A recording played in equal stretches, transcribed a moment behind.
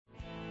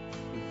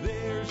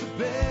a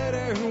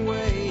better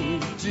way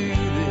to do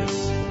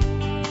this.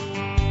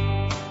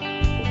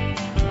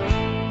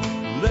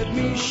 Let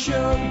me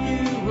show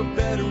you a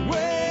better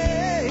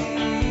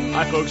way.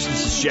 Hi, folks.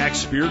 This is Jack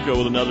Spirko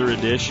with another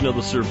edition of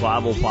the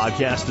Survival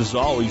Podcast. As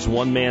always,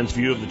 one man's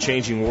view of the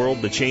changing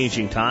world, the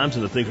changing times,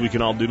 and the things we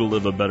can all do to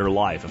live a better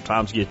life if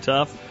times get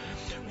tough,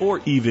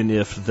 or even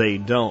if they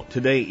don't.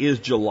 Today is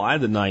July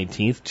the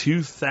 19th,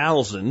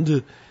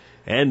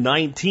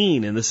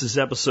 2019, and this is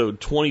episode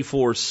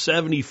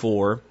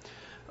 2474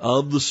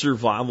 of the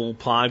Survival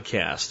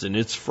Podcast. And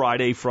it's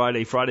Friday.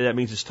 That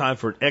means it's time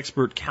for an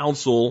expert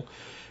council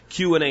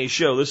Q&A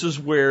show. This is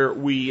where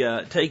we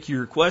take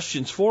your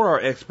questions for our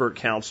expert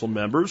council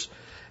members.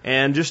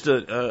 And just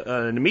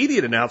an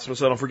immediate announcement,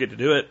 so I don't forget to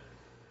do it.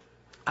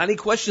 I need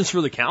questions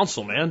for the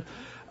council, man.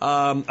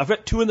 I've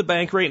got 2 in the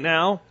bank right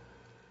now.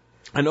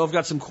 I know I've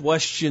got some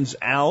questions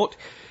out.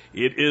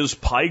 It is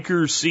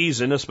piker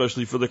season,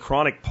 especially for the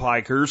chronic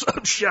pikers.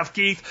 Chef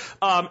Keith.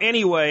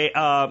 Anyway,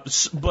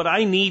 but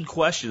I need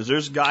questions.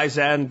 There's guys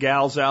and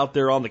gals out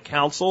there on the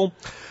council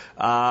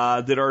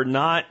that are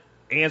not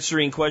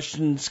answering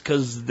questions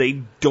because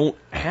they don't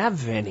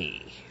have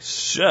any.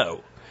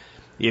 So,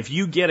 if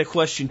you get a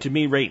question to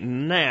me right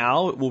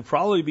now, it will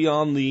probably be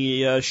on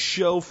the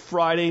show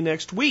Friday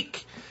next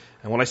week.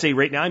 And when I say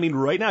right now, I mean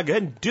right now. Go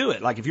ahead and do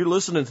it. Like if you're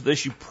listening to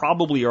this, you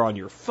probably are on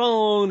your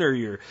phone or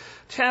your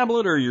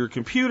tablet or your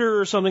computer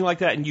or something like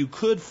that, and you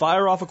could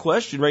fire off a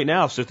question right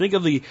now. So think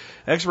of the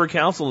expert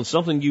council and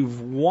something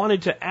you've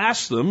wanted to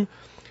ask them.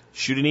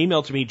 Shoot an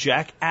email to me,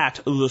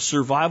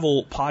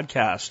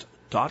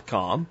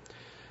 jack@thesurvivalpodcast.com.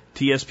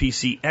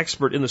 TSPC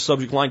expert in the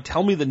subject line.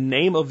 Tell me the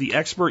name of the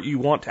expert you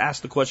want to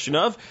ask the question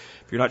of.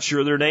 If you're not sure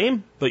of their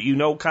name, but you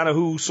know kind of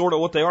who, sort of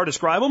what they are,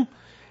 describe them.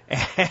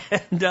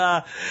 And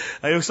I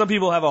know some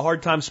people have a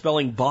hard time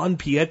spelling Bon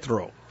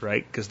Pietro,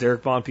 right? Because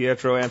Derek Bon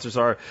Pietro answers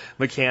our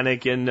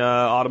mechanic and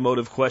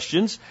automotive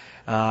questions.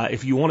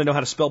 If you want to know how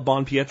to spell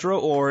Bon Pietro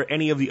or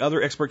any of the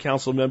other expert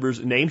council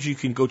members' names, you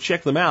can go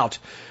check them out.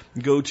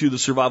 Go to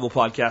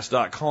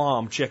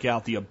thesurvivalpodcast.com, check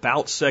out the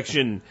About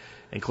section,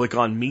 and click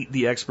on Meet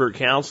the Expert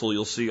Council.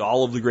 You'll see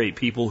all of the great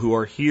people who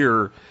are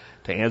here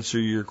to answer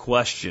your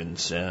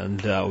questions.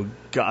 And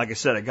like I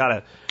said, I got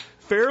a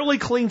fairly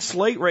clean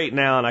slate right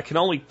now, and I can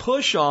only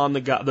push on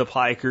the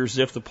pikers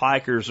if the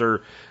pikers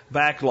are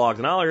backlogged.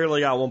 And I only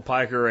really got one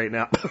piker right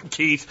now,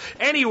 Keith.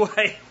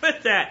 Anyway,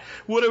 with that,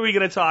 what are we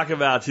going to talk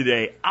about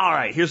today? All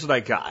right, here's what I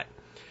got.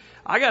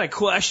 I got a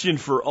question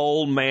for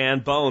old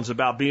man Bones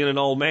about being an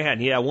old man.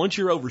 Yeah, once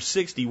you're over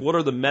 60, what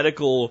are the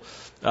medical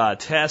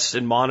tests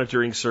and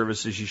monitoring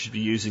services you should be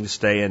using to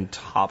stay in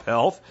top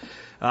health?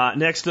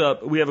 Next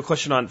up, we have a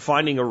question on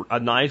finding a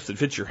knife that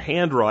fits your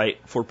hand right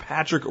for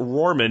Patrick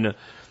Rohrman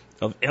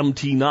of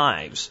MT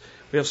Knives.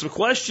 We have some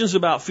questions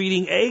about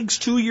feeding eggs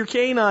to your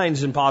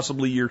canines and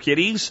possibly your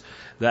kitties.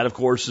 That, of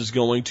course, is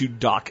going to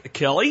Doc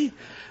Kelly.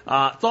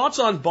 Thoughts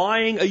on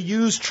buying a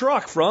used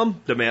truck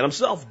from the man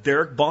himself,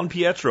 Derek Bon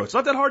Pietro. It's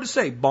not that hard to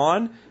say,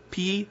 Bon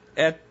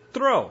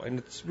Pietro, and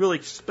it's really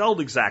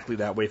spelled exactly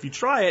that way. If you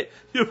try it,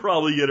 you'll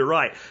probably get it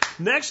right.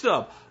 Next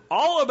up,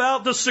 all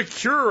about the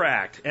Secure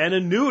Act and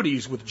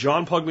annuities with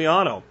John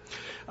Pugliano.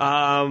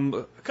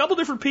 A couple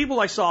different people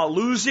I saw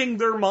losing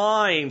their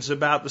minds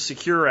about the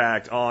Secure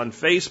Act on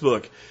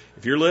Facebook.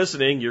 If you're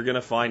listening, you're going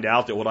to find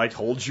out that what I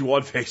told you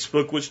on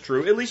Facebook was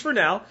true, at least for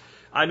now.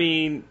 I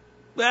mean,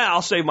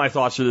 I'll save my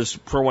thoughts for this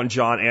for when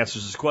John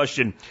answers this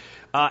question.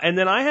 And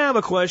then I have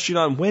a question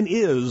on when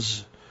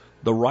is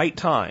the right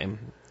time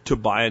to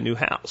buy a new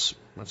house.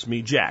 That's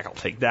me, Jack. I'll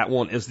take that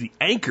one as the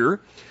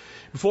anchor.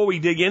 Before we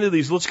dig into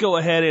these, let's go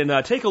ahead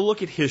and take a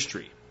look at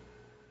history.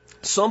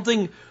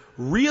 Something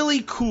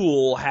really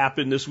cool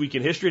happened this week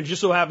in history, and just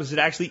so happens it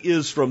actually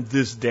is from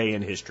this day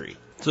in history.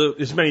 So,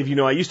 as many of you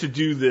know, I used to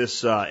do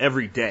this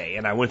every day,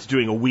 and I went to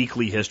doing a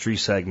weekly history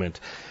segment.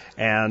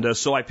 And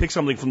so I picked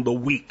something from the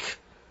week,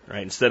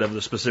 right, instead of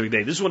the specific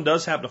day. This one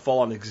does happen to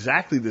fall on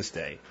exactly this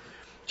day,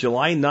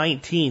 July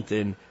 19th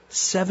in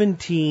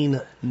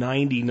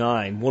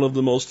 1799. One of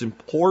the most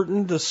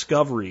important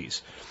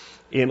discoveries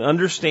in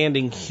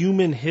understanding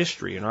human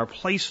history and our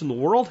place in the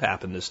world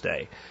happened this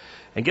day.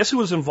 And guess who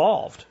was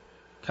involved?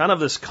 Kind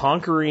of this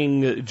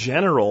conquering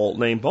general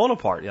named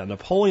Bonaparte,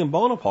 Napoleon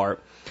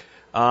Bonaparte.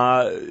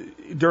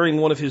 During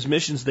one of his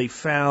missions, they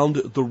found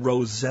the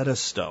Rosetta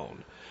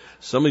Stone.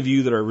 Some of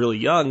you that are really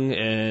young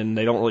and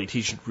they don't really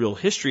teach real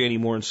history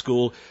anymore in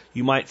school,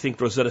 you might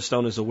think Rosetta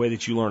Stone is a way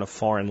that you learn a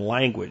foreign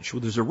language. Well,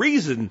 there's a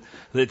reason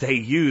that they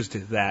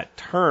used that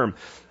term.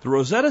 The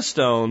Rosetta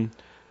Stone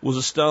was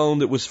a stone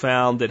that was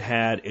found that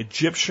had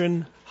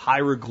Egyptian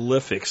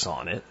hieroglyphics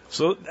on it.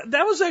 So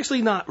that was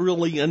actually not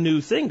really a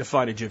new thing to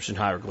find Egyptian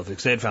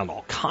hieroglyphics. They had found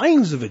all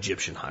kinds of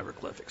Egyptian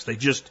hieroglyphics. They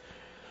just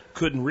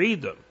couldn't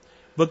read them.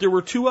 But there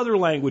were 2 other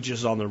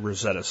languages on the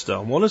Rosetta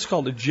Stone. One is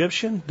called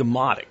Egyptian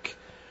Demotic.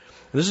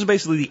 And this is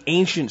basically the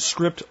ancient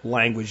script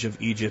language of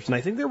Egypt. And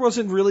I think there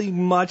wasn't really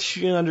much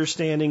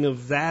understanding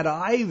of that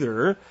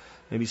either.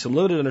 Maybe some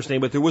limited understanding.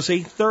 But there was a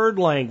 3rd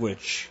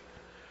language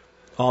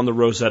on the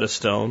Rosetta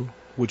Stone,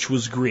 which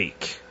was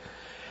Greek.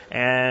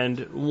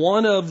 And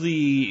one of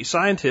the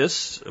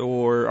scientists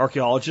or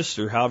archaeologists,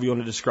 or however you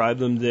want to describe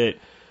them, that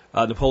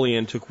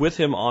Napoleon took with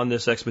him on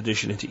this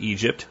expedition into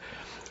Egypt,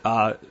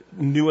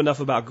 knew enough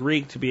about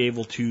Greek to be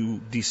able to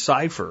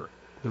decipher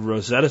the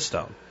Rosetta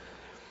Stone.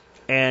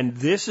 And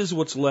this is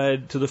what's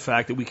led to the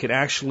fact that we can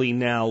actually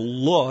now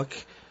look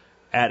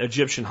at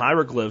Egyptian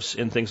hieroglyphs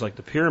in things like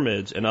the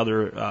pyramids and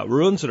other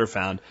ruins that are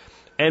found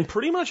and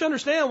pretty much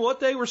understand what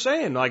they were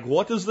saying. Like,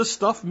 what does this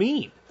stuff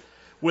mean?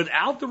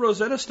 Without the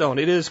Rosetta Stone,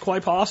 it is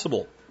quite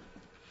possible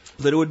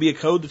that it would be a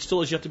code that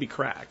still has yet to be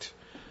cracked.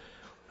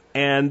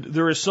 And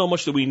there is so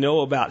much that we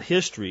know about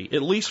history,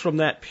 at least from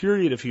that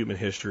period of human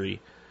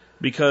history,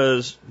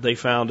 because they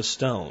found a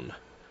stone.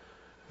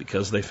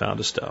 Because they found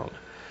a stone.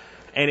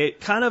 And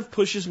it kind of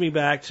pushes me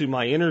back to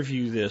my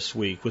interview this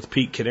week with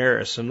Pete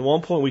Canaris. And at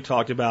one point we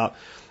talked about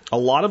a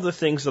lot of the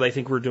things that I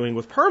think we're doing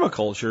with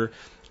permaculture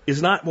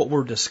is not what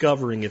we're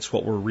discovering, it's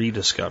what we're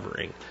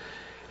rediscovering.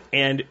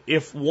 And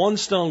if one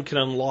stone can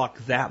unlock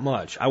that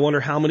much, I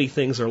wonder how many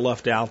things are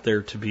left out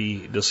there to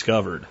be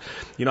discovered.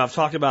 You know, I've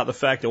talked about the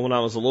fact that when I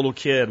was a little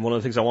kid, one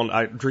of the things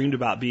I dreamed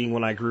about being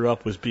when I grew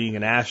up was being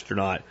an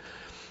astronaut.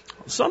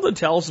 Something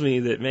tells me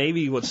that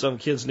maybe what some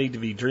kids need to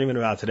be dreaming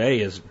about today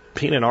is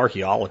being an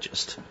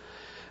archaeologist.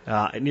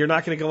 And you're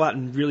not going to go out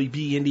and really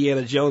be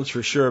Indiana Jones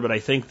for sure, but I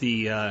think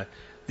the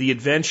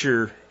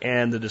adventure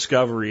and the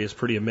discovery is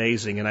pretty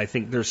amazing, and I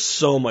think there's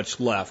so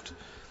much left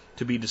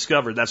to be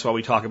discovered. That's why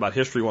we talk about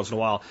history once in a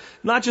while,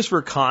 not just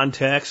for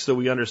context so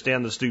we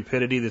understand the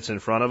stupidity that's in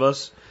front of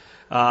us.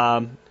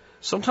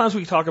 Sometimes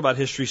we talk about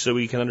history so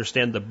we can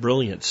understand the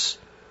brilliance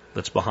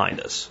that's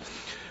behind us.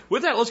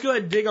 With that, let's go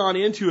ahead and dig on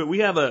into it. We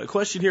have a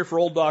question here for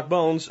Old Doc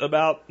Bones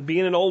about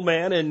being an old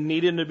man and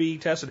needing to be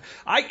tested.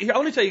 I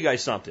want to tell you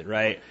guys something,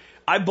 right?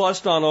 I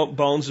bust on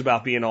Bones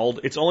about being old.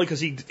 It's only because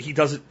he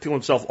does it to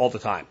himself all the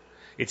time.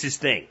 It's his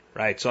thing,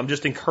 right? So I'm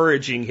just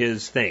encouraging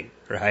his thing,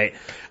 right?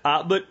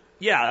 But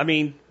yeah, I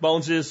mean,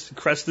 Bones is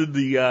crested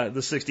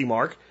the 60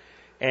 mark,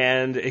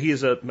 and he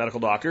is a medical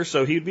doctor,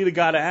 so he'd be the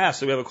guy to ask.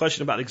 So we have a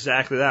question about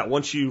exactly that.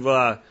 Once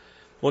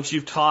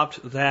you've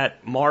topped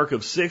that mark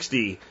of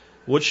 60,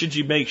 what should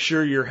you make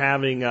sure you're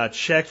having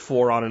checked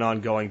for on an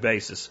ongoing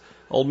basis?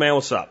 Old man,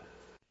 what's up?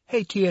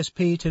 Hey,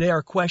 TSP. Today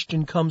our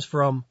question comes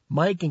from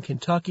Mike in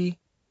Kentucky,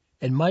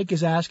 and Mike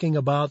is asking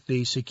about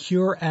the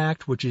Secure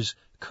Act, which is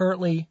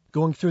currently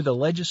going through the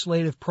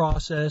legislative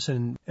process.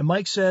 And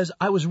Mike says,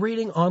 I was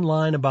reading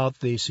online about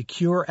the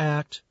Secure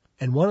Act,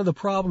 and one of the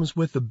problems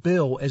with the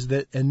bill is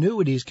that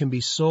annuities can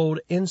be sold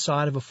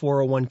inside of a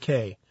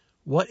 401k.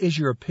 What is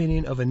your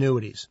opinion of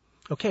annuities?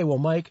 Okay, well,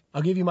 Mike,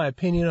 I'll give you my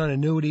opinion on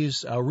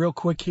annuities real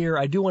quick here.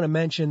 I do want to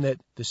mention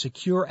that the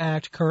Secure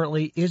Act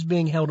currently is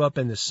being held up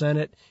in the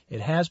Senate.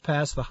 It has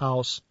passed the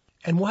House,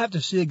 and we'll have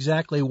to see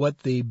exactly what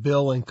the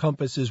bill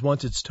encompasses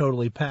once it's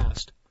totally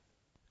passed.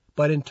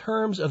 But in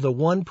terms of the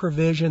one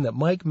provision that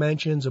Mike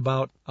mentions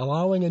about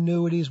allowing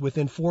annuities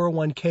within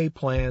 401k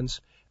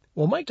plans,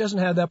 well, Mike doesn't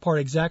have that part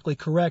exactly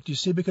correct, you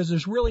see, because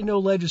there's really no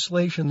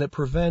legislation that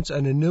prevents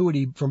an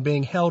annuity from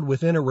being held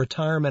within a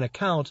retirement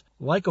account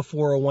like a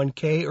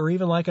 401k or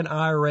even like an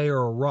IRA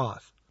or a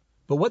Roth.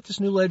 But what this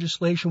new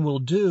legislation will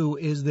do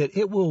is that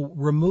it will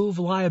remove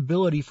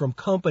liability from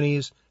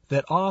companies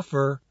that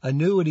offer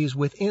annuities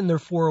within their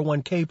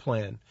 401k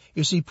plan.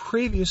 You see,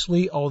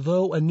 previously,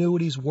 although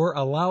annuities were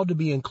allowed to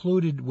be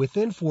included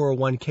within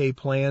 401k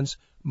plans,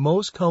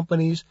 most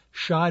companies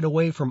shied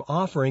away from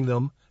offering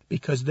them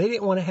because they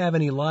didn't want to have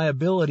any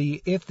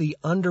liability if the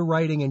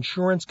underwriting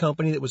insurance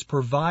company that was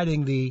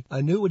providing the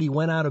annuity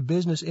went out of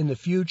business in the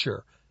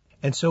future.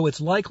 And so it's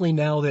likely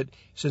now that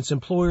since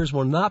employers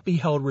will not be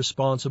held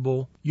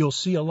responsible, you'll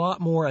see a lot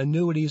more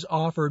annuities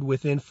offered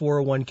within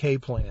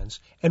 401k plans.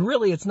 And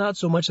really, it's not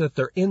so much that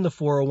they're in the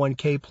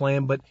 401k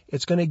plan, but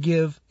it's going to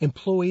give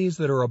employees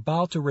that are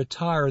about to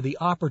retire the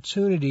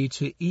opportunity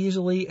to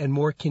easily and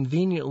more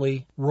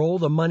conveniently roll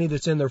the money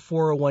that's in their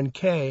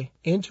 401k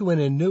into an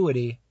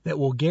annuity that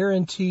will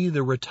guarantee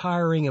the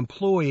retiring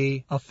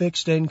employee a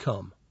fixed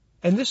income.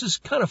 And this is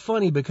kind of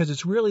funny because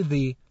it's really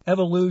the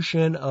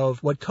evolution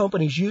of what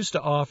companies used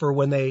to offer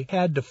when they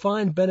had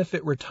defined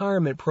benefit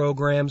retirement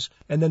programs,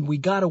 and then we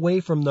got away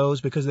from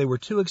those because they were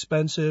too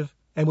expensive,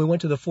 and we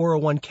went to the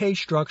 401k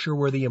structure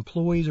where the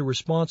employees are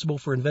responsible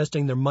for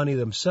investing their money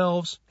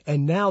themselves.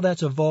 And now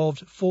that's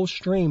evolved full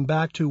stream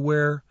back to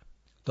where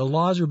the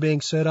laws are being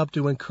set up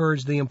to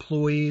encourage the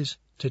employees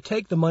to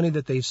take the money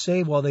that they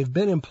save while they've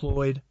been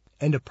employed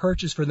and to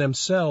purchase for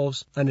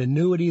themselves an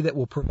annuity that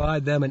will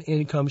provide them an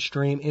income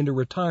stream into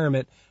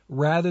retirement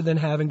rather than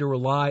having to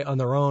rely on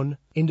their own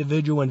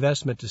individual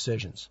investment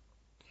decisions.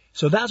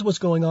 So that's what's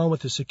going on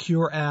with the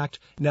Secure Act.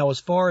 Now, as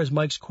far as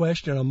Mike's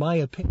question on my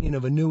opinion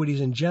of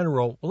annuities in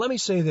general, well, let me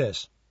say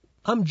this.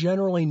 I'm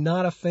generally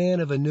not a fan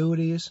of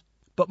annuities,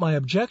 but my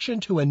objection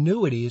to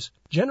annuities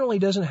generally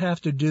doesn't have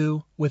to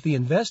do with the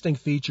investing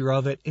feature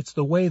of it. It's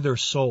the way they're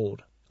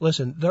sold.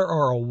 Listen, there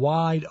are a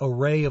wide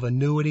array of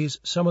annuities.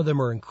 Some of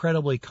them are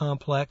incredibly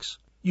complex.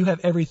 You have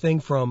everything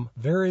from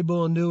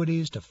variable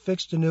annuities to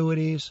fixed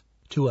annuities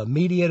to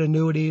immediate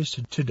annuities,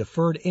 to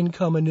deferred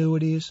income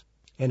annuities,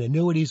 and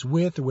annuities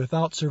with or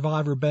without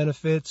survivor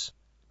benefits.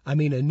 I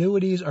mean,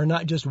 annuities are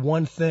not just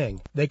one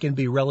thing. They can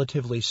be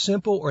relatively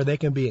simple or they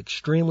can be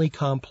extremely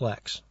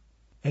complex.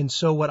 And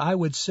so what I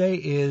would say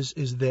is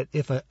that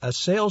if a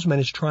salesman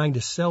is trying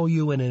to sell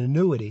you an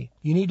annuity,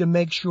 you need to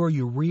make sure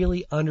you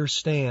really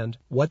understand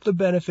what the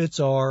benefits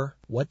are,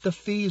 what the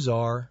fees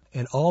are,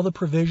 and all the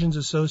provisions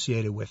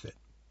associated with it.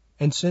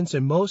 And since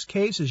in most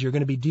cases you're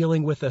going to be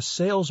dealing with a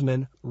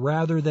salesman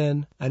rather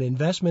than an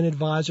investment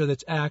advisor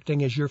that's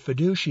acting as your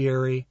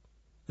fiduciary,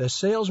 the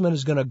salesman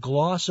is going to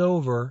gloss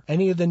over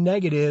any of the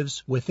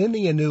negatives within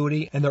the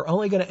annuity, and they're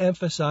only going to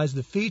emphasize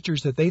the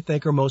features that they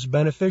think are most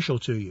beneficial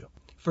to you.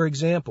 For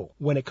example,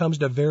 when it comes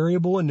to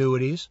variable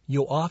annuities,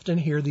 you'll often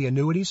hear the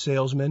annuity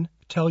salesman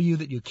tell you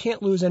that you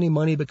can't lose any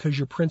money because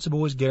your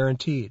principal is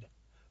guaranteed.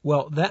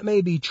 Well, that may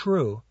be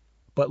true,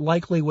 but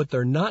likely what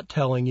they're not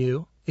telling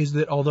you is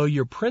that although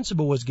your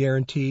principal was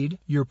guaranteed,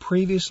 your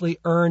previously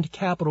earned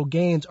capital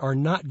gains are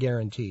not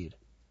guaranteed.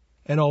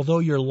 And although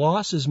your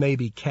losses may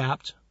be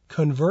capped,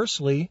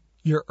 conversely,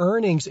 your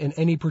earnings in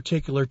any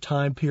particular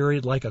time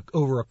period, like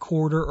over a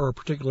quarter or a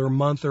particular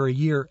month or a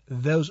year,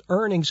 those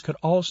earnings could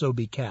also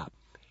be capped.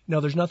 Now,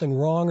 there's nothing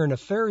wrong or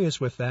nefarious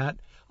with that.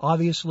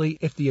 Obviously,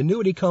 if the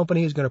annuity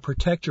company is going to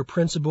protect your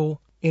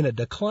principal in a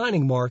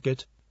declining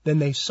market, then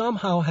they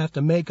somehow have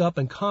to make up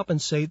and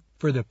compensate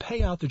for the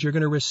payout that you're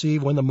going to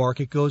receive when the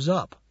market goes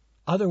up.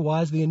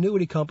 Otherwise, the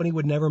annuity company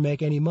would never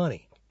make any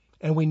money.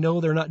 And we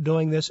know they're not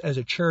doing this as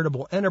a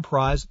charitable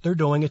enterprise. They're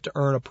doing it to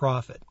earn a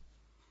profit.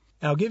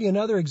 I'll give you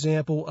another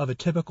example of a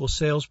typical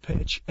sales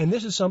pitch, and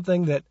this is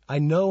something that I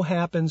know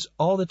happens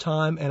all the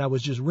time, and I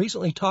was just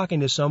recently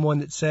talking to someone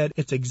that said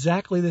it's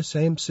exactly the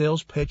same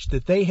sales pitch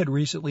that they had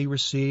recently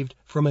received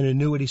from an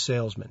annuity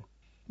salesman.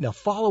 Now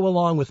follow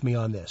along with me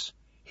on this.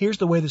 Here's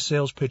the way the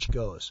sales pitch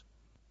goes.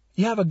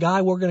 You have a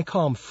guy, we're going to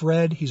call him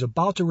Fred. He's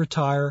about to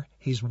retire.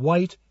 He's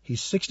white.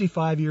 He's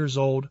 65 years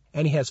old,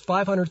 and he has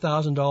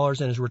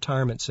 $500,000 in his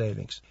retirement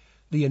savings.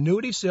 The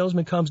annuity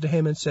salesman comes to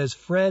him and says,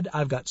 Fred,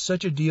 I've got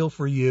such a deal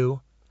for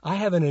you. I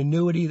have an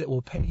annuity that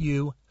will pay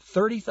you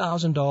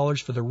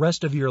 $30,000 for the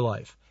rest of your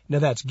life. Now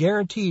that's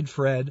guaranteed,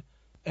 Fred.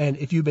 And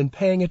if you've been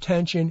paying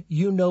attention,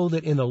 you know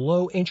that in the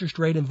low interest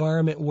rate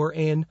environment we're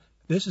in,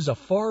 this is a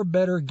far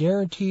better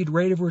guaranteed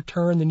rate of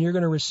return than you're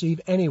going to receive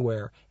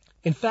anywhere.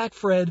 In fact,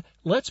 Fred,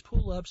 let's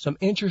pull up some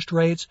interest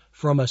rates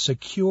from a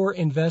secure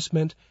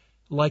investment,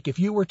 like if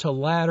you were to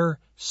ladder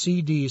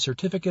CD,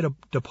 certificate of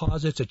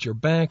deposits at your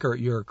bank or at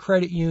your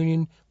credit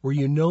union, where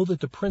you know that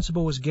the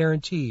principal is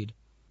guaranteed.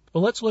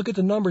 Well, let's look at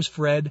the numbers,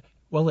 Fred.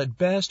 Well, at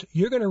best,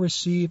 you're going to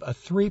receive a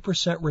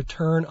 3%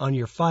 return on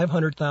your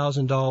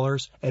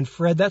 $500,000, and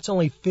Fred, that's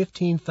only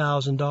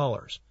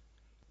 $15,000.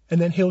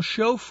 And then he'll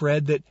show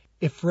Fred that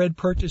if Fred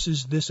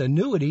purchases this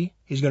annuity,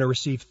 he's going to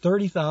receive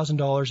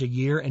 $30,000 a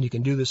year, and you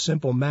can do the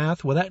simple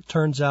math. Well, that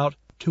turns out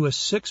to a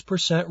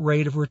 6%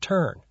 rate of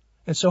return.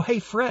 And so, hey,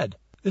 Fred,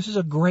 this is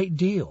a great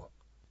deal.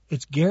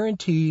 It's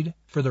guaranteed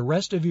for the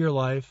rest of your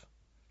life.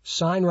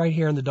 Sign right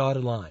here on the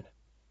dotted line.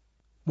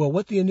 Well,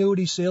 what the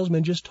annuity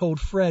salesman just told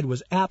Fred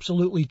was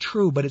absolutely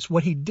true, but it's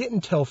what he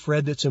didn't tell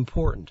Fred that's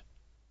important.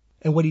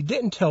 And what he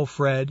didn't tell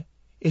Fred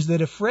is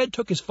that if Fred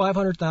took his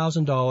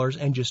 $500,000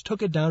 and just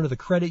took it down to the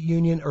credit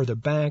union or the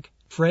bank,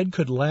 Fred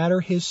could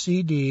ladder his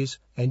CDs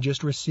and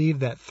just receive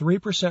that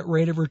 3%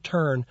 rate of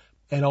return.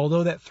 And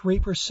although that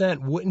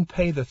 3% wouldn't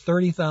pay the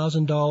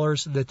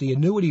 $30,000 that the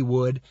annuity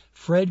would,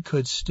 Fred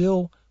could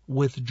still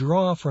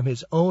withdraw from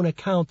his own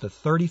account the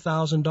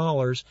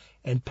 $30,000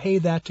 and pay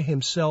that to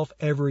himself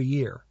every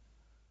year.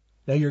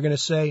 Now you're going to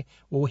say,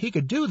 well, he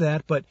could do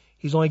that, but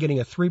he's only getting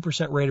a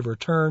 3% rate of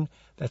return.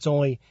 That's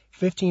only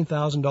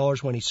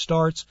 $15,000 when he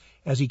starts.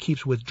 As he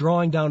keeps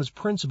withdrawing down his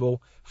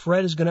principal,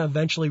 Fred is going to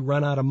eventually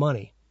run out of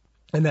money.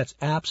 And that's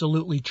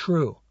absolutely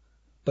true.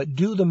 But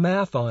do the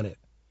math on it.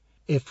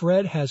 If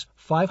Fred has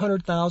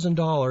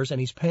 $500,000 and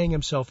he's paying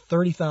himself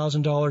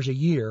 $30,000 a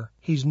year,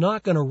 he's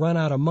not going to run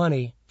out of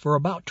money for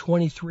about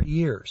 23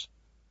 years.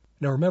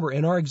 Now remember,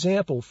 in our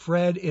example,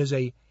 Fred is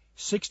a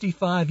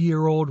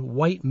 65-year-old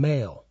white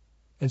male.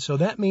 And so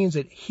that means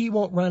that he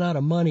won't run out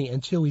of money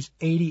until he's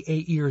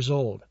 88 years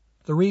old.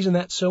 The reason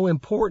that's so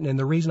important, and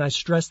the reason I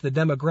stress the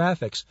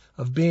demographics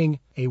of being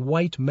a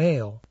white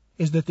male,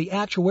 is that the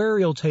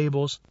actuarial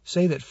tables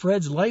say that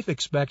Fred's life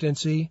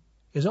expectancy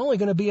is only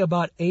going to be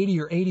about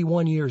 80 or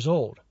 81 years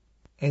old.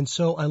 And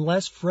so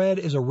unless Fred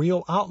is a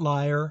real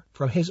outlier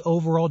from his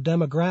overall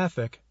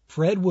demographic,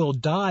 Fred will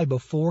die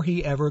before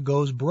he ever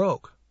goes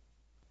broke.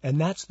 And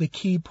that's the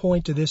key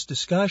point to this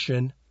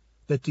discussion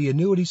that the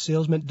annuity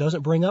salesman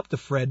doesn't bring up to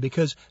Fred,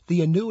 because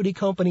the annuity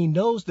company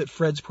knows that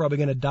Fred's probably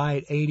going to die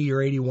at 80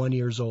 or 81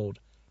 years old.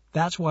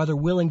 That's why they're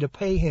willing to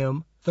pay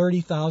him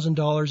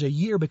 $30,000 a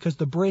year, because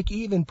the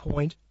break-even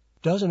point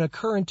doesn't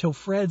occur until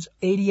Fred's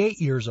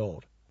 88 years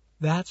old.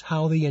 That's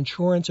how the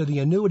insurance or the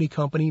annuity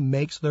company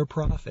makes their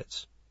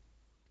profits.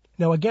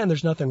 Now again,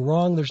 there's nothing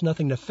wrong, there's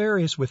nothing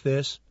nefarious with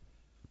this,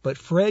 but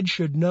Fred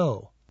should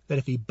know that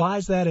if he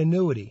buys that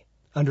annuity,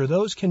 Under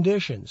those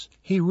conditions,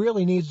 he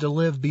really needs to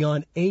live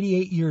beyond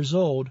 88 years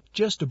old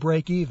just to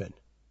break even.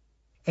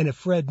 And if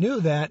Fred knew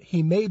that,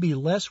 he may be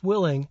less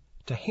willing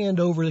to hand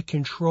over the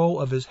control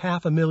of his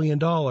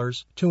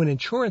 $500,000 to an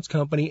insurance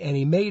company, and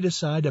he may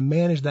decide to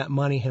manage that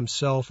money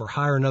himself or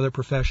hire another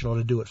professional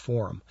to do it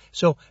for him.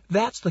 So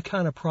that's the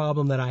kind of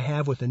problem that I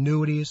have with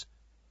annuities.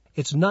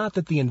 It's not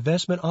that the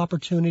investment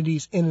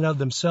opportunities in and of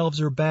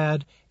themselves are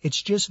bad.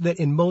 It's just that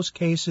in most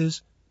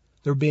cases,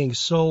 they're being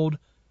sold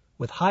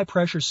with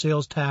high-pressure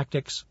sales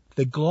tactics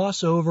that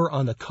gloss over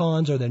on the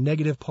cons or the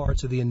negative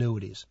parts of the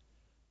annuities.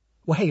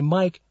 Well, hey,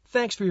 Mike,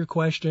 thanks for your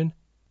question.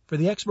 For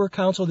the Expert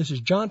Council, this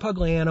is John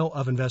Pugliano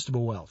of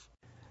Investable Wealth.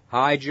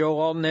 Hi, Joe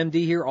Alton,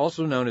 MD here,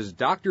 also known as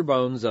Dr.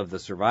 Bones of the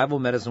survival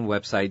medicine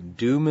website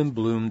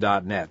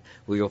doomandbloom.net,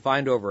 where you'll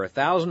find over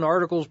 1,000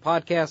 articles,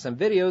 podcasts, and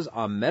videos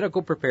on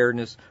medical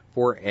preparedness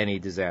for any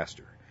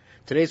disaster.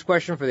 Today's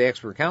question for the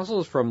Expert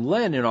Council is from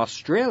Len in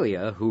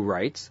Australia, who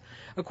writes,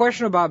 a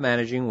question about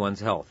managing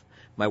one's health.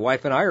 My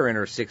wife and I are in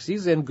our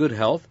 60s and good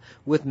health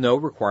with no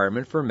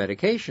requirement for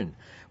medication.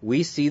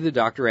 We see the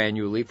doctor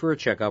annually for a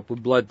checkup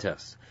with blood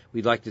tests.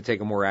 We'd like to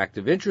take a more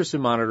active interest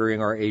in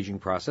monitoring our aging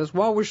process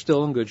while we're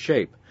still in good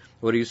shape.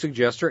 What do you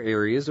suggest are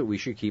areas that we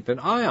should keep an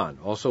eye on?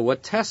 Also,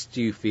 what tests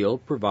do you feel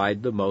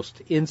provide the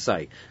most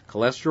insight?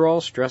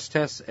 Cholesterol, stress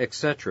tests,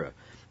 etc.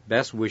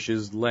 Best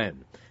wishes,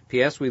 Len.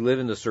 P.S. We live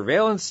in the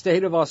surveillance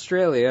state of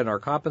Australia and are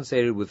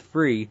compensated with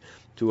free,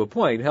 to a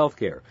point, health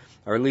care.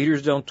 Our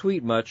leaders don't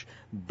tweet much,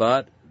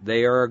 but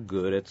they are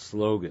good at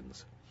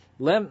slogans.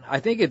 Len, I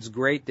think it's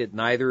great that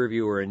neither of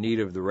you are in need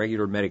of the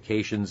regular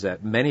medications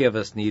that many of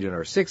us need in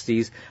our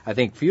 60s. I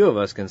think few of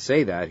us can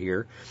say that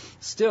here.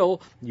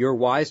 Still, you're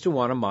wise to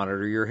want to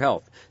monitor your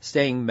health.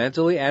 Staying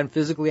mentally and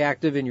physically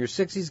active in your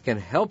 60s can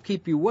help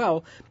keep you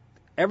well.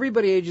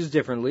 Everybody ages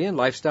differently, and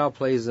lifestyle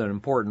plays an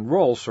important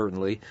role,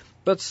 certainly,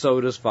 but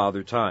so does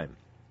Father Time.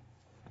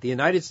 The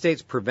United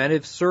States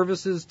Preventive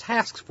Services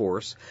Task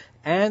Force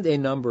and a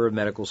number of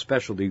medical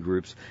specialty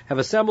groups have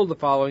assembled the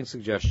following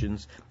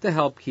suggestions to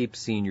help keep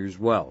seniors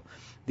well.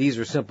 These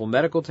are simple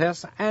medical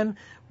tests and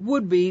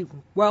would be,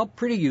 well,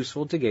 pretty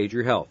useful to gauge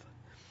your health.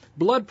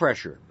 Blood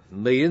pressure.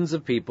 Millions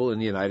of people in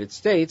the United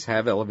States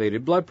have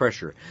elevated blood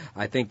pressure.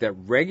 I think that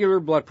regular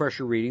blood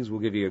pressure readings will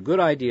give you a good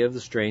idea of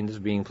the strain that's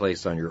being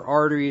placed on your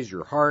arteries,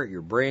 your heart,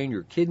 your brain,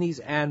 your kidneys,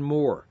 and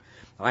more.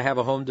 I have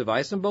a home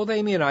device, and both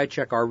Amy and I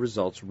check our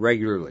results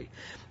regularly.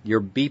 Your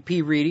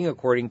BP reading,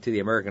 according to the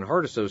American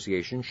Heart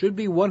Association, should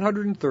be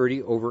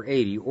 130 over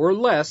 80 or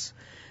less,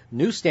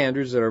 new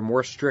standards that are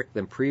more strict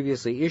than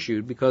previously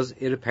issued because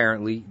it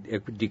apparently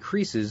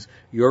decreases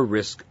your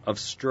risk of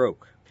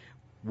stroke.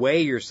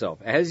 Weigh yourself.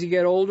 As you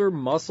get older,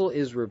 muscle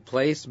is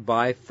replaced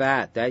by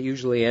fat. That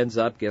usually ends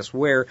up, guess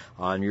where?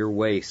 On your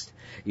waist.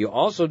 You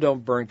also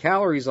don't burn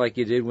calories like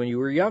you did when you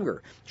were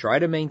younger. Try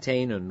to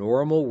maintain a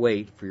normal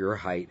weight for your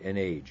height and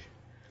age.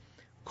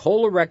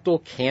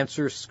 Colorectal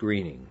cancer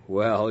screening.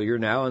 Well, you're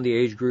now in the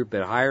age group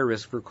at higher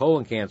risk for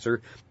colon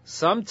cancer.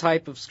 Some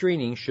type of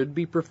screening should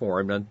be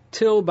performed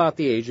until about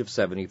the age of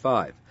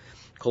 75.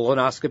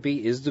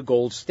 Colonoscopy is the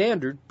gold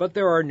standard, but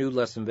there are new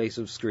less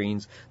invasive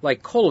screens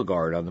like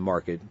Cologuard on the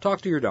market.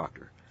 Talk to your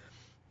doctor.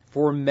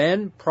 For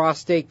men,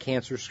 prostate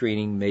cancer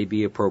screening may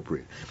be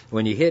appropriate.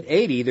 When you hit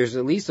 80, there's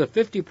at least a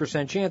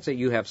 50% chance that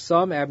you have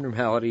some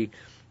abnormality,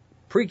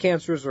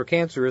 precancerous or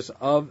cancerous,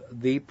 of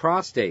the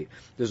prostate.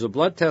 There's a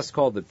blood test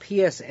called the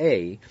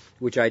PSA,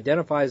 which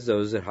identifies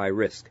those at high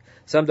risk.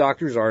 Some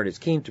doctors aren't as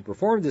keen to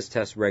perform this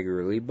test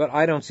regularly, but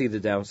I don't see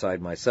the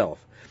downside myself.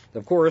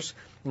 Of course,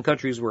 in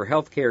countries where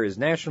health care is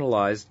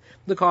nationalized,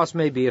 the cost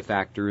may be a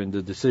factor in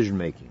the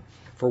decision-making.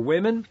 For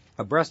women,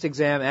 a breast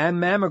exam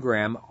and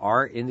mammogram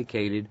are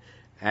indicated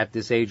at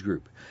this age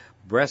group.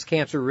 Breast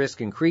cancer risk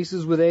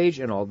increases with age,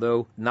 and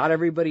although not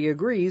everybody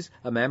agrees,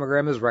 a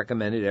mammogram is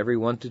recommended every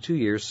 1 to 2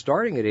 years,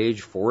 starting at age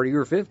 40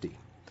 or 50.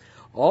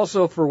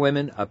 Also for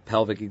women, a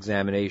pelvic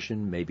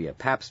examination, maybe a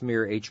pap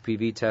smear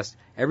HPV test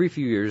every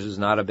few years is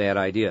not a bad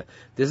idea.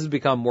 This has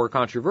become more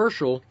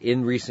controversial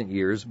in recent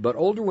years, but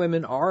older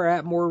women are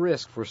at more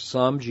risk for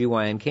some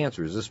GYN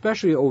cancers,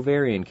 especially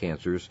ovarian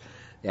cancers.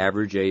 The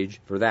average age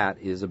for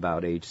that is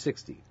about age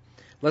 60.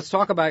 Let's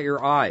talk about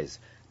your eyes.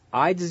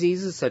 Eye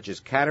diseases such as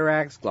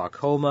cataracts,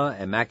 glaucoma,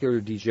 and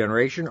macular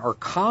degeneration are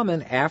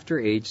common after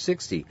age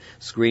 60.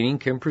 Screening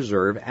can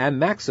preserve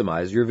and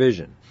maximize your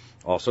vision.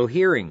 Also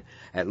hearing.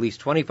 At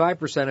least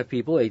 25% of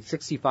people aged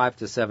 65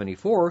 to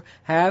 74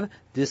 have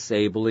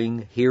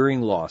disabling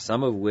hearing loss,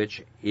 some of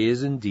which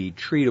is indeed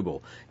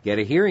treatable. Get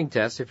a hearing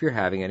test if you're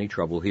having any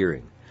trouble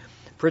hearing.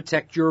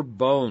 Protect your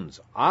bones.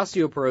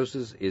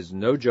 Osteoporosis is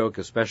no joke,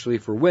 especially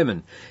for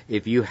women.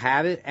 If you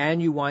have it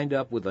and you wind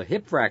up with a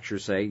hip fracture,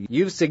 say,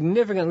 you've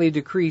significantly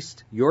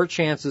decreased your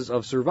chances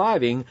of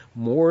surviving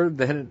more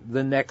than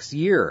the next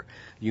year.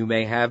 You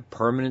may have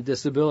permanent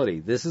disability.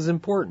 This is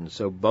important,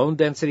 so bone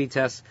density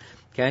tests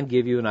can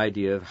give you an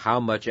idea of how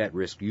much at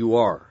risk you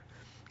are.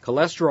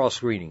 Cholesterol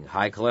screening.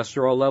 High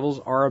cholesterol levels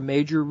are a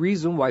major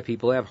reason why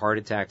people have heart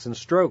attacks and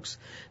strokes.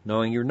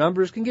 Knowing your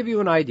numbers can give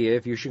you an idea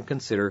if you should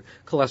consider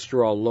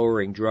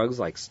cholesterol-lowering drugs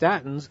like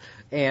statins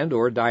and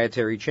or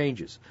dietary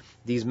changes.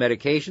 These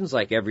medications,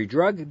 like every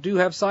drug, do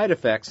have side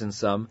effects in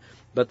some,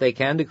 but they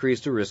can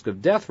decrease the risk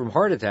of death from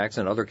heart attacks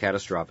and other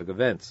catastrophic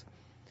events.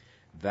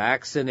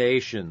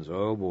 Vaccinations.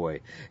 Oh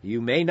boy.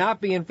 You may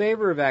not be in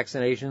favor of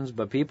vaccinations,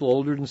 but people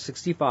older than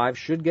 65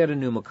 should get a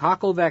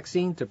pneumococcal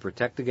vaccine to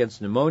protect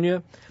against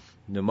pneumonia.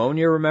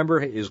 Pneumonia,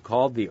 remember, is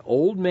called the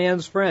old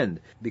man's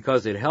friend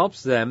because it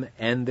helps them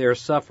end their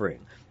suffering.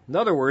 In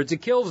other words,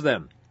 it kills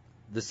them.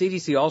 The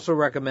CDC also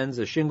recommends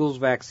a shingles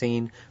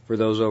vaccine for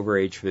those over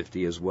age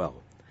 50 as well.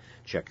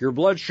 Check your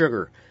blood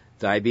sugar.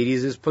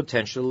 Diabetes is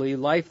potentially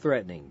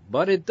life-threatening,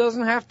 but it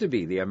doesn't have to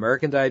be. The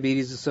American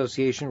Diabetes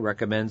Association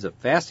recommends a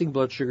fasting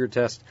blood sugar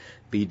test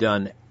be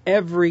done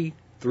every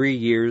 3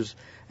 years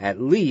at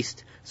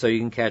least so you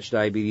can catch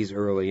diabetes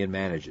early and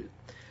manage it.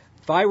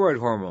 Thyroid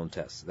hormone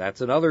tests,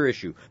 that's another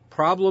issue.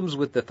 Problems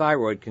with the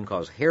thyroid can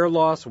cause hair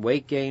loss,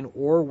 weight gain,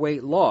 or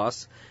weight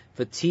loss,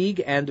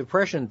 fatigue, and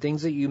depression,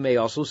 things that you may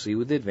also see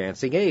with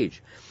advancing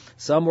age.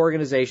 Some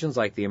organizations,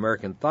 like the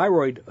American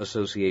Thyroid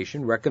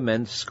Association,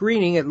 recommend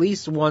screening at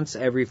least once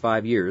every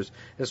 5 years,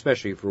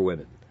 especially for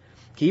women.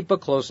 Keep a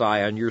close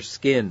eye on your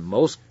skin.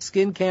 Most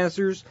skin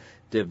cancers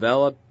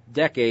develop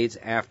decades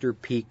after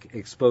peak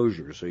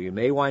exposure, so you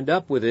may wind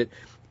up with it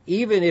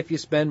even if you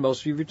spend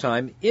most of your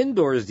time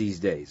indoors these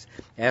days.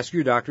 Ask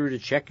your doctor to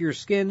check your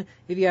skin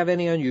if you have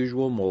any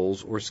unusual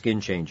moles or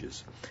skin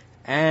changes.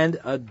 And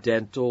a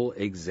dental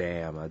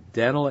exam. A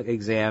dental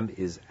exam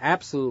is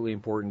absolutely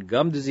important.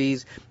 Gum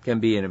disease can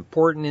be an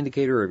important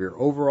indicator of your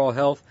overall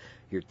health.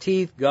 Your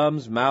teeth,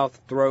 gums,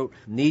 mouth, throat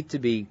need to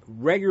be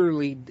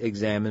regularly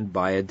examined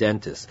by a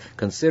dentist.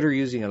 Consider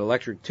using an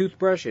electric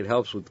toothbrush. It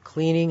helps with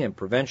cleaning and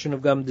prevention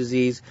of gum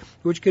disease,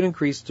 which can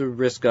increase the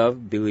risk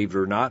of, believe it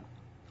or not,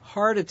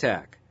 heart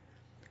attack.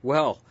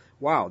 Well,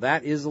 wow,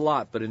 that is a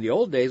lot. But in the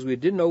old days, we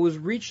didn't always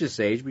reach this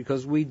age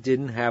because we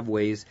didn't have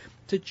ways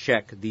to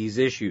check these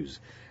issues.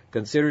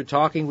 Consider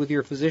talking with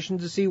your physician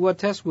to see what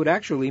tests would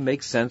actually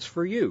make sense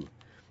for you.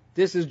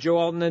 This is Joe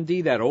Alton,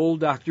 MD, that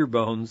old Dr.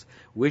 Bones,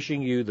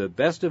 wishing you the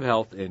best of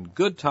health in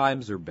good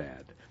times or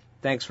bad.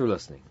 Thanks for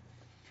listening.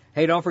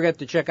 Hey, don't forget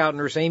to check out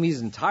Nurse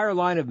Amy's entire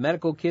line of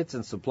medical kits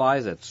and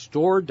supplies at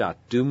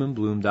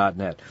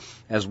store.doomandbloom.net,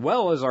 as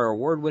well as our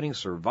award-winning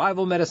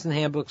Survival Medicine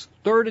Handbooks,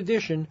 3rd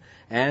edition,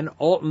 and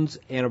Alton's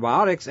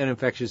Antibiotics and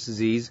Infectious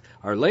Disease,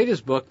 our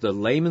latest book, The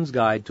Layman's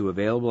Guide to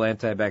Available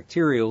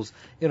Antibacterials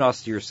in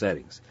Austere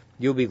Settings.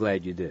 You'll be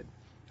glad you did.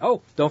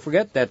 Oh, don't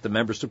forget that the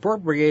Member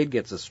Support Brigade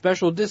gets a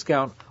special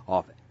discount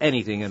off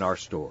anything in our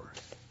store.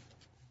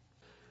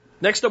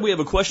 Next up, we have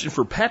a question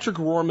for Patrick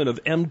Rohrman of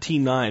MT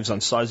Knives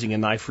on sizing a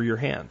knife for your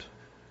hand.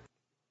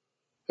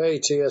 Hey,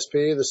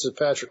 TSP, this is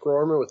Patrick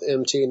Rohrman with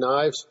MT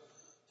Knives.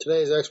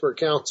 Today's expert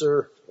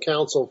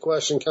council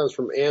question comes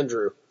from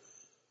Andrew.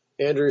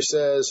 Andrew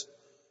says,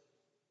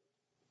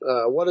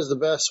 what is the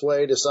best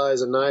way to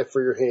size a knife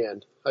for your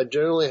hand? I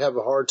generally have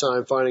a hard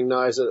time finding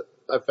knives that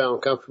I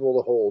found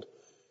comfortable to hold.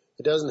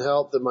 It doesn't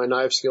help that my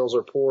knife skills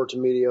are poor to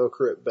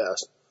mediocre at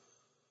best.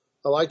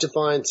 I like to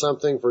find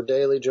something for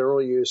daily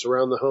general use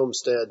around the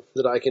homestead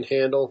that I can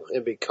handle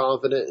and be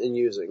confident in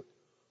using.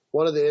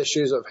 One of the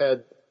issues I've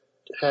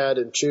had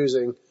in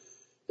choosing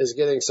is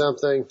getting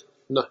something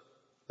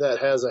that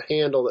has a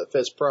handle that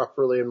fits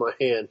properly in my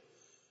hand.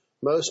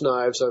 Most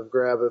knives I've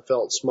grabbed have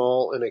felt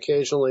small and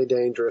occasionally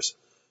dangerous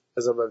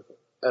as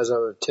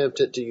I've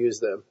attempted to use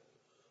them.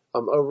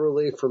 I'm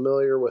overly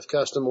familiar with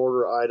custom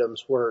order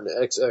items wearing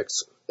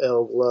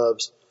XXL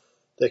gloves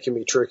that can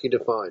be tricky to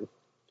find.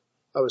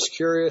 I was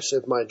curious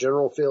if my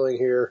general feeling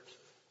here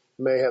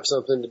may have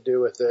something to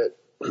do with it,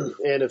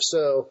 and if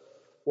so,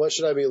 what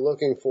should I be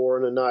looking for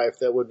in a knife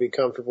that would be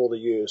comfortable to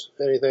use?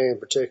 Anything in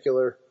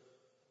particular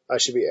I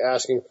should be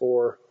asking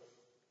for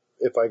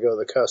if I go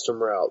the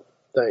custom route?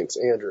 Thanks,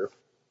 Andrew.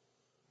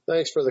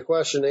 Thanks for the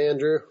question,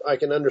 Andrew. I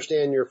can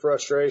understand your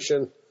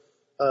frustration.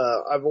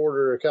 I've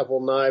ordered a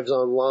couple knives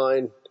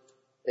online,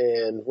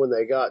 and when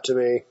they got to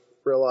me,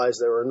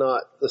 realized they were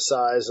not the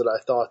size that I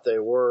thought they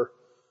were.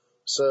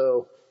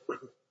 So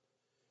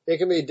it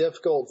can be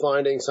difficult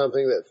finding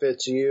something that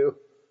fits you,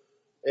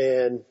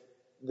 and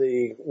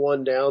the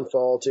one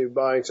downfall to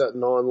buying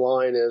something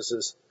online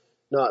is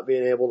not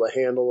being able to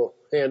handle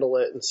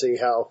it and see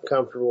how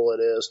comfortable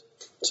it is.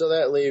 So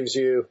that leaves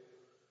you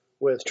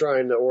with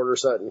trying to order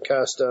something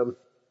custom,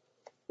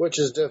 which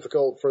is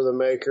difficult for the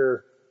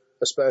maker,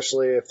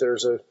 especially if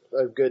there's a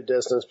good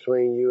distance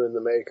between you and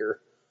the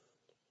maker.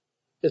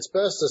 It's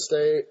best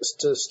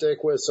to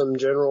stick with some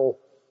general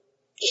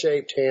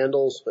shaped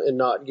handles and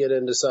not get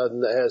into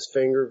something that has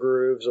finger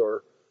grooves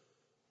or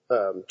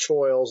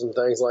choils and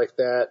things like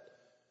that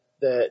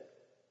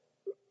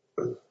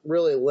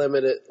really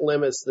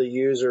limits the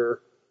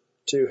user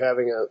to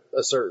having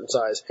a certain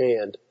size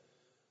hand.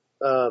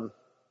 And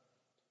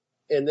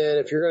then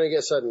if you're going to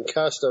get something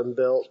custom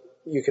built,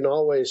 you can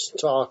always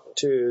talk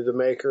to the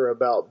maker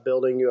about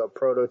building you a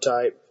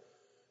prototype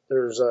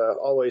There's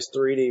always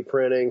 3D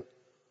printing,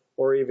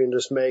 or even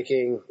just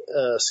making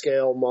a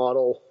scale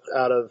model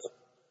out of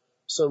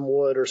some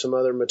wood or some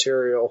other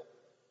material.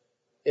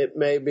 It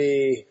may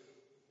be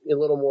a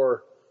little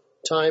more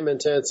time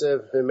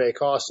intensive. It may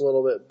cost a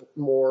little bit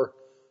more,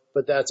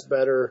 but that's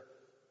better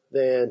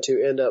than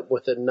to end up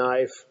with a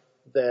knife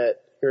that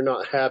you're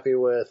not happy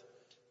with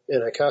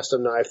in a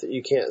custom knife that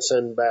you can't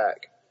send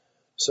back.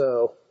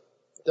 So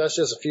that's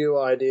just a few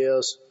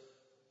ideas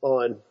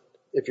on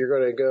if you're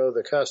going to go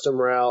the custom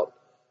route,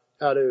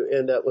 how to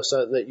end up with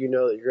something that you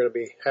know that you're going to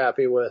be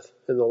happy with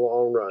in the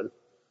long run.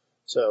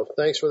 So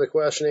thanks for the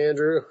question,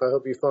 Andrew. I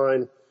hope you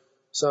find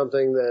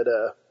something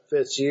that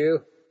fits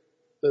you.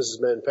 This has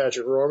been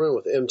Patrick Rorman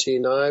with MT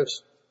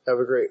Knives. Have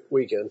a great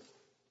weekend.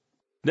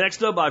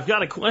 Next up, I've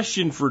got a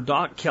question for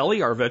Doc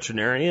Kelly, our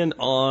veterinarian,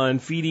 on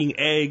feeding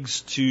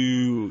eggs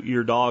to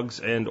your dogs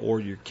and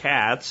or your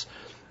cats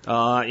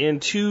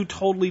in two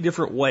totally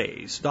different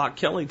ways. Doc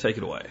Kelly, take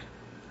it away.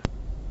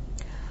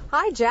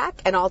 Hi,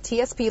 Jack and all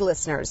TSP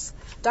listeners.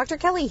 Dr.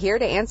 Kelly here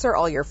to answer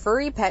all your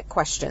furry pet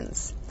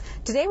questions.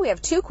 Today we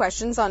have two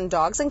questions on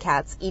dogs and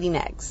cats eating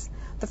eggs.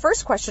 The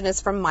first question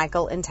is from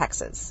Michael in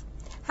Texas.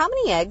 How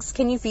many eggs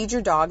can you feed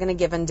your dog in a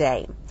given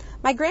day?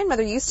 My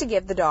grandmother used to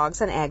give the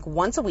dogs an egg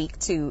once a week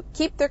to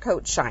keep their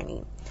coats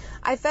shiny.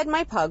 I fed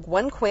my pug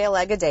 1 quail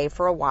egg a day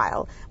for a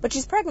while, but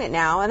she's pregnant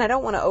now and I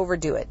don't want to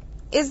overdo it.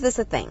 Is this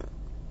a thing?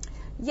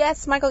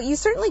 Yes, Michael, you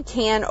certainly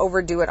can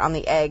overdo it on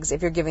the eggs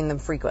if you're giving them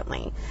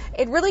frequently.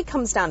 It really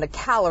comes down to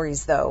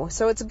calories, though,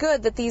 so it's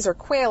good that these are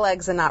quail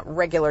eggs and not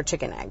regular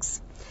chicken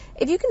eggs.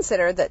 If you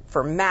consider that,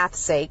 for math's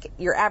sake,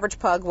 your average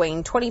pug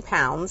weighing 20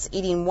 pounds,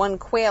 eating 1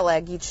 quail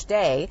egg each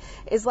day,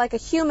 is like a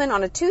human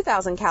on a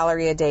 2,000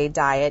 calorie a day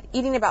diet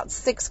eating about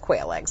 6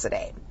 quail eggs a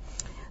day.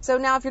 So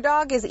now if your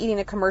dog is eating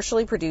a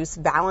commercially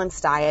produced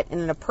balanced diet in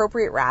an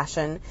appropriate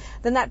ration,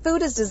 then that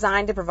food is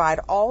designed to provide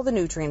all the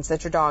nutrients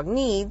that your dog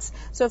needs.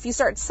 So if you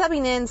start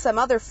subbing in some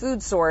other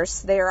food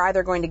source, they are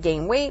either going to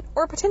gain weight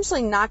or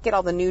potentially not get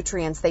all the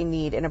nutrients they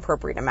need in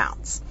appropriate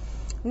amounts.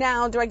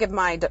 Now, do I give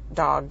my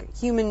dog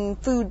human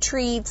food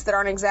treats that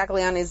aren't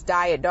exactly on his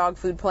diet dog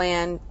food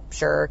plan?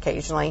 Sure,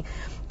 occasionally.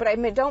 But I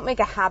don't make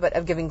a habit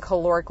of giving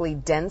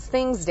calorically dense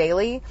things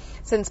daily,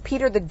 since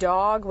Peter the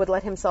dog would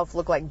let himself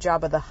look like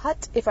Jabba the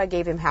Hutt if I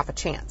gave him half a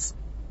chance.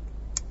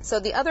 So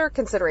the other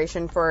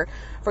consideration for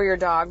your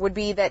dog would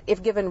be that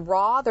if given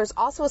raw, there's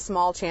also a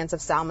small chance of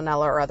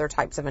salmonella or other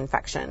types of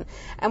infection.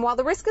 And while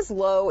the risk is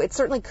low, it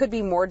certainly could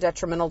be more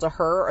detrimental to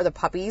her or the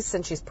puppies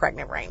since she's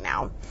pregnant right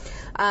now.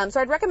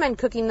 So I'd recommend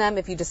cooking them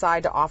if you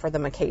decide to offer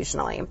them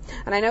occasionally.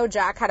 And I know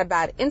Jack had a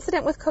bad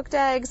incident with cooked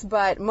eggs,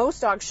 but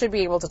most dogs should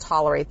be able to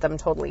tolerate them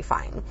totally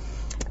fine.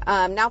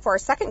 Now for our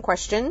second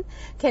question,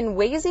 can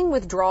wazing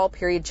withdrawal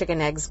period chicken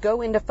eggs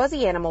go into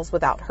fuzzy animals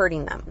without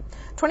hurting them?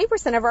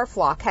 20% of our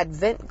flock had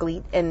vent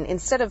gleat, and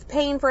instead of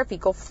paying for a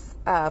fecal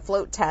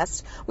float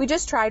test, we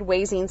just tried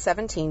wazing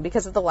 17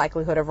 because of the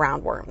likelihood of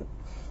roundworm.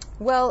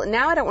 Well,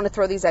 now I don't want to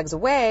throw these eggs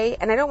away,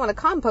 and I don't want to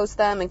compost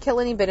them and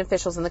kill any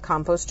beneficials in the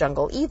compost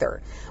jungle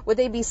either. Would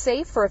they be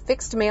safe for a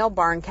fixed male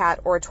barn cat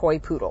or a toy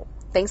poodle?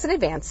 Thanks in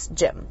advance,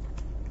 Jim.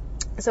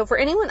 So for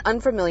anyone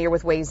unfamiliar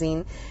with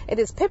wazing, it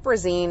is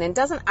piperazine and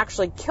doesn't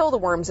actually kill the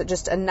worms. It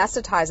just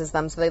anesthetizes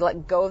them so they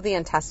let go of the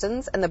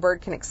intestines and the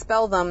bird can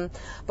expel them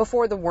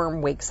before the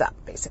worm wakes up,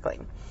 basically.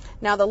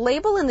 Now, the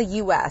label in the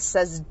U.S.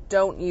 says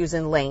don't use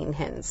in laying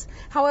hens.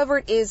 However,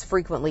 it is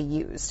frequently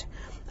used.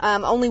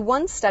 Only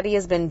one study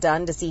has been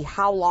done to see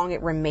how long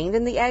it remained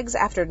in the eggs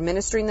after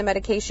administering the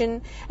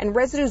medication, and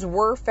residues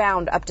were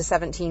found up to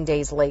 17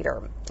 days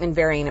later in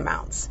varying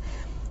amounts.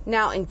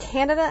 Now, in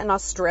Canada and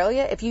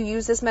Australia, if you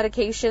use this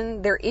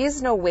medication, there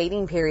is no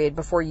waiting period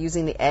before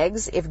using the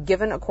eggs if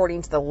given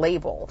according to the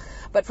label.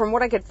 But from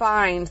what I could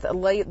find,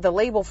 the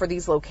label for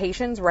these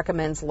locations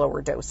recommends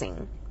lower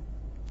dosing.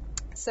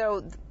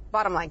 So,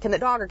 bottom line, can the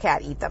dog or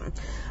cat eat them?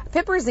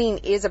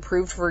 Piperazine is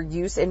approved for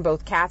use in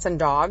both cats and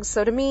dogs,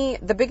 so to me,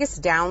 the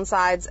biggest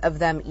downsides of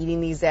them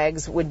eating these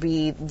eggs would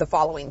be the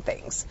following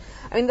things.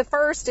 I mean, the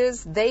first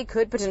is they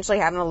could potentially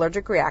have an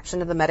allergic reaction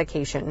to the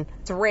medication.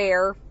 It's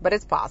rare, but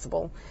it's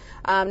possible.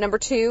 Number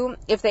two,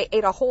 if they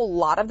ate a whole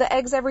lot of the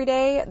eggs every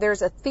day,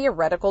 there's a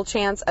theoretical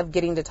chance of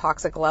getting to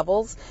toxic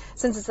levels.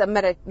 Since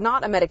it's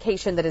not a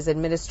medication that is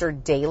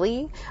administered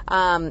daily,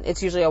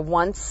 it's usually a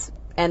once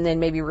and then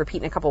maybe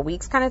repeat in a couple of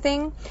weeks kind of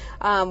thing.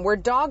 Where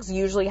dogs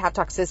usually have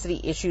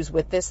toxicity issues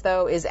with this,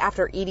 though, is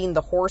after eating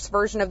the horse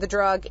version of the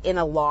drug in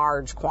a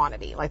large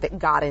quantity, like they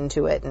got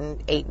into it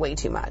and ate way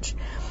too much.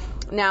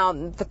 Now,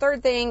 the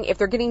third thing, if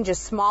they're getting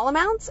just small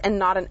amounts and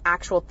not an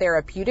actual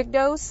therapeutic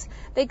dose,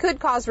 they could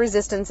cause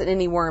resistance in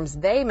any worms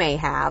they may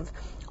have.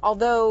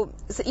 Although,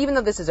 even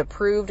though this is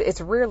approved,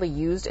 it's rarely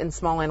used in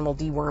small animal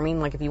deworming,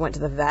 like if you went to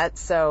the vet,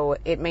 so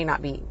it may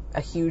not be a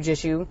huge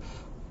issue.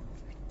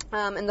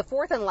 And the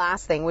fourth and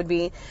last thing would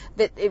be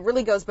that it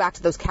really goes back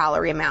to those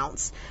calorie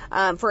amounts.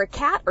 For a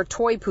cat or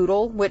toy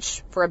poodle,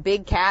 which for a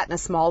big cat and a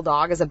small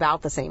dog is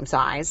about the same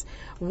size,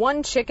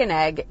 1 chicken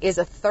egg is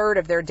 1/3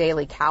 of their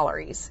daily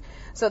calories.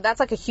 So that's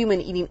like a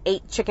human eating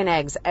 8 chicken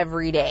eggs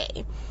every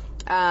day.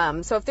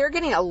 So if they're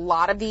getting a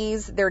lot of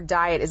these, their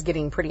diet is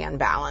getting pretty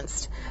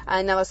unbalanced.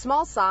 Now their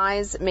small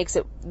size makes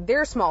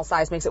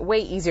it way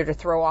easier to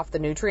throw off the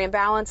nutrient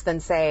balance than,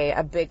 say,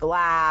 a big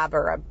lab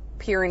or a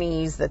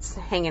Pyrenees that's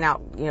hanging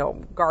out,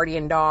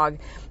 guardian dog.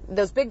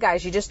 Those big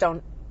guys,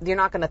 you're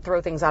not going to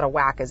throw things out of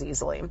whack as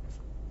easily.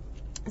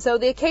 So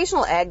the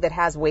occasional egg that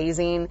has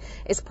wazing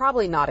is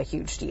probably not a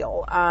huge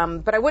deal,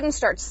 but I wouldn't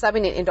start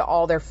subbing it into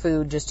all their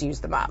food just to use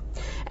them up.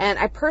 And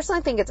I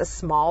personally think it's a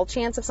small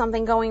chance of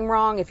something going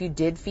wrong if you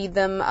did feed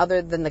them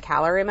other than the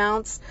calorie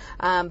amounts,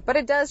 but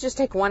it does just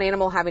take one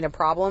animal having a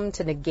problem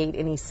to negate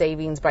any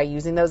savings by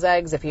using those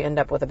eggs if you end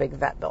up with a big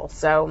vet bill.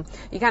 So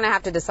you kind of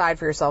have to decide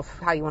for yourself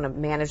how you want to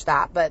manage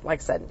that, but like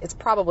I said, it's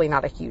probably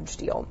not a huge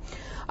deal.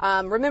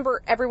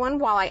 Remember, everyone,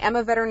 while I am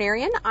a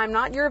veterinarian, I'm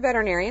not your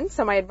veterinarian,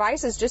 so my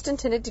advice is just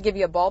intended to give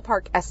you a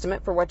ballpark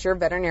estimate for what your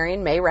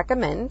veterinarian may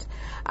recommend.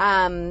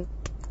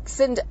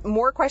 Send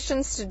more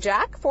questions to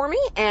Jack for me,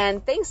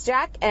 and thanks,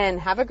 Jack, and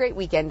have a great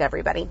weekend,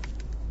 everybody.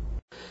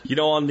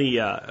 On the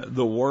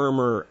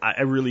wormer,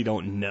 I really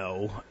don't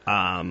know.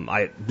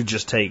 I would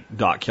just take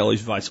Doc Kelly's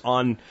advice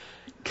on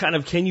kind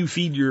of, can you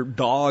feed your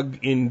dog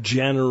in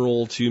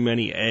general too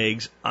many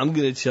eggs? I'm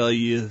going to tell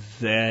you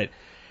that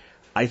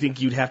I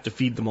think you'd have to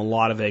feed them a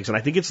lot of eggs. And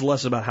I think it's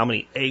less about how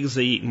many eggs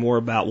they eat, more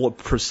about what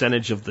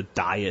percentage of the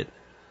diet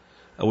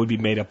would be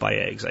made up by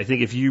eggs. I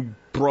think if you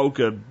broke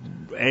an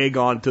egg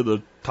onto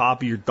the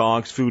top of your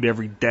dog's food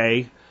every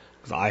day,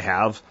 because I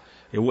have,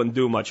 it wouldn't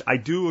do much. I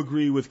do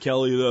agree with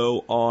Kelly,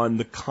 though, on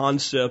the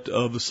concept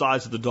of the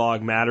size of the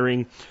dog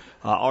mattering.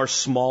 Our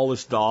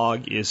smallest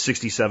dog is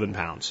 67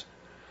 pounds.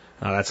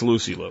 That's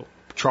Lucy Lou.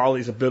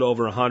 Charlie's a bit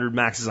over 100,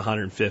 Max is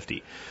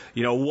 150.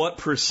 What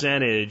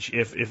percentage,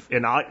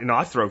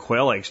 I throw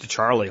quail eggs to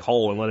Charlie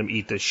whole and let him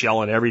eat the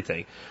shell and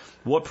everything.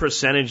 What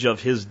percentage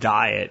of his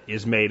diet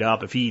is made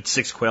up if he eats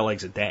 6 quail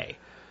eggs a day?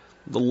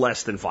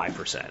 Less than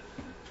 5%.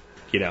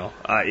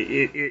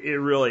 It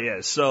really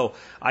is. So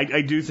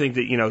I do think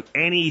that,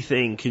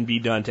 anything can be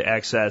done to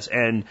excess.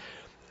 And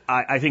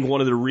I think one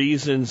of the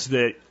reasons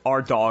that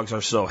our dogs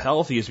are so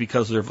healthy is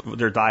because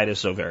their diet is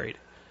so varied.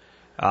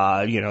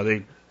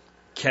 They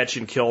catch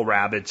and kill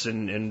rabbits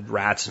and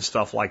rats and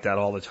stuff like that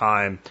all the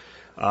time.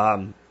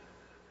 I'm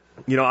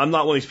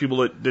not one of these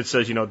people that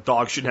says,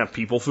 dogs shouldn't have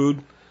people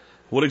food.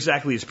 What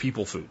exactly is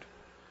people food?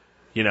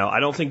 I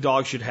don't think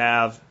dogs should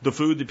have the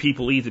food that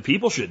people eat that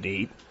people shouldn't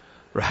eat,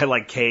 right?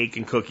 Like cake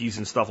and cookies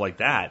and stuff like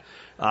that.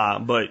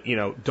 But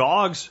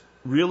dogs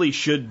really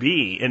should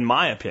be, in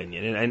my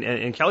opinion,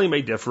 and Kelly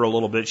may differ a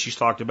little bit. She's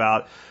talked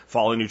about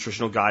following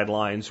nutritional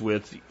guidelines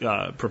with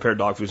prepared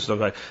dog food and stuff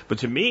like that. But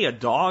to me, a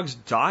dog's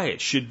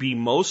diet should be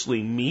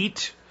mostly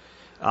meat.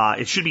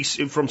 It should be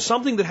from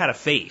something that had a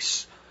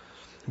face.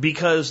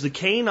 Because the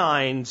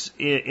canines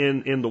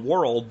in the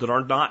world that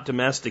are not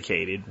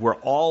domesticated, where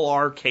all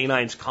our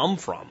canines come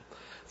from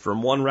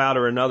one route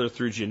or another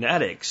through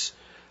genetics,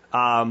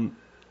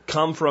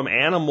 come from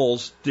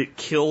animals that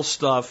kill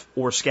stuff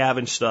or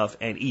scavenge stuff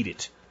and eat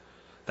it.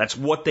 That's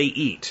what they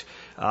eat.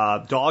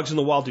 Dogs in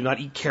the wild do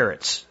not eat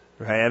carrots.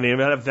 Right? I mean,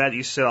 at a vet,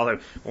 you sit all there.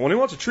 Well, when he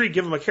wants a treat,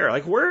 give him a carrot.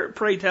 Like, where,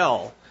 pray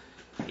tell,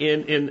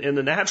 in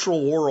the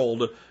natural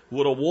world,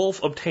 would a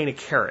wolf obtain a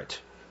carrot?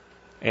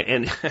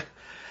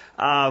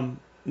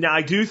 Now,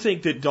 I do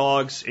think that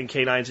dogs and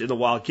canines in the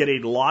wild get a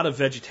lot of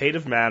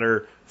vegetative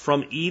matter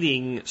from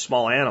eating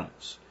small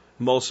animals.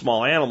 Most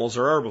small animals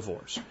are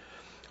herbivores.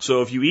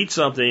 So if you eat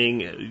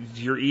something,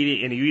 you're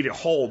eating, and you eat it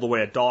whole the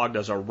way a dog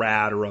does, a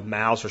rat or a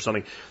mouse or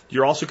something,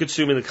 you're also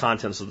consuming the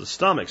contents of the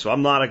stomach. So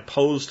I'm not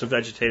opposed to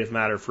vegetative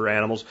matter for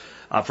animals,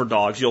 for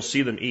dogs. You'll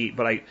see them eat.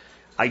 But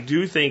I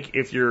do think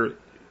if you're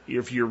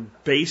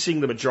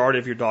basing the majority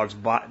of your dog's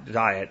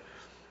diet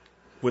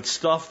with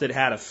stuff that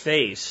had a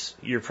face,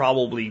 you're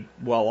probably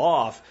well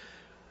off.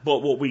 But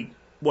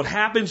what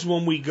happens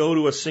when we go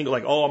to a single,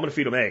 like, oh, I'm going to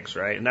feed them eggs,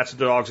 right? And that's what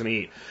the dog's going to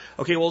eat.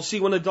 Okay, well, see,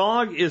 when the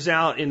dog is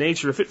out in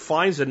nature, if it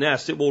finds a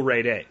nest, it will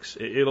raid eggs.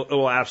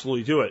 It'll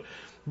absolutely do it.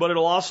 But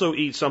it'll also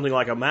eat something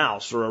like a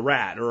mouse or a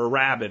rat or a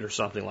rabbit or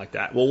something like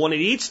that. Well, when it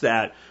eats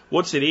that,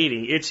 what's it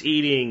eating? It's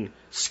eating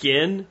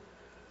skin.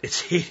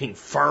 It's eating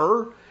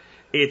fur.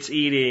 It's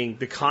eating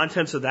the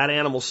contents of that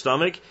animal's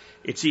stomach.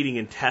 It's eating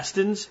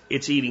intestines.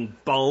 It's eating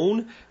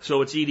bone.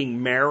 So it's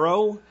eating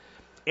marrow.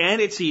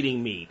 And it's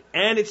eating meat.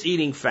 And it's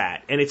eating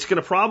fat. And it's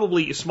going to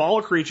probably,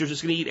 smaller creatures,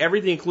 it's going to eat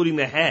everything, including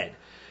the head.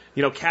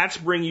 Cats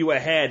bring you a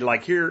head,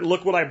 like, here,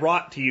 look what I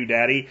brought to you,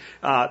 Daddy.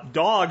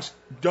 Dogs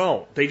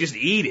don't. They just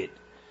eat it.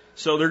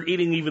 So they're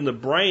eating even the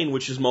brain,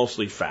 which is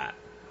mostly fat,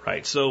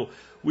 right? So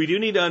we do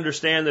need to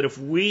understand that if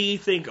we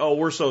think, oh,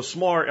 we're so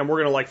smart and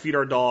we're going to, feed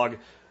our dog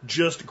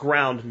just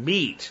ground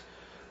meat,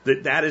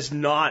 that is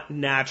not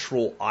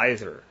natural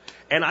either.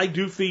 And I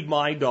do feed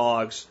my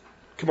dogs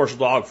commercial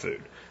dog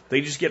food.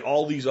 they just get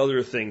all these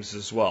other things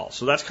as well.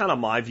 So that's kind of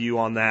my view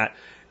on that.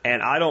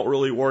 And I don't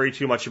really worry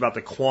too much about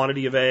the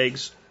quantity of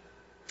eggs,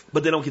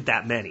 but they don't get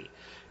that many.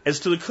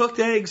 As to the cooked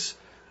eggs,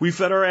 we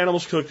fed our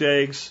animals cooked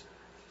eggs.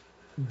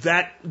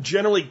 That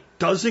generally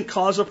doesn't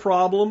cause a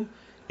problem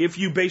if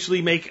you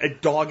basically make a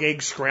dog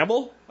egg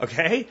scramble,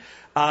 okay?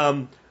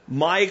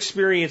 My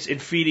experience in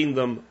feeding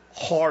them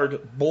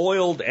hard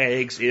boiled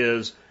eggs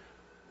is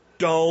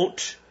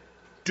don't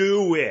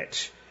do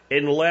it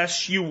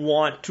unless you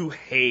want to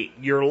hate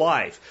your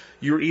life.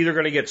 You're either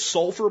going to get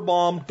sulfur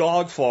bomb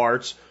dog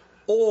farts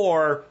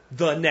or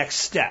the next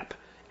step.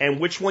 And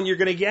which one you're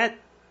going to get?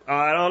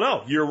 I don't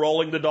know. You're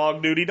rolling the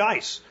dog duty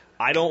dice.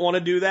 I don't want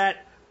to do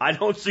that. I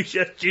don't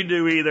suggest you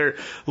do either.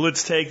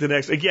 Let's take the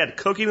next. Again,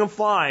 cooking them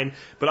fine,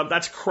 but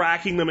that's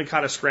cracking them and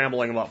kind of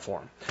scrambling them up for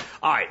them.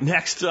 All right,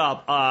 next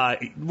up,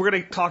 we're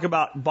going to talk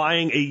about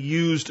buying a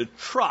used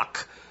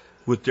truck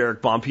with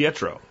Derek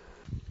Bonpietro.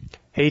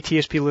 Hey,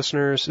 TSP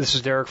listeners, this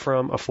is Derek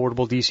from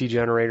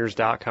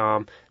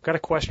AffordableDCGenerators.com. I've got a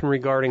question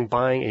regarding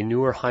buying a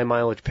newer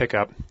high-mileage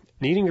pickup.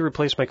 Needing to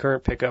replace my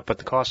current pickup, but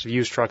the cost of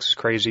used trucks is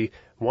crazy.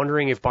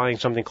 Wondering if buying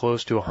something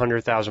close to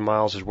 100,000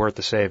 miles is worth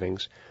the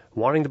savings.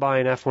 Wanting to buy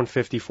an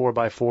F-150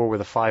 4x4 with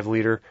a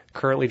 5-liter,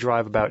 currently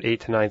drive about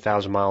 8,000 to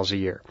 9,000 miles a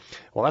year.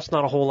 Well, that's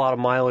not a whole lot of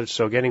mileage,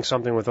 so getting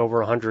something with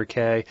over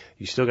 100K,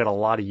 you still get a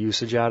lot of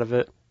usage out of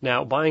it.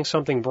 Now, buying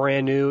something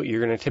brand new,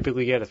 you're going to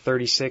typically get a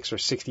 36 or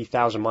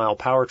 60,000 mile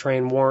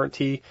powertrain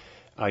warranty.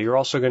 You're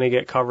also going to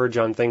get coverage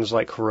on things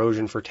like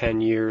corrosion for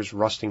 10 years,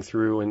 rusting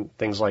through, and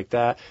things like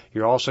that.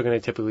 You're also going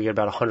to typically get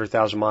about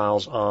 100,000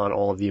 miles on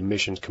all of the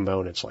emissions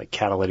components like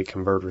catalytic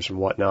converters and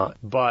whatnot.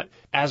 But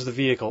as the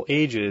vehicle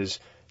ages,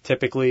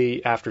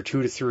 typically after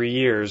 2 to 3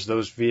 years,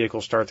 those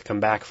vehicles start to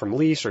come back from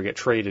lease or get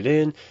traded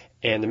in,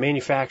 and the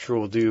manufacturer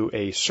will do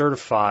a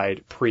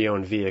certified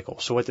pre-owned vehicle.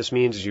 So what this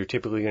means is you're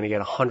typically going to get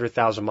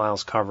 100,000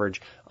 miles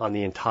coverage on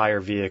the entire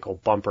vehicle,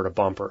 bumper to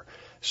bumper.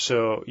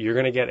 So you're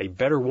going to get a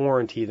better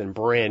warranty than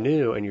brand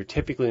new, and you're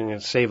typically going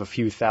to save a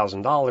few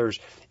 $1,000s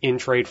in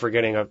trade for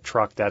getting a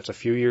truck that's a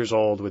few years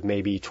old with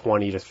maybe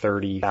 20 to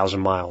 30,000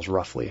 miles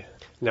roughly.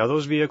 Now,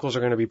 those vehicles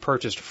are going to be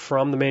purchased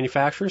from the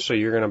manufacturer, so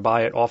you're going to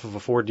buy it off of a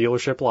Ford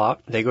dealership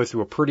lot. They go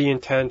through a pretty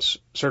intense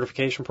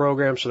certification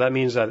program, so that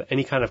means that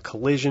any kind of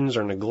collisions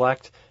or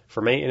neglect for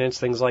maintenance,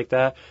 things like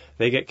that,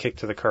 they get kicked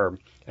to the curb,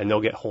 and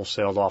they'll get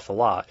wholesaled off the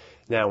lot.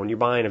 Now, when you're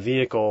buying a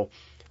vehicle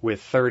with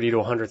 30 to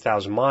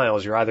 100,000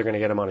 miles, you're either going to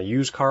get them on a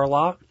used car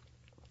lot,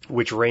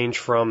 which range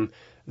from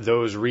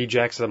those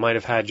rejects that might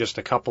have had just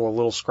a couple of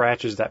little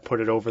scratches that put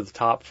it over the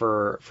top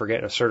for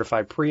getting a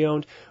certified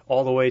pre-owned,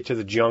 all the way to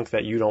the junk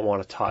that you don't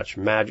want to touch,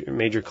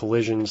 major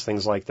collisions,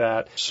 things like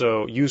that.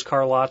 So used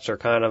car lots are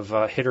kind of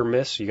hit or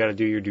miss. You got to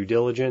do your due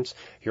diligence.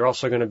 You're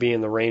also going to be in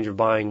the range of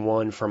buying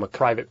one from a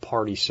private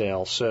party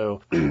sale.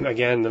 So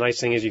again, the nice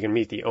thing is you can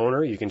meet the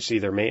owner, you can see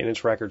their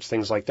maintenance records,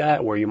 things like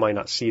that, where you might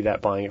not see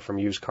that buying it from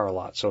used car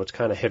lots. So it's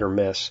kind of hit or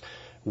miss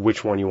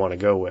which one you want to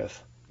go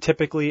with.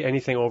 Typically,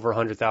 anything over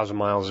 100,000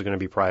 miles is going to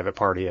be private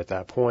party at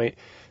that point.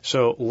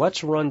 So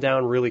let's run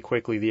down really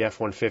quickly the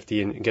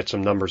F-150 and get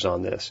some numbers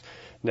on this.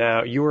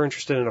 Now, you were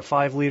interested in a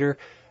 5-liter.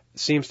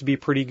 Seems to be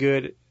pretty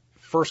good.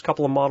 First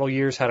couple of model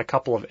years had a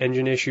couple of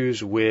engine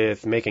issues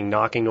with making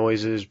knocking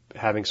noises,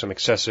 having some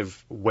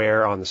excessive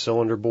wear on the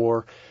cylinder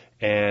bore,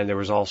 and there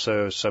was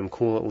also some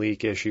coolant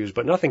leak issues,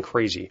 but nothing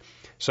crazy.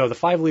 So the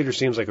 5-liter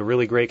seems like a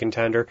really great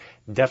contender.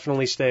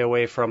 Definitely stay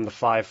away from the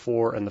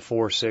 5.4 and the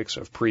 4.6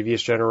 of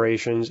previous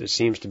generations. It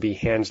seems to be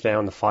hands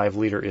down the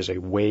 5-liter is a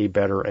way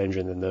better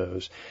engine than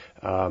those.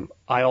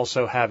 I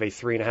also have a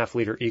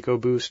 3.5-liter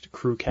EcoBoost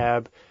crew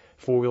cab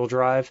 4-wheel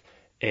drive,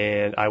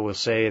 and I will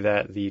say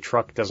that the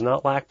truck does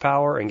not lack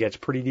power and gets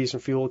pretty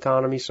decent fuel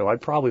economy, so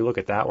I'd probably look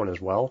at that one as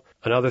well.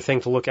 Another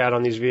thing to look at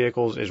on these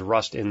vehicles is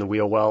rust in the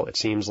wheel well. It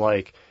seems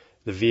like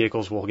the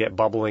vehicles will get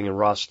bubbling and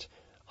rust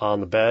on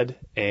the bed,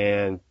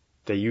 and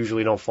they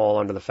usually don't fall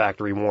under the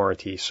factory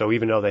warranty. So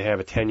even though they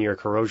have a 10-year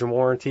corrosion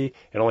warranty,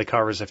 it only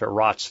covers if it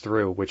rots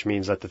through, which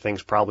means that the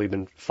thing's probably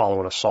been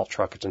following a salt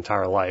truck its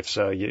entire life.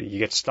 So you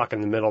get stuck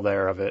in the middle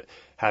there of it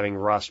having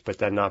rust, but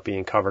then not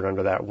being covered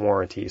under that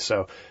warranty.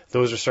 So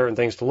those are certain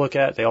things to look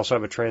at. They also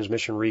have a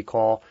transmission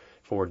recall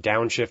for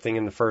downshifting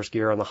in the first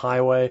gear on the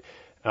highway.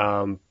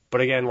 But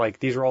again, like,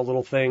 these are all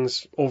little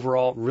things.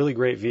 Overall, really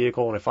great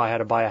vehicle, and if I had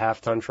to buy a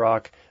half-ton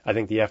truck, I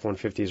think the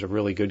F-150 is a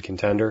really good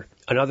contender.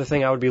 Another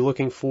thing I would be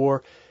looking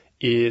for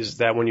is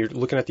that when you're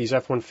looking at these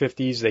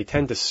F-150s, they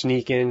tend to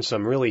sneak in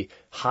some really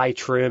high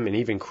trim and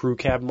even crew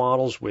cab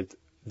models with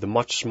the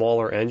much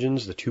smaller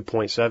engines, the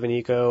 2.7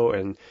 Eco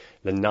and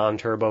the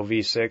non-turbo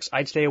V6.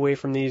 I'd stay away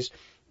from these,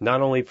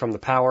 not only from the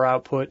power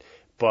output,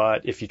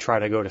 but if you try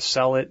to go to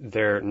sell it,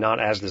 they're not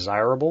as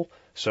desirable.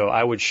 So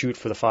I would shoot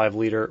for the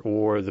 5-liter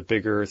or the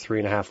bigger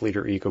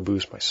 3.5-liter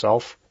EcoBoost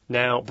myself.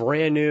 Now,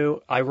 brand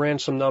new, I ran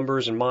some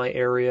numbers in my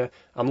area.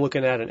 I'm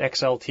looking at an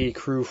XLT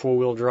Crew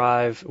 4-wheel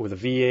drive with a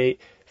V8.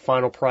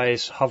 Final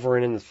price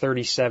hovering in the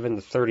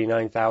 $37,000 to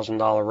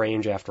 $39,000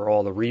 range after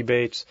all the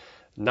rebates.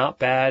 Not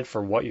bad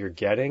for what you're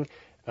getting.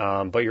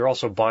 But you're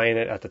also buying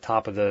it at the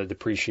top of the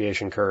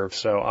depreciation curve.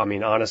 So, I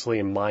mean, honestly,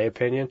 in my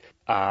opinion,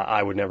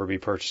 I would never be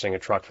purchasing a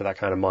truck for that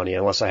kind of money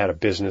unless I had a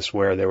business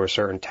where there were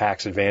certain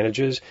tax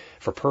advantages.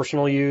 For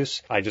personal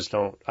use, I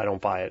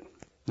don't buy it.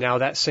 Now,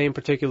 that same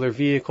particular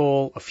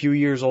vehicle, a few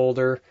years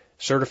older,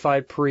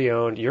 certified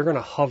pre-owned, you're going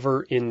to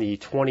hover in the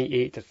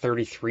 $28,000 to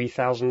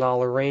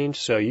 $33,000 range.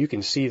 So you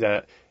can see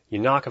that you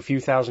knock a few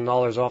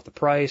 $1,000s off the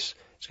price.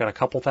 It's got a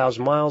couple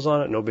thousand miles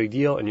on it, no big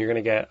deal, and you're going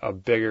to get a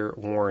bigger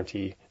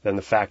warranty than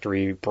the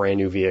factory brand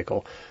new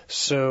vehicle.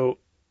 So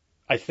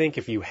I think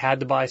if you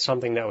had to buy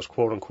something that was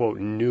quote unquote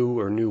new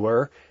or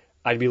newer,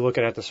 I'd be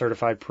looking at the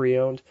certified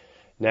pre-owned.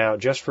 Now,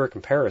 just for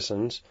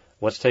comparisons,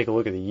 let's take a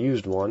look at the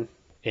used one.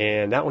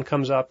 And that one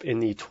comes up in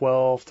the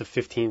 $12,000 to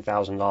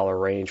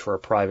 $15,000 range for a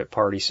private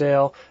party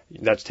sale.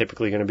 That's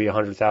typically going to be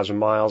 100,000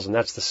 miles, and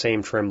that's the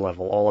same trim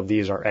level. All of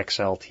these are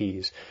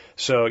XLTs.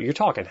 So you're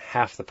talking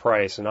half the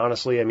price. And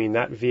honestly, I mean,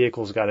 that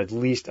vehicle's got at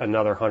least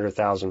another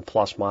 100,000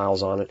 plus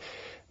miles on it.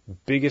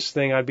 Biggest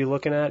thing I'd be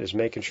looking at is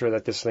making sure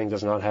that this thing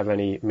does not have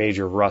any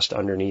major rust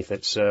underneath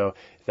it. So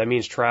if that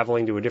means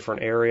traveling to a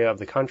different area of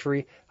the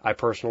country, I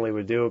personally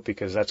would do it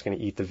because that's going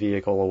to eat the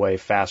vehicle away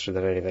faster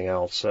than anything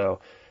else. So,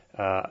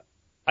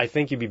 I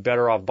think you'd be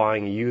better off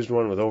buying a used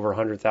one with over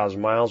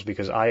 100,000 miles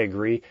because I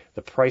agree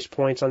the price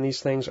points on these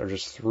things are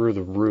just through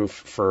the roof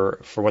for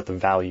what the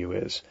value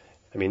is.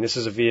 I mean, this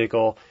is a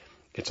vehicle,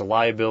 it's a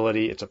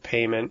liability, it's a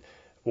payment,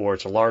 or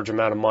it's a large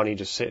amount of money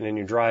just sitting in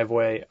your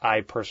driveway.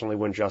 I personally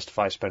wouldn't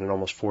justify spending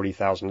almost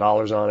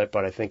 $40,000 on it,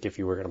 but I think if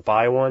you were going to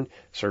buy one,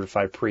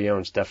 certified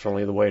pre-owned is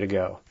definitely the way to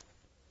go.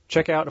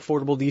 Check out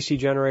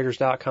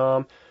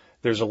affordabledcgenerators.com.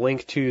 There's a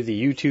link to the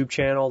YouTube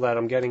channel that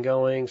I'm getting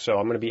going, so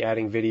I'm going to be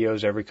adding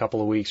videos every couple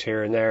of weeks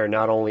here and there,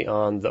 not only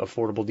on the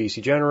affordable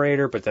DC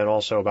generator, but then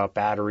also about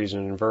batteries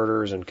and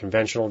inverters and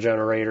conventional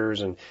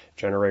generators and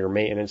generator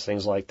maintenance,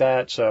 things like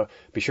that. So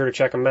be sure to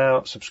check them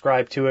out,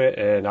 subscribe to it,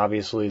 and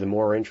obviously the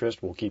more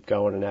interest, we'll keep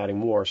going and adding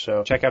more.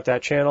 So check out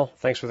that channel.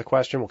 Thanks for the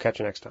question. We'll catch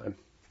you next time.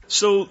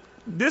 So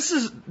this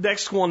is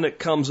next one that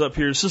comes up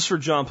here. This is for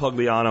John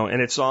Pugliano,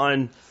 and it's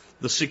on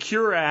the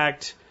Secure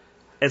Act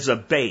as a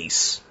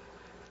base,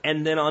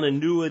 and then on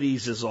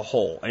annuities as a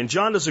whole. And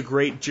John does a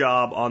great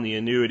job on the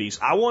annuities.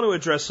 I want to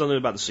address something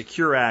about the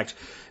Secure Act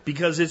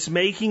because it's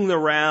making the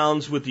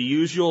rounds with the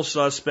usual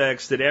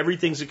suspects that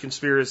everything's a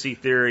conspiracy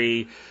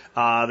theory,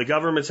 the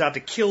government's out to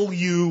kill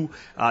you.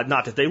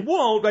 Not that they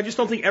won't, but I just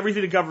don't think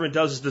everything the government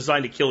does is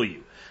designed to kill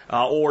you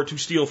or to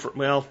steal from,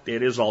 well,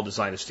 it is all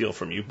designed to steal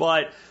from you,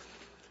 but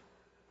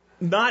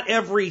not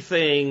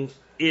everything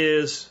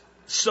is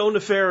so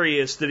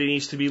nefarious that it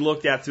needs to be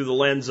looked at through the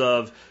lens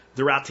of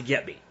they're out to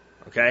get me.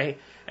 Okay?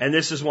 And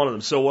this is one of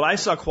them. So what I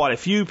saw quite a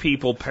few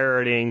people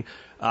parroting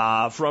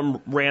from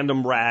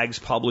random rags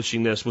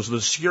publishing this was the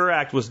Secure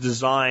Act was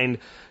designed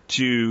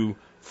to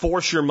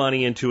force your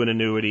money into an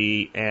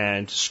annuity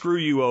and screw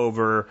you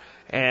over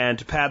and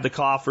to pad the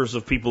coffers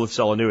of people that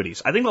sell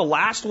annuities. I think the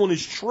last one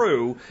is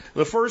true.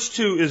 The first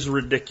two is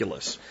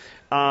ridiculous.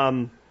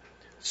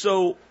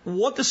 So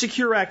what the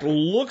Secure Act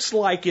looks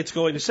like it's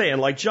going to say, and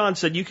like John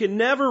said, you can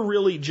never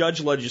really judge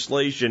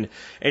legislation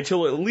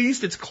until at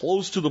least it's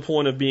close to the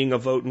point of being a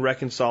vote and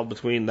reconciled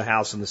between the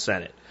House and the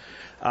Senate.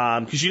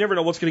 Because you never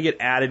know what's going to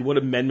get added, what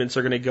amendments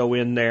are going to go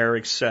in there,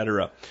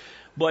 etc.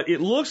 But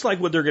it looks like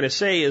what they're going to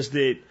say is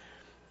that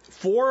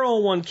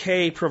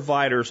 401k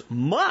providers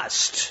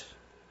must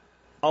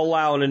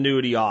allow an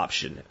annuity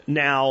option.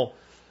 Now,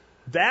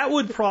 that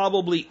would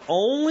probably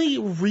only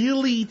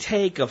really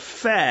take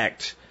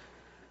effect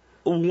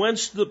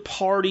once the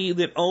party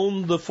that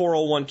owned the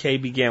 401k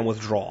began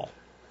withdrawal.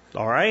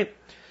 All right?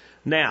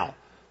 Now,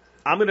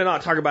 I'm going to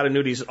not talk about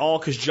annuities at all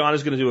because John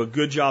is going to do a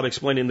good job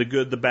explaining the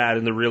good, the bad,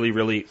 and the really,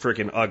 really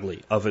freaking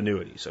ugly of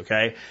annuities,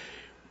 okay?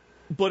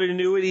 But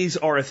annuities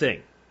are a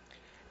thing.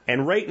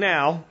 And right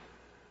now,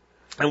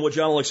 and what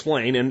John will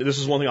explain, and this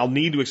is one thing I'll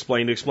need to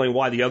explain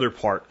why the other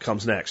part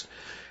comes next.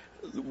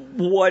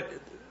 What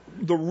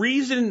the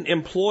reason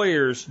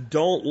employers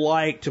don't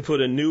like to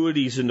put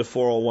annuities into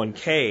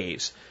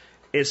 401ks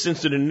is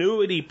since an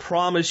annuity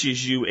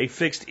promises you a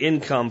fixed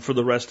income for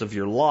the rest of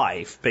your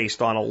life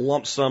based on a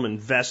lump sum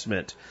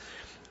investment.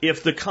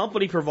 If the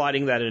company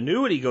providing that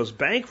annuity goes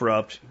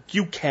bankrupt,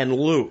 you can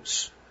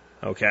lose.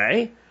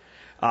 Okay?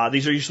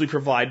 These are usually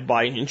provided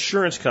by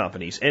insurance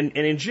companies. And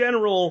in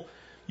general,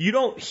 you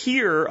don't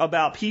hear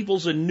about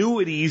people's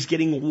annuities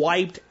getting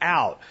wiped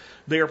out.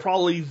 They are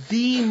probably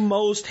the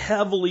most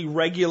heavily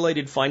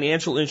regulated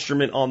financial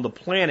instrument on the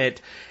planet,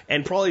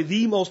 and probably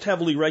the most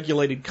heavily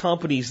regulated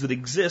companies that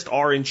exist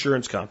are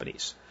insurance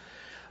companies.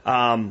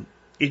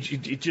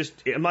 It just,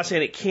 I'm not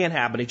saying it can't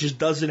happen, it just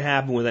doesn't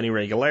happen with any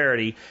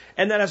regularity,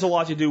 and that has a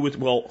lot to do with,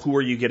 well, who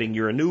are you getting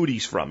your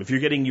annuities from? If you're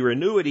getting your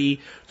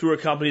annuity through a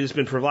company that's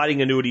been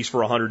providing annuities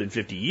for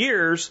 150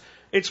 years,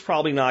 it's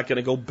probably not going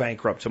to go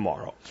bankrupt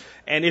tomorrow.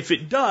 And if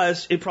it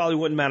does, it probably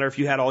wouldn't matter if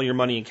you had all your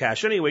money in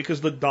cash anyway,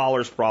 because the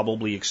dollar's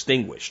probably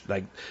extinguished.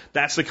 Like,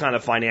 that's the kind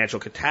of financial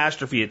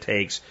catastrophe it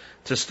takes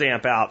to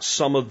stamp out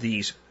some of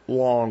these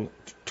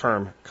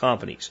long-term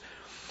companies.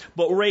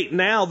 But right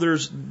now,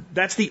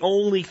 that's the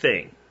only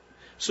thing.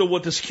 So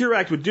what the Secure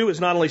Act would do is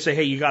not only say,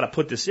 hey, you got to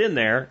put this in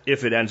there,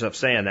 if it ends up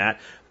saying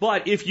that,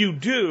 but if you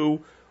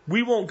do,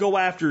 we won't go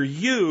after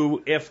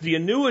you if the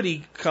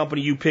annuity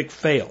company you pick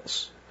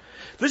fails.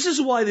 This is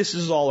why this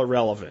is all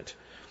irrelevant.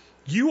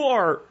 You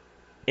are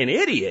an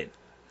idiot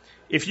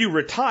if you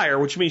retire,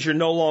 which means you're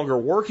no longer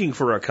working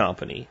for a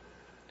company,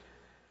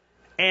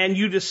 and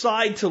you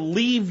decide to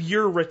leave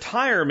your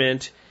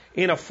retirement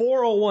in a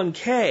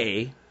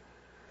 401k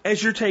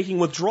as you're taking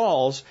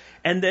withdrawals,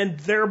 and then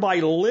thereby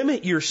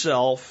limit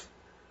yourself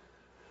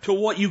to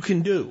what you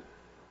can do.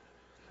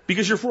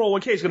 Because your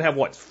 401k is going to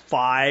have,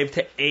 5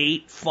 to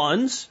 8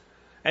 funds?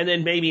 And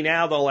then maybe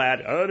now they'll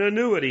add an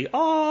annuity.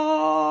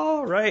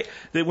 Oh, right?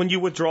 That when you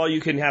withdraw, you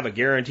can have a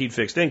guaranteed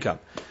fixed income.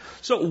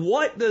 So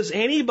what does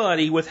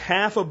anybody with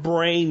half a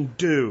brain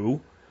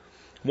do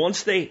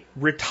once they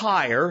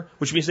retire,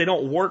 which means they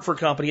don't work for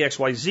company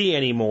XYZ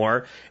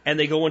anymore, and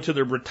they go into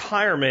their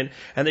retirement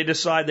and they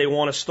decide they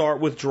want to start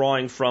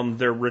withdrawing from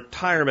their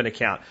retirement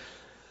account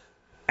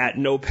at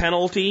no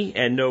penalty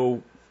and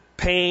no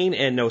pain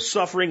and no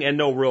suffering and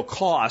no real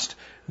cost?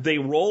 They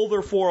roll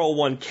their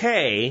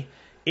 401k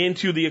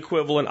into the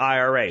equivalent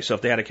IRA. So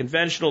if they had a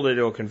conventional, they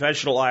do a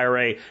conventional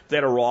IRA. If they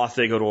had a Roth,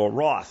 they go to a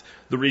Roth.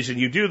 The reason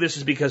you do this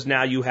is because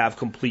now you have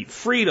complete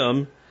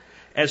freedom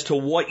as to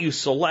what you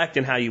select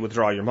and how you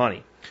withdraw your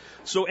money.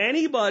 So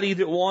anybody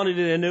that wanted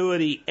an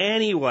annuity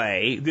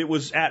anyway, that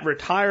was at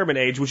retirement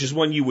age, which is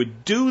when you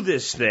would do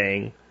this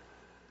thing,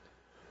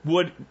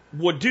 would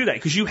do that.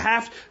 Because you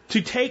have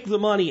to take the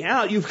money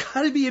out. You've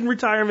got to be in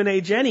retirement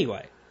age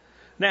anyway.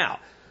 Now,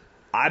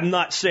 I'm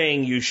not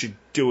saying you should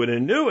do an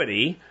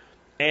annuity,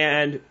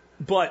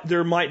 but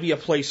there might be a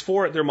place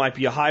for it. There might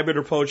be a hybrid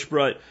approach,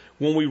 but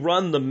when we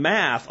run the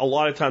math, a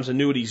lot of times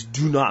annuities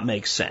do not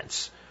make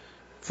sense.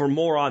 For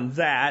more on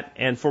that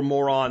and for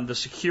more on the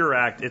Secure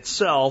Act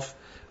itself,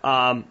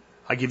 I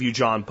give you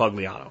John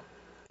Pugliano.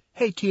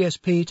 Hey,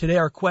 TSP, today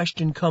our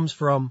question comes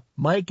from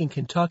Mike in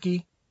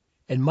Kentucky,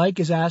 and Mike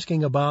is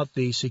asking about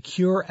the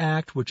Secure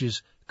Act, which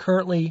is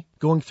currently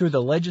going through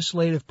the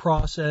legislative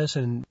process,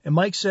 and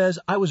Mike says,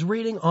 I was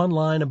reading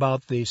online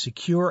about the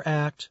Secure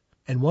Act,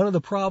 and one of the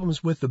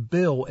problems with the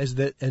bill is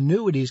that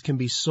annuities can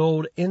be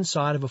sold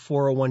inside of a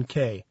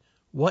 401k.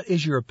 What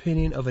is your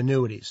opinion of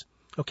annuities?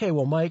 Okay,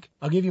 well, Mike,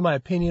 I'll give you my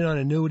opinion on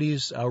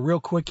annuities real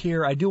quick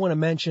here. I do want to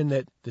mention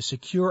that the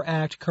Secure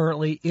Act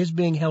currently is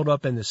being held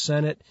up in the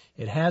Senate.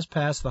 It has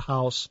passed the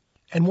House,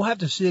 and we'll have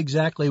to see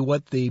exactly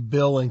what the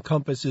bill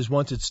encompasses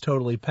once it's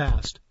totally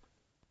passed.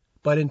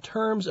 But in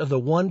terms of the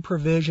one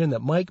provision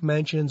that Mike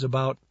mentions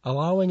about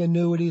allowing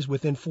annuities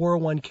within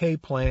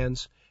 401k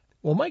plans,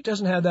 well, Mike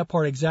doesn't have that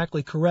part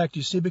exactly correct,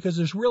 you see, because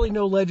there's really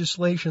no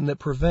legislation that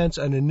prevents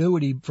an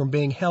annuity from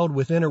being held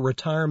within a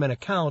retirement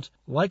account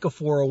like a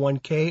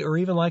 401k or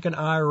even like an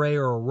IRA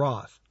or a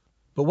Roth.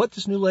 But what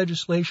this new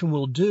legislation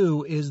will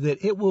do is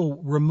that it will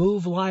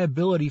remove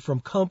liability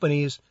from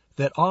companies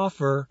that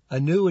offer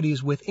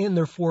annuities within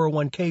their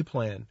 401k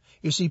plan.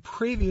 You see,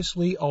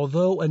 previously,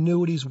 although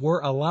annuities were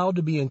allowed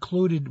to be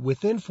included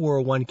within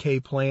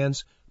 401k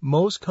plans,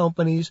 most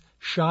companies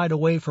shied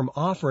away from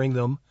offering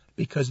them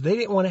because they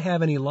didn't want to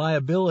have any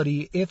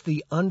liability if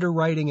the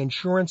underwriting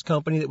insurance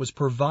company that was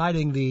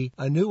providing the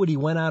annuity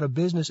went out of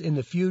business in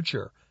the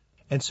future.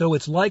 And so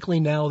it's likely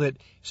now that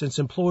since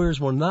employers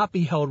will not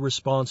be held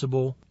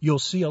responsible, you'll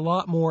see a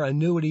lot more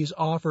annuities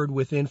offered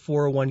within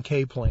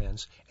 401k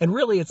plans. And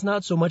really, it's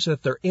not so much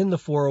that they're in the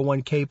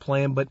 401k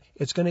plan, but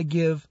it's going to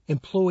give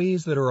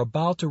employees that are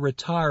about to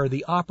retire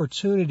the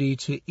opportunity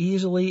to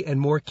easily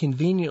and more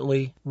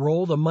conveniently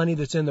roll the money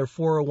that's in their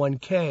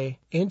 401k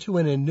into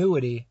an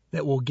annuity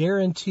that will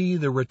guarantee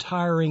the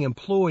retiring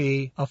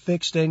employee a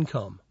fixed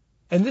income.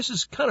 And this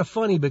is kind of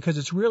funny because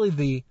it's really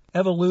the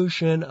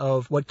evolution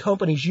of what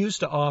companies used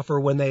to offer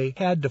when they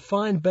had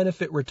defined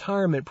benefit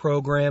retirement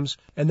programs,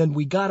 and then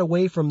we got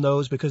away from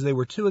those because they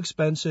were too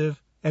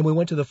expensive, and we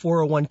went to the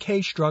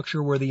 401k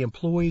structure where the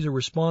employees are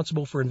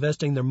responsible for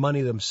investing their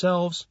money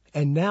themselves.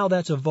 And now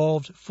that's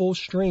evolved full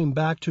stream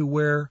back to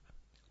where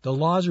the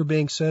laws are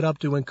being set up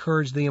to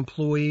encourage the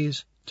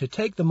employees to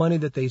take the money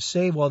that they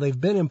save while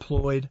they've been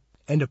employed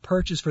and to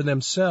purchase for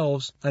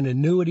themselves an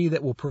annuity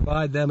that will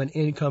provide them an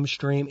income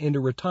stream into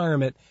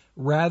retirement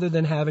rather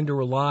than having to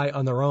rely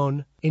on their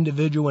own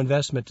individual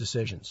investment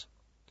decisions.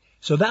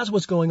 So that's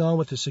what's going on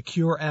with the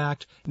Secure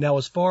Act. Now,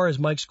 as far as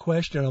Mike's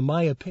question on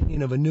my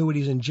opinion of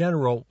annuities in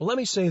general, well, let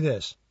me say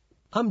this.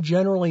 I'm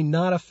generally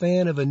not a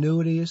fan of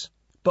annuities,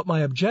 but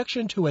my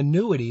objection to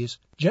annuities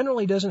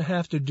generally doesn't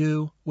have to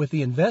do with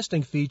the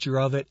investing feature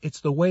of it. It's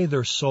the way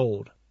they're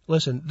sold.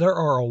 Listen, there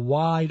are a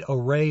wide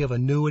array of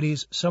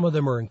annuities. Some of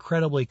them are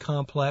incredibly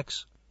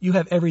complex. You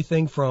have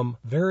everything from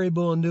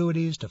variable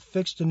annuities to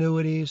fixed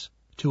annuities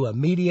to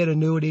immediate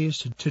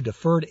annuities to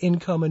deferred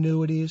income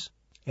annuities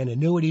and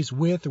annuities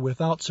with or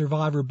without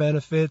survivor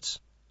benefits.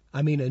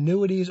 I mean,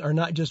 annuities are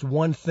not just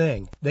one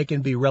thing. They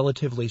can be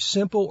relatively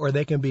simple or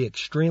they can be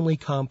extremely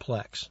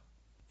complex.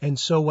 And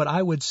so what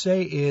I would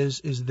say is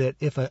that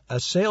if a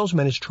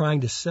salesman is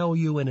trying to sell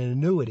you an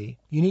annuity,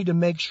 you need to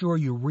make sure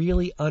you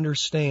really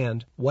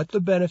understand what the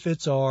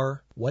benefits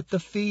are, what the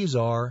fees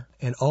are,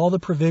 and all the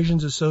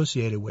provisions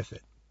associated with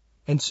it.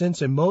 And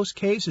since in most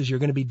cases you're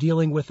going to be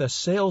dealing with a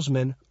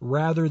salesman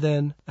rather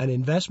than an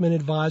investment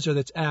advisor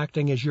that's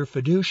acting as your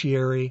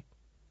fiduciary,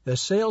 the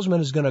salesman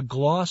is going to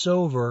gloss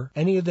over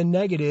any of the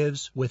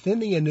negatives within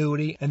the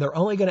annuity, and they're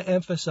only going to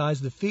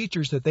emphasize the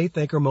features that they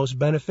think are most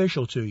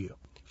beneficial to you.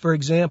 For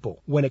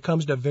example, when it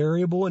comes to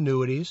variable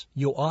annuities,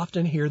 you'll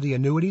often hear the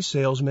annuity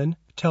salesman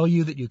tell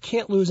you that you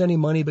can't lose any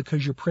money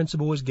because your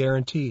principal is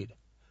guaranteed.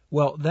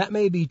 Well, that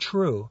may be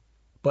true,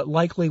 but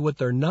likely what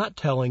they're not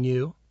telling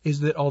you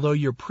is that although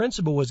your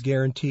principal was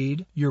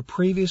guaranteed, your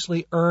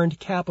previously earned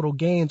capital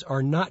gains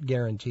are not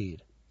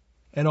guaranteed.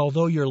 And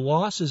although your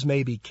losses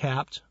may be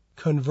capped,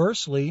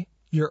 conversely,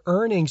 your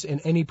earnings in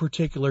any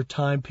particular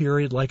time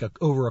period, like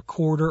over a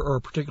quarter or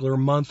a particular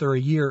month or a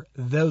year,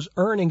 those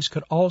earnings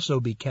could also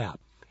be capped.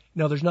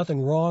 Now, there's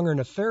nothing wrong or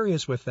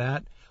nefarious with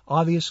that.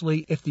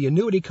 Obviously, if the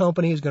annuity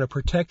company is going to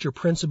protect your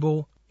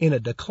principal in a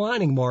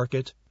declining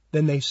market,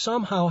 then they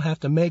somehow have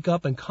to make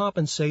up and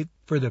compensate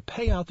for the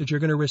payout that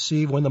you're going to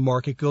receive when the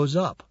market goes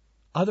up.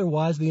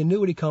 Otherwise, the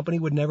annuity company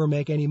would never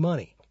make any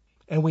money.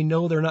 And we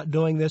know they're not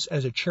doing this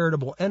as a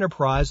charitable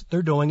enterprise.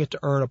 They're doing it to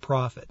earn a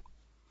profit.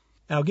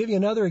 Now, I'll give you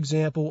another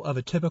example of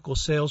a typical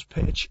sales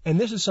pitch, and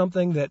this is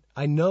something that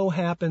I know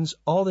happens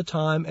all the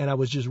time, and I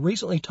was just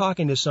recently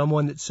talking to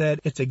someone that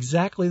said it's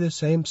exactly the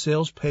same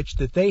sales pitch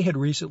that they had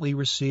recently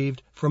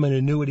received from an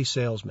annuity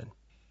salesman.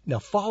 Now,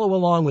 follow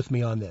along with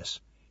me on this.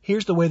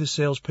 Here's the way the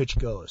sales pitch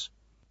goes.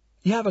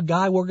 You have a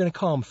guy, we're going to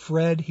call him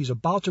Fred. He's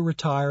about to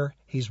retire.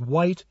 He's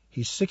white.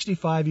 He's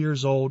 65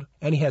 years old,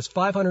 and he has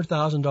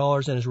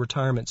 $500,000 in his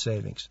retirement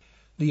savings.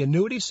 The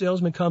annuity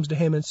salesman comes to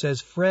him and says,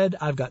 Fred,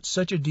 I've got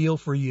such a deal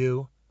for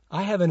you.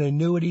 I have an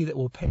annuity that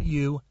will pay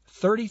you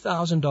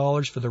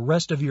 $30,000 for the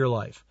rest of your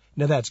life.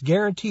 Now, that's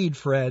guaranteed,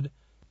 Fred.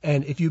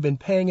 And if you've been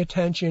paying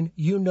attention,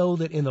 you know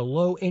that in the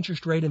low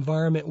interest rate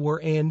environment we're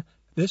in,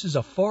 this is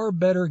a far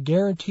better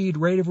guaranteed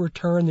rate of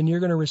return than you're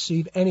going to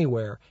receive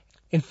anywhere.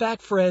 In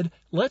fact, Fred,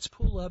 let's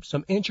pull up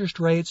some interest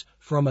rates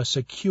from a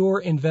secure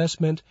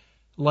investment,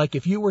 like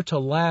if you were to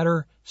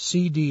ladder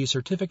CD,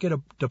 certificate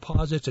of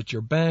deposits at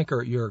your bank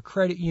or your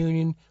credit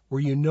union,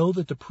 where you know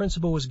that the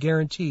principal is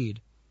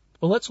guaranteed.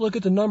 Well, let's look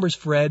at the numbers,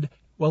 Fred.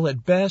 Well,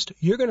 at best,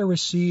 you're going to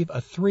receive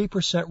a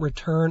 3%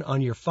 return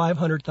on your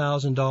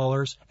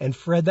 $500,000, and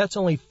Fred, that's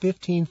only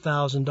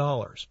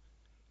 $15,000.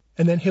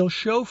 And then he'll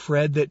show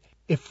Fred that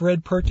if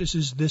Fred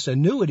purchases this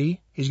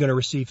annuity, he's going to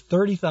receive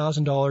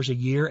 $30,000 a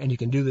year, and you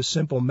can do the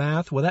simple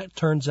math. Well, that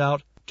turns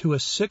out to a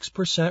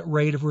 6%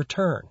 rate of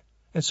return.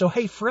 And so,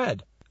 hey,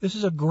 Fred, this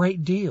is a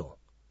great deal.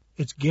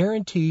 It's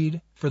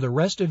guaranteed for the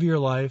rest of your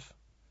life.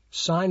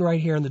 Sign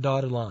right here on the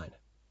dotted line.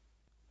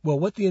 Well,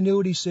 what the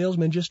annuity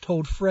salesman just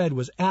told Fred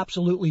was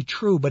absolutely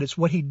true, but it's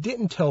what he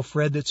didn't tell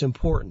Fred that's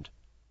important.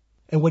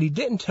 And what he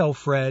didn't tell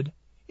Fred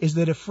is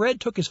that if Fred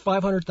took his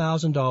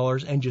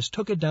 $500,000 and just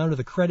took it down to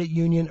the credit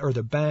union or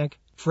the bank,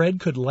 Fred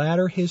could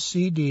ladder his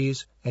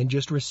CDs and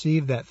just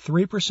receive that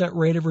 3%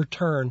 rate of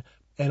return.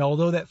 And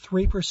although that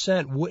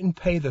 3% wouldn't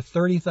pay the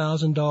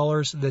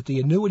 $30,000 that the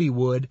annuity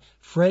would,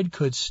 Fred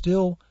could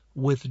still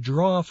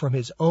withdraw from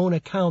his own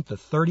account the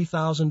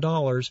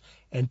 $30,000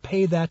 and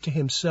pay that to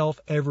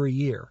himself every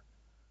year.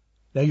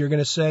 Now you're going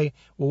to say,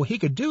 well, he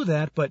could do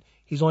that, but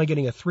he's only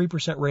getting a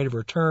 3% rate of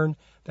return.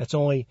 That's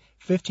only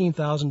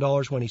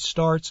 $15,000 when he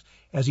starts.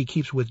 As he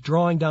keeps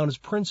withdrawing down his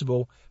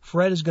principal,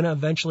 Fred is going to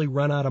eventually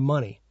run out of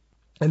money.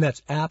 And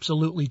that's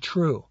absolutely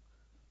true.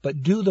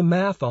 But do the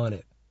math on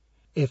it.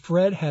 If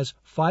Fred has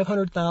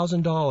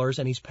 $500,000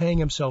 and he's paying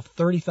himself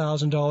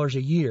 $30,000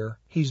 a year,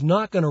 he's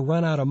not going to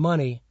run out of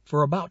money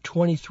for about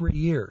 23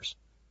 years.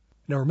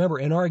 Now remember,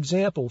 in our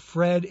example,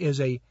 Fred is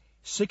a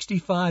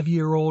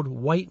 65-year-old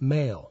white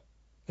male.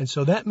 And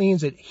so that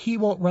means that he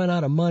won't run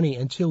out of money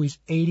until he's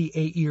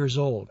 88 years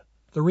old.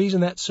 The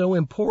reason that's so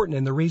important,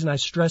 and the reason I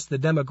stress the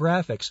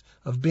demographics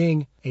of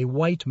being a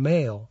white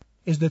male,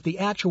 is that the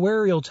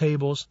actuarial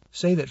tables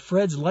say that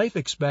Fred's life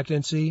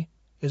expectancy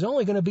is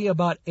only going to be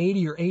about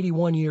 80 or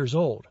 81 years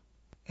old.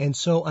 And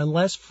so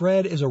unless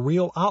Fred is a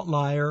real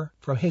outlier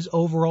from his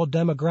overall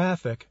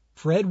demographic,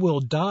 Fred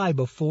will die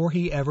before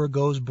he ever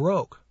goes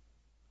broke.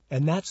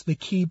 And that's the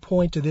key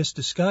point to this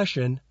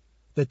discussion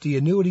that the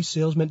annuity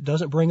salesman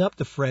doesn't bring up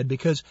to Fred,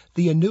 because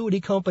the annuity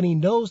company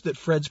knows that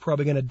Fred's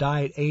probably going to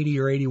die at 80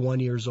 or 81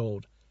 years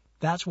old.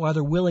 That's why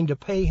they're willing to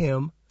pay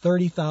him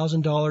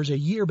 $30,000 a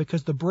year,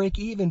 because the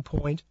break-even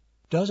point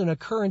doesn't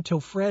occur until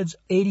Fred's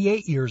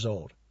 88 years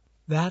old.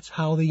 That's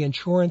how the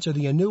insurance or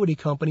the annuity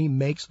company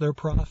makes their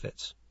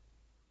profits.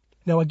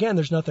 Now again,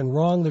 there's nothing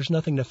wrong, there's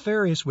nothing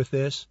nefarious with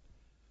this,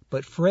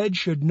 but Fred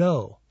should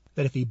know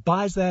that if he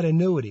buys that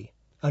annuity,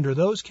 under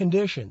those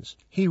conditions,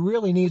 he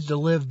really needs to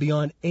live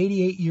beyond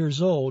 88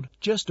 years old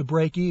just to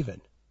break even.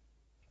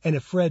 And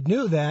if Fred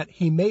knew that,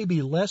 he may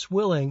be less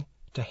willing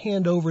to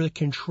hand over the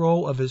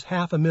control of his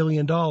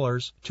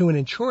 $500,000 to an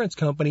insurance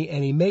company,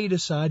 and he may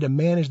decide to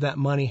manage that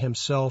money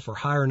himself or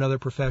hire another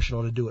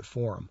professional to do it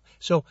for him.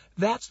 So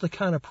that's the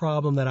kind of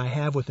problem that I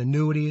have with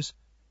annuities.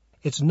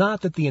 It's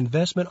not that the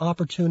investment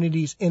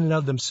opportunities in and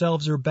of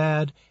themselves are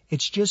bad.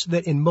 It's just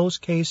that in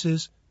most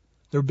cases,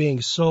 they're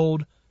being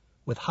sold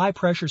with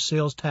high-pressure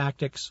sales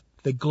tactics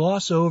that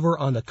gloss over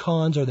on the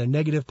cons or the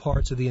negative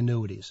parts of the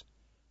annuities.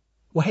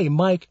 Well, hey,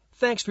 Mike,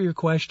 thanks for your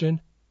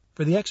question.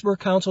 For the Expert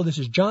Council, this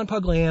is John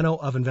Pugliano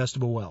of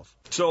Investable Wealth.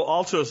 So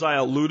also, as I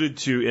alluded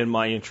to in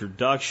my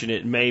introduction,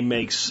 it may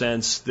make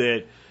sense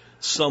that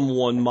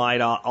someone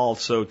might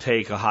also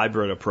take a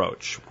hybrid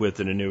approach with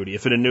an annuity.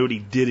 If an annuity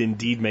did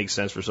indeed make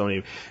sense for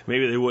somebody,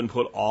 maybe they wouldn't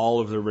put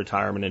all of their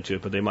retirement into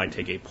it, but they might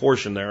take a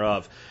portion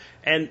thereof.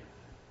 And,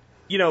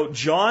 you know,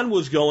 John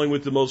was going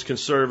with the most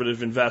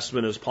conservative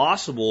investment as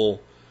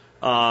possible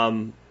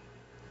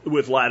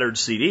with laddered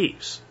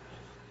CDs.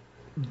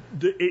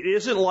 It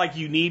isn't like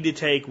you need to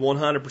take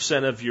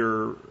 100% of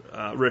your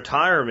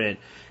retirement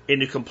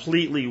in a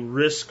completely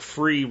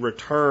risk-free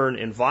return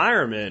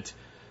environment.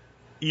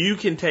 You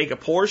can take a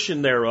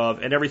portion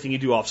thereof, and everything you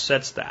do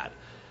offsets that.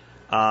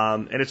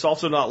 And it's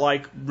also not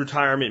like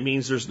retirement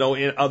means there's no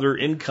other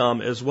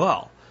income as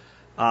well.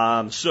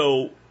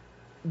 So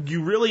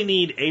you really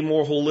need a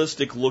more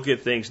holistic look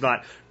at things,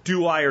 not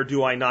do I or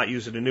do I not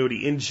use an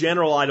annuity. In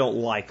general, I don't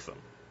like them.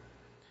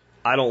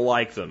 I don't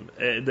like them.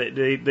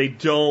 They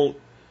don't.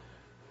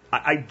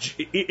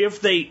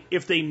 If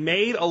they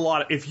made a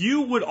lot, if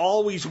you would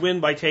always win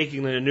by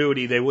taking an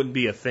annuity, they wouldn't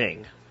be a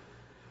thing,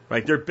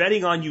 right? They're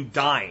betting on you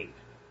dying,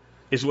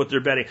 is what they're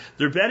betting.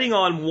 They're betting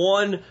on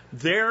one,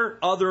 their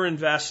other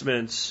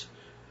investments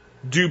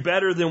do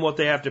better than what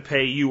they have to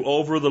pay you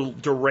over the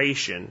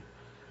duration,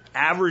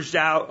 averaged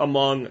out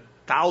among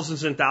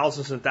thousands and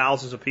thousands and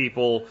thousands of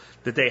people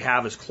that they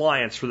have as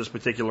clients for this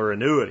particular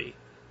annuity.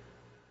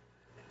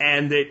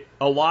 And that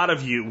a lot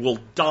of you will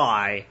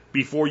die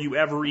before you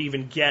ever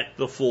even get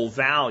the full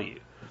value.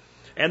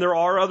 And there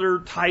are other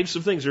types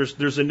of things.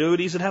 There's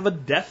annuities that have a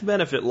death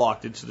benefit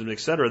locked into them, et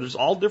cetera. There's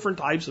all different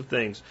types of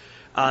things.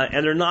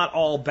 And they're not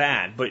all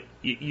bad, but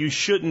you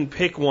shouldn't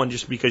pick one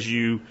just because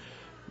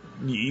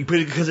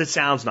because it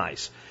sounds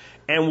nice.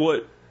 And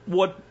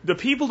what the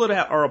people that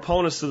are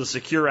opponents to the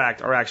Secure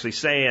Act are actually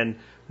saying,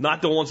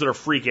 not the ones that are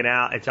freaking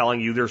out and telling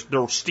you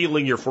they're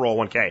stealing your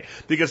 401k.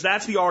 Because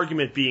that's the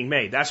argument being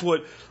made. That's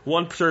what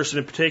one person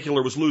in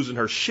particular was losing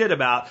her shit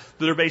about,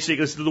 that they're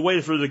basically, it's the way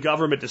for the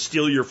government to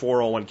steal your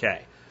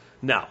 401k.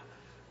 No.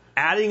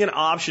 Adding an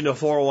option to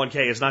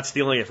 401k is not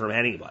stealing it from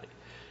anybody.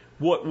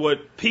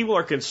 What people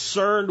are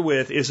concerned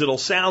with is it'll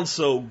sound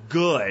so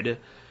good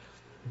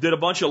that a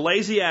bunch of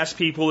lazy-ass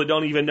people that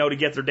don't even know to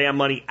get their damn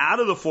money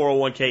out of the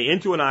 401k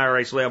into an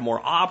IRA so they have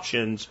more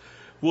options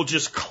will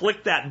just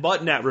click that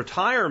button at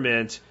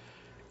retirement.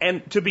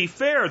 And to be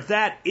fair,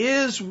 that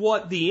is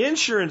what the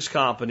insurance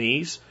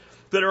companies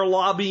that are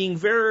lobbying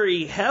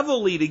very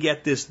heavily to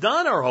get this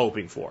done are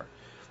hoping for.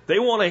 They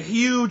want a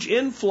huge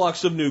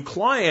influx of new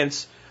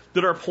clients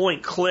that are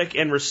point, click,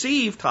 and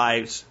receive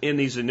types in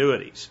these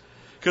annuities.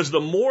 Because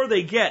the more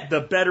they get,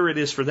 the better it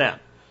is for them.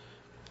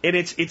 And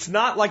it's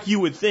not like you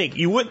would think.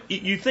 You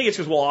think it's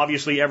because, well,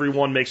 obviously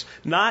everyone makes,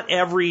 not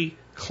every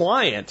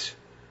client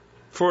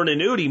for an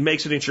annuity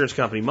makes an insurance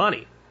company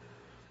money.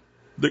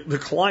 The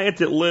client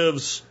that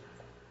lives,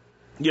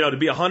 to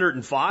be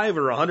 105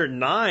 or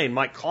 109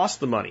 might cost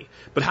the money,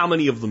 but how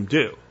many of them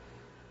do?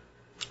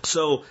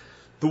 So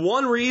the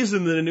one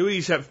reason that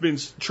annuities have been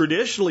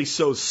traditionally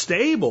so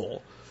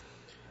stable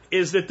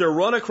is that they're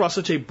run across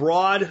such a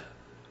broad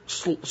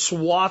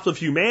swath of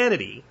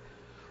humanity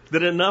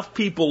that enough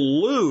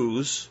people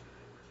lose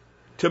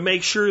to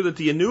make sure that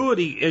the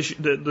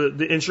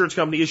the insurance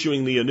company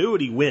issuing the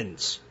annuity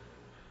wins.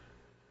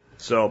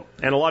 So,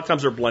 and a lot of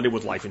times they're blended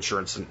with life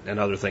insurance and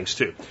other things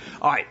too.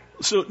 All right.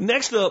 So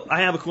next up,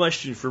 I have a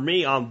question for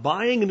me on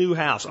buying a new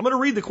house. I'm going to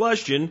read the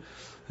question,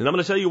 and I'm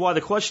going to tell you why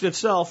the question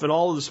itself and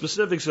all of the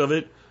specifics of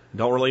it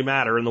don't really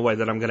matter in the way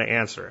that I'm going to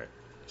answer it.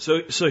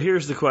 So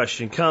here's the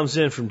question. Comes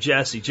in from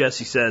Jesse.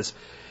 Jesse says,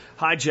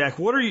 "Hi Jack,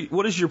 what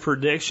is your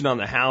prediction on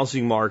the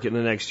housing market in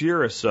the next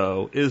year or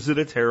so? Is it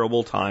a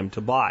terrible time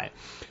to buy?"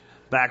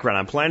 Background: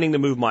 I'm planning to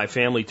move my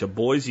family to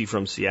Boise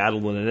from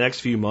Seattle in the next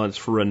few months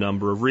for a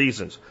number of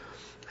reasons.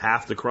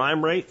 Half the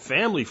crime rate,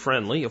 family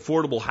friendly,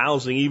 affordable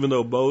housing, even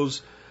though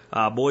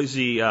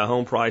Boise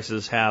home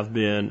prices have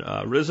been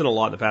risen a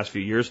lot in the past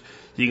few years.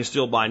 You can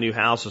still buy new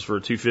houses for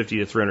 $250,000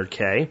 to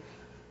 $300,000.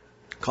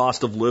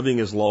 Cost of living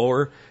is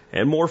lower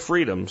and more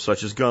freedom,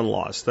 such as gun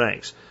laws.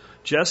 Thanks.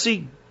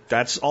 Jesse,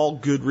 that's all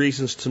good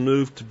reasons to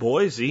move to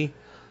Boise.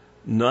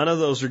 None of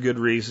those are good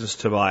reasons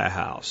to buy a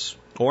house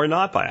or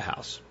not buy a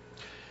house.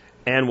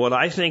 And what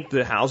I think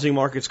the housing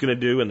market's going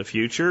to do in the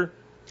future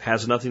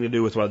has nothing to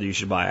do with whether you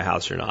should buy a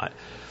house or not.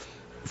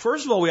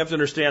 First of all, we have to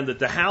understand that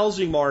the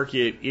housing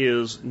market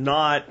is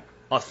not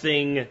a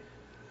thing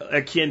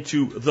akin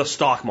to the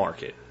stock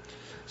market.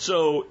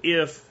 So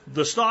if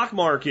the stock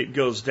market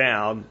goes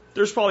down,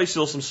 there's probably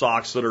still some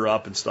stocks that are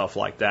up and stuff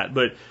like that.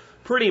 But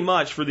pretty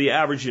much for the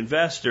average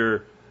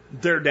investor,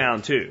 they're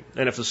down too.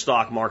 And if the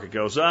stock market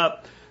goes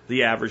up,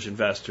 the average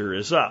investor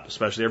is up,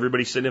 especially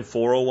everybody sitting in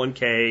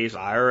 401ks,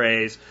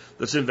 IRAs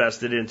that's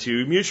invested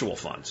into mutual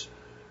funds,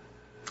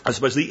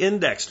 especially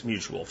indexed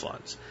mutual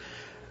funds.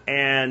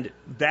 And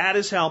that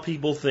is how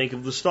people think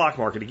of the stock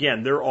market.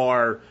 Again, there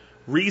are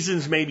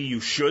reasons maybe you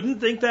shouldn't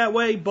think that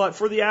way, but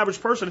for the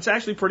average person, it's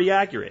actually pretty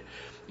accurate.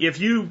 If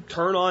you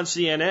turn on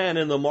CNN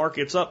and the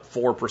market's up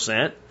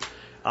 4%,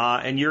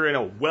 and you're in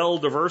a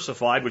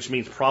well-diversified, which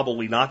means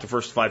probably not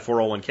diversified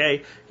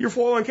 401k, your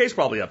 401k is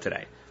probably up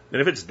today.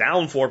 And if it's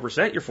down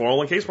 4%, your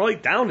 401k is probably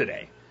down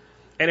today.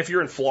 And if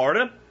you're in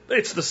Florida,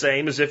 it's the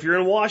same as if you're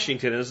in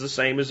Washington. It's the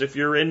same as if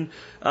you're in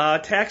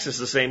Texas,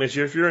 the same as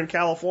if you're in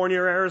California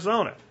or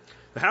Arizona.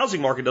 The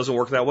housing market doesn't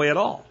work that way at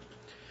all.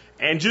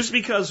 And just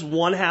because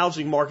one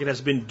housing market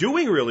has been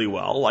doing really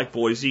well, like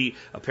Boise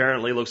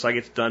apparently looks like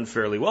it's done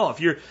fairly well. If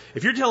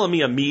you're telling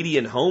me a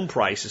median home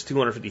price is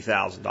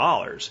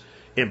 $250,000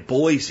 in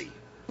Boise,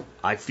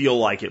 I feel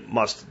like it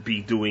must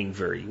be doing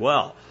very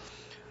well.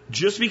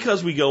 Just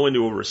because we go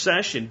into a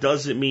recession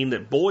doesn't mean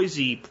that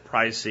Boise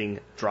pricing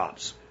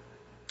drops.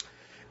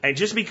 And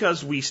just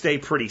because we stay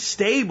pretty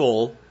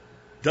stable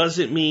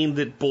doesn't mean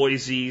that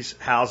Boise's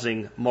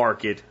housing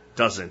market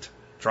doesn't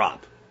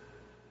drop.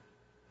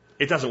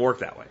 It doesn't work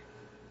that way.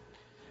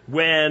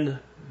 When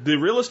the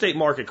real estate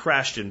market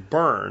crashed and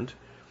burned,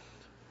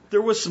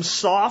 there was some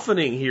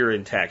softening here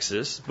in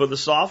Texas, but the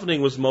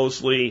softening was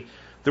mostly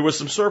there was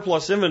some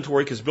surplus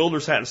inventory because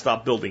builders hadn't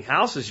stopped building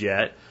houses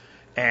yet.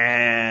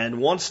 And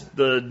once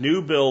the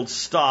new builds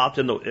stopped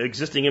and the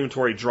existing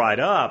inventory dried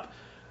up,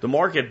 the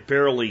market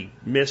barely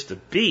missed a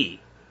beat.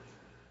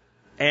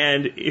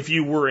 And if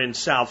you were in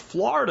South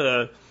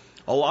Florida,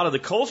 a lot of the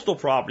coastal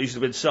properties that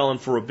have been selling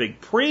for a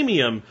big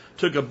premium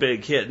took a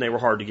big hit and they were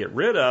hard to get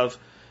rid of.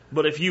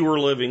 But if you were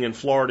living in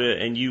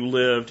Florida and you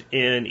lived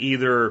in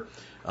either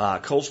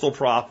coastal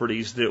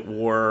properties that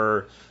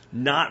were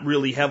not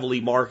really heavily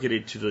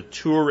marketed to the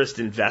tourist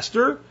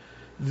investor,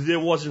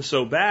 it wasn't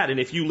so bad. And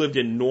if you lived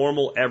in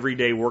normal,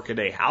 everyday,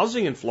 workaday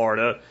housing in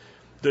Florida,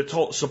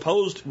 the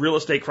supposed real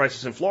estate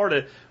crisis in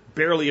Florida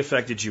barely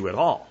affected you at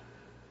all.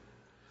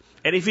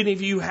 And even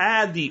if you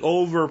had the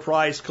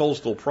overpriced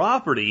coastal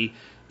property,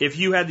 if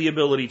you had the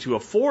ability to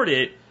afford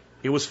it,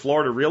 it was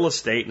Florida real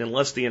estate. And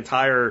unless the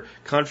entire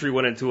country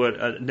went into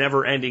a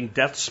never-ending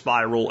death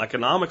spiral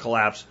economic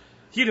collapse,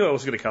 you knew it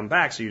was going to come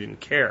back, so you didn't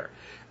care.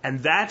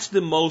 And that's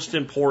the most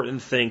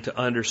important thing to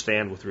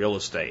understand with real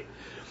estate.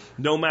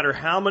 No matter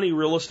how many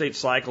real estate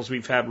cycles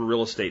we've had where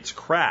real estate's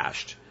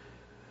crashed,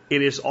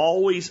 it is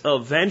always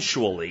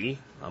eventually,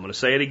 I'm going to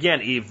say it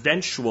again,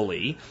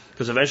 eventually,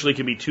 because eventually it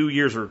can be 2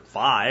 years or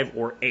 5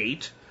 or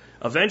 8,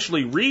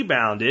 eventually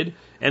rebounded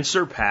and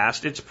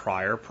surpassed its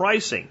prior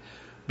pricing.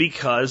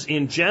 Because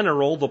in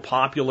general, the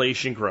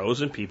population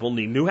grows and people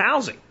need new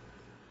housing.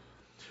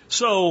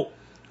 So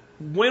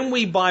when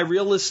we buy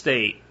real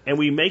estate and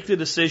we make the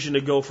decision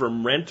to go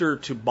from renter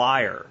to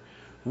buyer,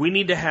 we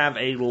need to have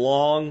a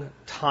long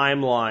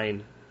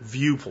timeline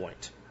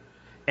viewpoint.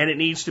 And it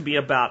needs to be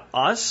about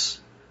us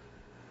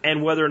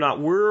and whether or not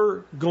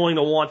we're going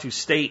to want to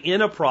stay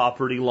in a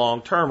property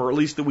long term, or at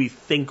least that we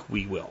think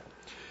we will.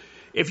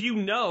 If you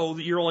know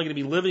that you're only going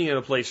to be living in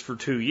a place for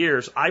 2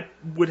 years, I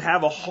would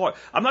have a hard...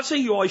 I'm not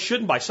saying you always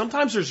shouldn't buy.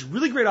 Sometimes there's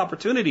really great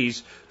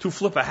opportunities to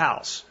flip a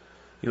house.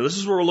 You know, this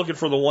is where we're looking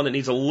for the one that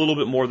needs a little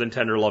bit more than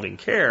tender loving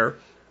care,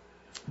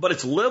 but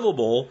it's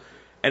livable,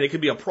 and it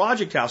could be a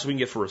project house we can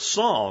get for a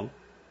song,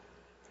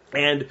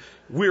 and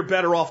we're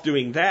better off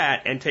doing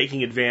that and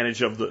taking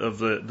advantage of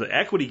the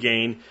equity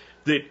gain,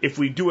 that if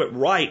we do it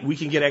right, we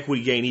can get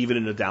equity gain even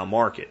in a down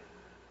market.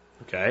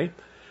 Okay?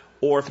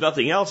 Or if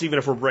nothing else, even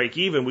if we're break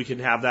even, we can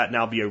have that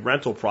now be a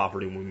rental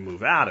property when we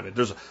move out of it.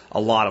 There's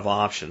a lot of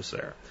options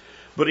there.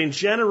 But in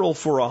general,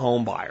 for a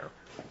home buyer,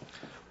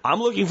 I'm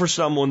looking for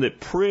someone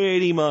that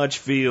pretty much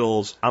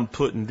feels I'm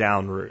putting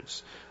down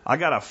roots. I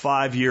got a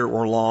 5-year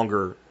or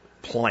longer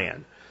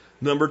plan.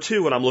 Number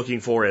two, what I'm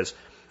looking for is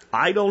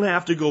I don't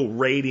have to go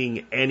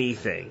raiding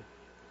anything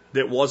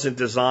that wasn't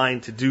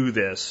designed to do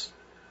this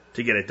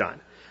to get it done.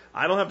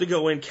 I don't have to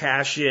go in,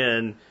 cash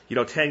in,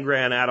 10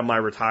 grand out of my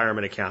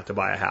retirement account to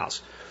buy a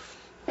house.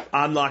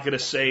 I'm not going to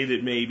say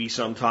that maybe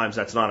sometimes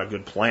that's not a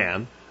good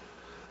plan.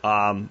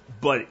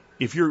 But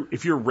if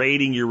you're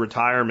raiding your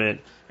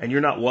retirement and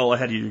you're not well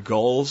ahead of your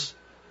goals,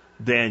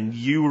 then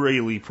you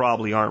really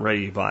probably aren't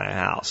ready to buy a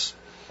house.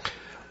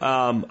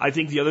 I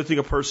think the other thing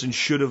a person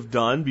should have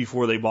done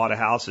before they bought a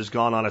house is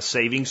gone on a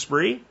saving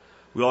spree.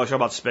 We always talk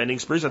about spending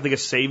sprees. I think a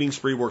saving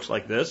spree works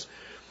like this.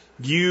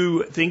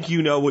 You think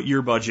you know what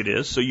your budget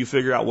is, so you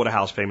figure out what a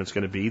house payment's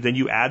going to be. Then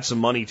you add some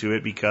money to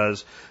it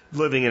because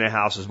living in a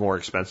house is more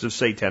expensive,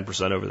 say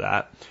 10% over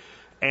that.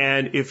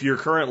 And if you're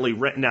currently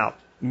renting out,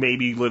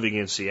 maybe living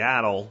in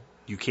Seattle,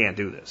 you can't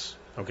do this,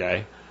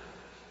 okay?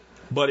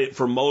 But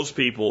for most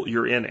people,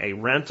 you're in a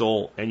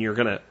rental and you're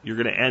gonna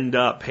end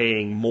up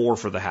paying more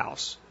for the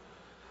house.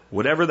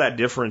 Whatever that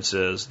difference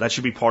is, that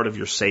should be part of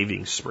your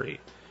savings spree.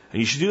 And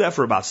you should do that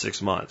for about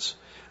 6 months.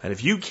 And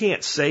if you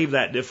can't save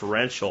that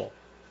differential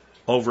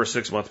over a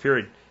 6-month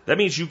period, that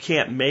means you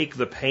can't make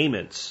the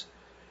payments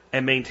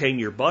and maintain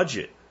your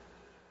budget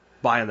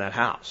buying that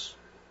house.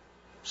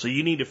 So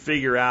you need to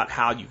figure out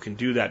how you can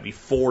do that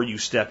before you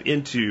step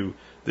into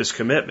this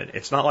commitment.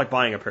 It's not like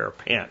buying a pair of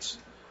pants.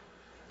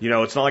 You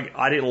know, it's not like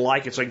I didn't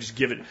like it, so I just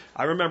give it.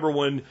 I remember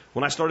when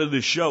I started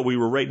this show, we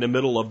were right in the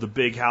middle of the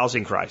big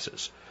housing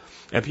crisis.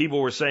 And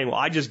people were saying, well,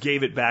 I just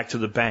gave it back to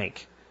the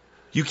bank.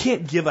 You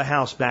can't give a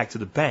house back to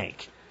the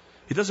bank.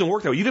 It doesn't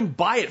work that way. You didn't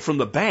buy it from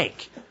the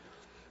bank.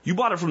 You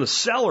bought it from the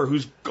seller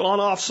who's gone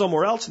off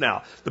somewhere else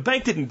now. The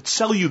bank didn't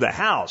sell you the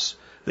house.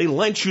 They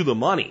lent you the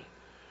money.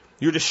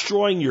 You're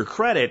destroying your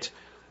credit.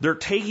 They're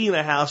taking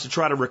the house to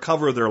try to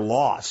recover their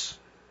loss.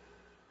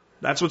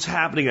 That's what's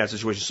happening in that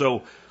situation.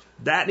 So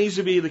that needs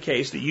to be the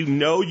case, that you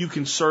know you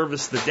can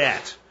service the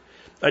debt.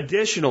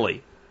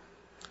 Additionally,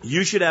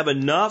 you should have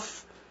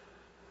enough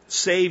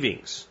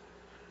savings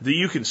that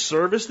you can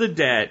service the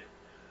debt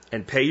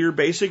and pay your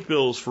basic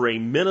bills for a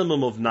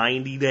minimum of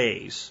 90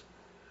 days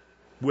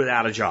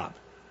without a job.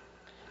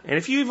 And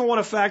if you even want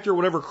to factor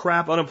whatever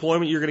crap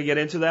unemployment you're going to get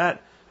into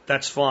that,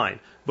 that's fine.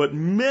 But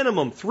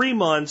minimum 3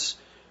 months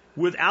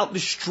without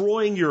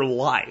destroying your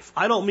life.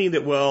 I don't mean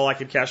that, well, I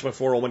could cash my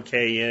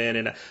 401k in,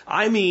 and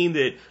I mean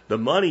that the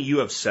money you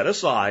have set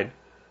aside,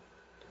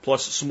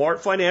 plus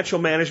smart financial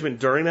management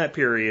during that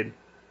period,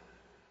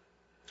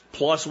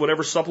 plus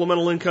whatever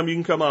supplemental income you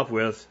can come up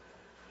with,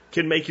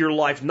 can make your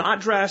life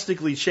not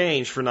drastically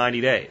change for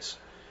 90 days.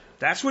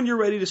 That's when you're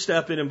ready to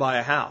step in and buy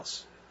a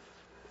house.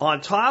 On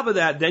top of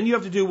that, then you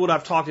have to do what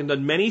I've talked and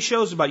done many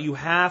shows about. You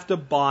have to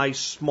buy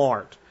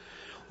smart.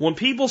 When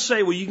people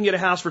say, well, you can get a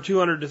house for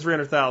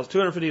 $250,000 to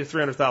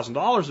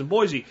 $300,000 in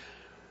Boise,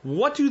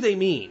 what do they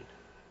mean?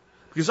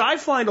 Because I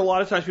find a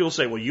lot of times people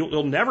say, well,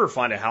 you'll never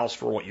find a house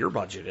for what your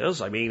budget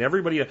is. I mean,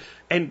 everybody,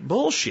 and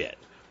bullshit.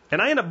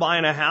 And I end up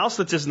buying a house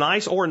that's as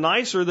nice or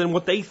nicer than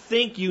what they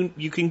think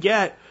you can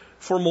get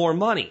for more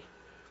money.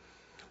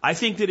 I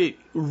think that it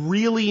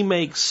really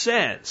makes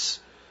sense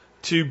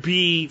to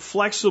be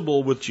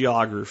flexible with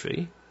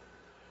geography.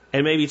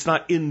 And maybe it's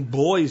not in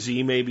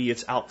Boise, maybe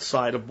it's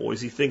outside of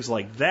Boise, things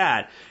like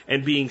that,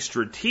 and being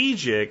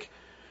strategic,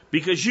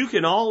 because you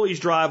can always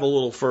drive a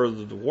little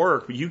further to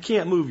work, but you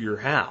can't move your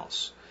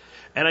house.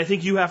 And I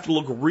think you have to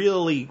look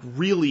really,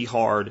 really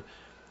hard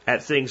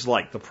at things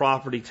like the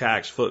property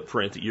tax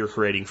footprint that you're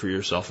creating for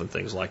yourself and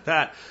things like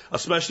that,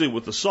 especially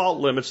with the SALT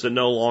limits that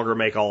no longer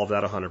make all of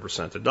that 100%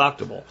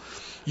 deductible.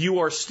 You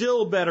are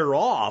still better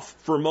off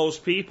for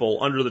most people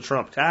under the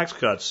Trump tax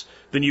cuts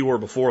than you were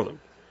before them.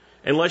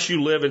 Unless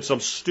you live in some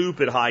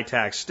stupid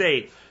high-tax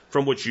state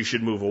from which you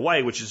should move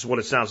away, which is what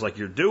it sounds like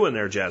you're doing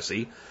there,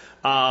 Jesse.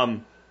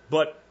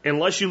 But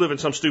unless you live in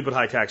some stupid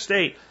high-tax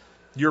state,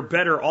 you're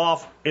better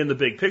off in the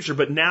big picture.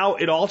 But now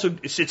it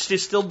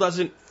still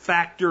doesn't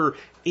factor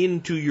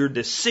into your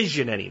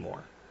decision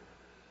anymore.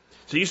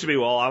 So it used to be,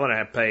 well, I'm going to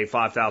have to pay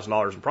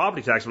 $5,000 in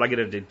property tax, but I get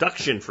a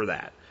deduction for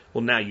that.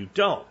 Well, now you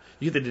don't.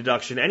 You get the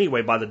deduction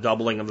anyway by the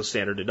doubling of the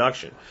standard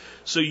deduction.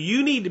 So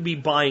you need to be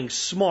buying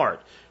smart.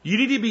 You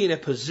need to be in a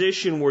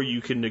position where you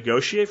can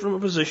negotiate from a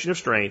position of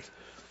strength,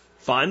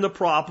 find the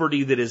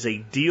property that is a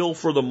deal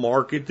for the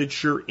market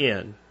that you're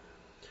in,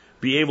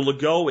 be able to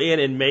go in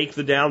and make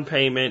the down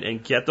payment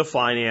and get the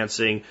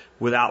financing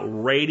without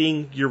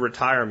raiding your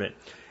retirement.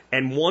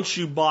 once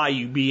you buy,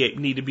 you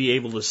need to be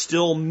able to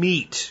still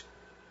meet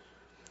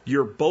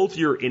both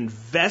your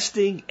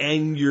investing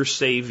and your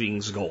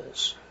savings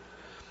goals.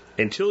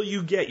 Until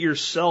you get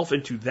yourself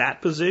into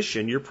that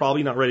position, you're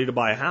probably not ready to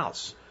buy a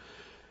house.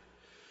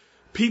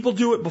 People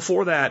do it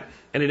before that,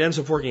 and it ends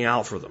up working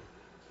out for them.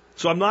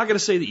 So I'm not going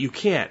to say that you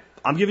can't.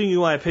 I'm giving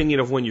you my opinion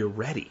of when you're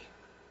ready.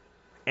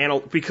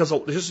 And because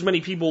there's as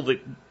many people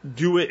that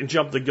do it and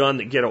jump the gun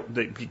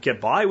that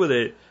get by with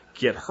it,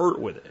 get hurt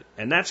with it.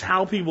 And that's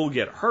how people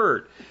get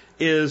hurt,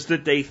 is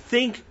that they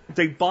think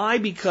they buy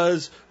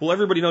because, well,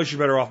 everybody knows you're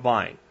better off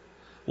buying.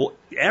 Well,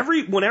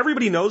 when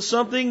everybody knows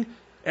something,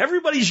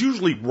 everybody's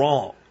usually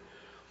wrong.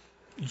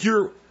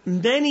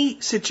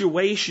 Many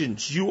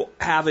situations you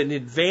have an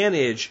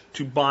advantage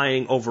to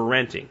buying over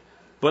renting,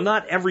 but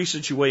not every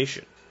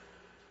situation.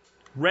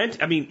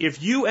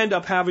 If you end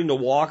up having to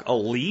walk a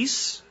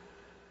lease,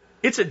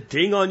 it's a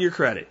ding on your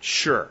credit,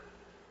 sure.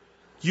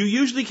 You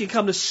usually can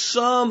come to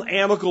some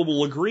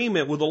amicable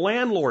agreement with the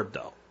landlord,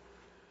 though.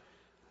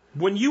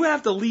 When you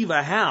have to leave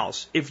a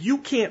house, if you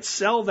can't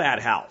sell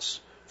that house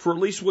for at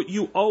least what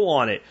you owe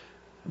on it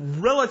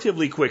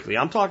relatively quickly,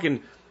 I'm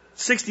talking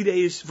 60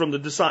 days from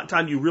the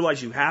time you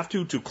realize you have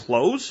to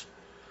close,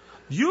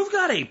 you've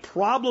got a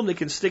problem that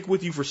can stick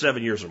with you for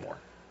 7 years or more.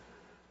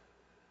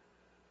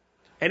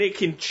 And it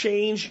can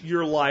change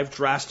your life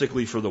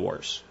drastically for the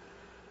worse.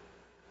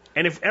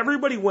 And if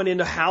everybody went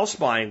into house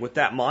buying with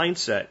that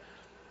mindset,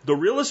 the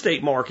real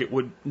estate market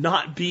would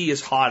not be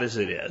as hot as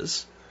it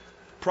is.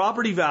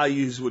 Property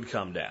values would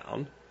come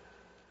down.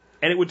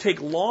 And it would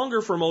take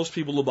longer for most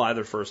people to buy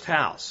their first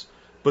house.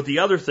 But the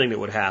other thing that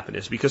would happen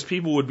is because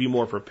people would be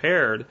more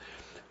prepared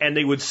and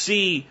they would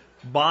see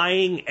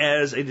buying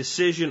as a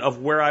decision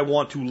of where I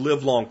want to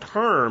live long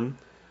term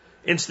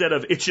instead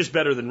of it's just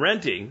better than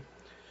renting,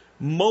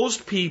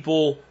 most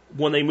people,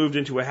 when they moved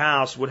into a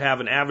house, would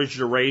have an average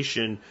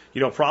duration,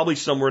 probably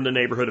somewhere in the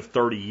neighborhood of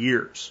 30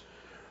 years.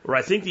 Or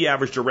I think the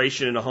average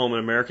duration in a home in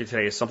America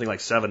today is something like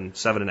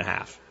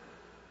 7.5.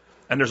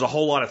 And there's a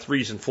whole lot of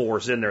 3s and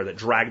 4s in there that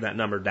drag that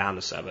number down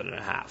to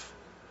 7.5.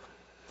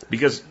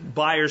 Because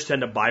buyers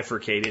tend to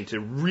bifurcate into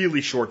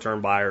really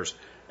short-term buyers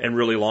and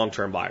really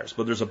long-term buyers.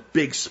 But there's a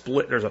big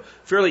split. There's a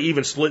fairly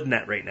even split in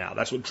that right now.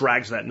 That's what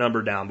drags that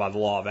number down by the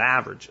law of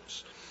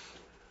averages.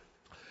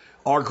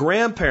 Our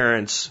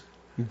grandparents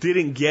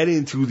didn't get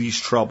into these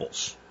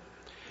troubles.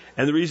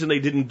 And the reason they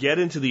didn't get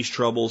into these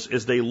troubles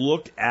is they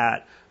looked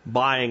at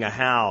buying a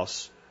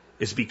house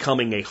as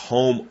becoming a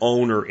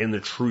homeowner in the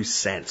true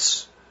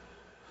sense.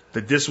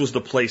 That this was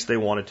the place they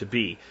wanted to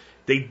be.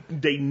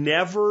 They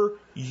never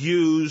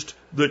used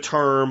the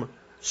term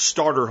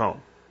starter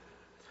home.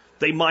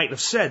 They might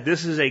have said,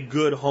 this is a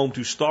good home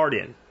to start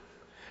in.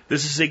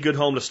 This is a good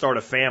home to start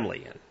a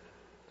family in.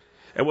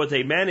 And what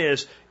they meant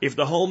is, if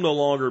the home no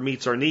longer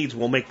meets our needs,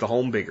 we'll make the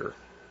home bigger.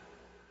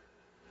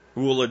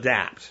 We'll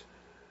adapt.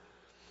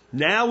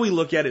 Now we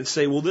look at it and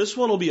say, well, this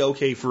one will be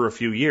okay for a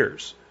few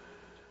years.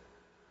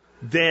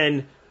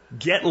 Then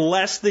get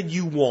less than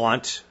you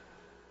want,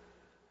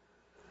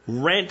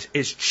 rent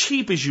as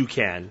cheap as you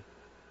can,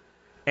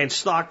 and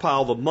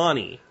stockpile the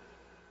money,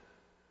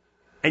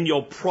 and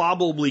you'll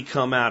probably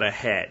come out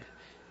ahead.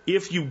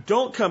 If you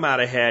don't come out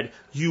ahead,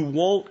 you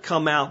won't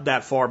come out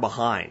that far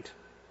behind.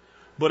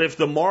 But if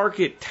the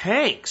market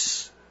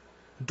tanks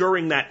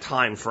during that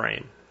time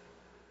frame,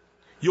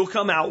 you'll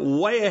come out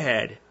way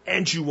ahead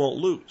and you won't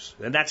lose.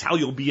 And that's how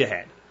you'll be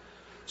ahead.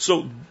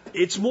 So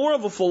it's more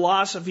of a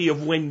philosophy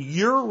of when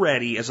you're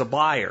ready as a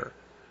buyer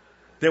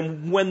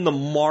than when the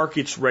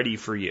market's ready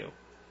for you.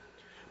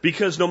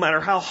 Because no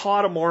matter how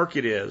hot a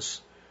market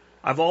is,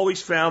 I've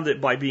always found that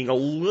by being a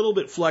little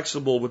bit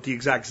flexible with the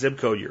exact zip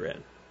code you're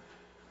in,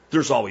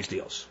 there's always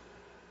deals.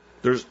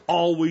 There's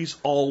always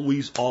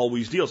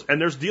deals. And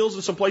there's deals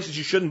in some places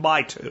you shouldn't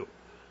buy too,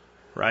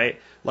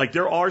 right? Like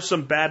there are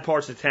some bad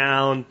parts of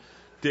town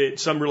that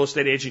some real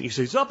estate agent, you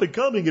say, it's up and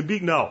coming and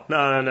big. No.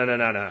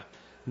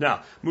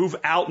 Move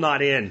out,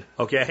 not in,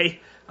 okay?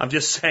 I'm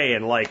just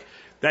saying, like,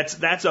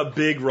 that's a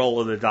big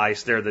roll of the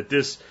dice there, that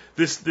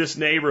this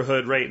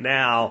neighborhood right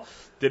now,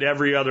 that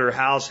every other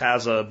house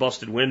has a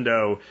busted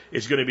window,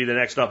 is going to be the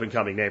next up and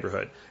coming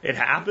neighborhood. It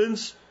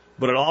happens,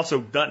 but it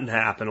also doesn't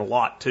happen a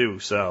lot too.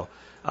 So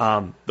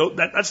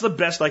that's the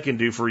best I can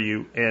do for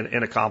you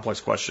in a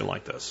complex question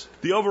like this.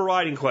 The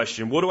overriding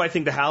question: what do I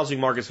think the housing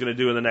market is going to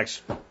do in the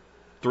next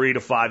 3 to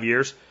 5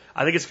 years?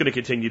 I think it's going to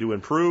continue to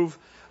improve.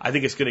 I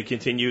think it's going to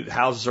continue.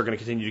 Houses are going to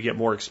continue to get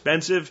more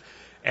expensive,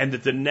 and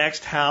that the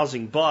next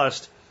housing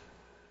bust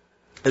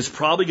is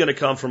probably going to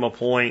come from a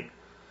point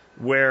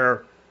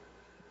where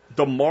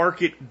the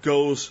market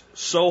goes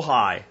so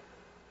high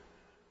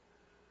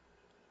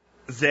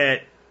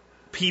that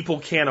people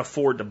can't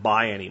afford to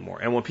buy anymore.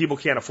 And when people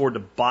can't afford to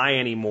buy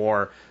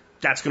anymore,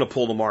 that's going to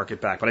pull the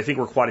market back. But I think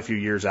we're quite a few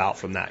years out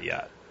from that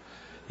yet.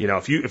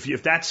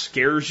 If that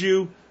scares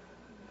you,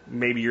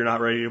 maybe you're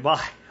not ready to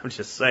buy. I'm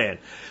just saying.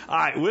 All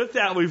right, with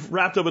that, we've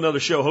wrapped up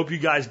another show. Hope you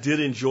guys did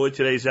enjoy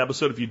today's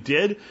episode. If you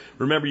did,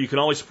 remember you can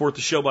always support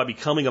the show by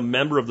becoming a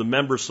member of the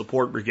Member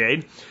Support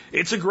Brigade.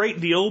 It's a great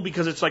deal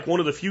because it's like one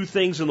of the few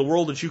things in the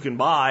world that you can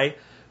buy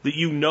that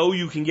you know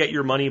you can get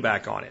your money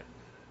back on it.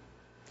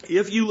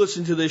 If you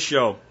listen to this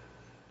show,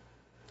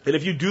 and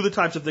if you do the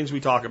types of things we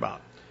talk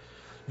about,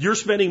 you're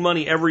spending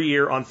money every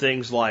year on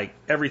things like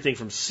everything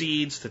from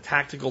seeds to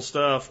tactical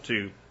stuff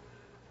to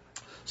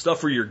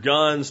stuff for your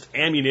guns,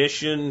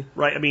 ammunition,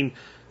 right? I mean,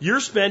 you're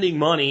spending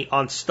money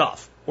on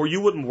stuff, or you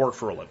wouldn't work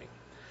for a living.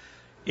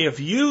 If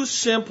you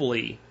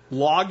simply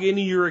log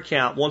into your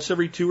account once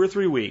every 2 or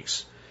 3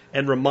 weeks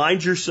and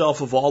remind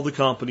yourself of all the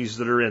companies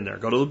that are in there,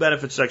 go to the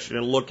benefits section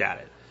and look at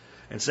it,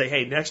 and say,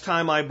 hey, next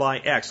time I buy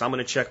X, I'm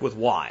going to check with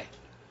Y.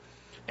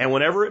 And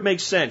whenever it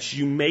makes sense,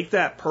 you make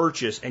that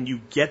purchase and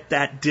you get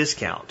that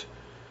discount.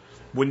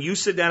 When you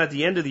sit down at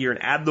the end of the year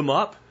and add them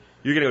up,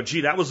 you're going to go,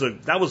 gee, that was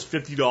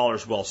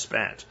 $50 well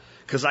spent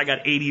because I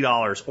got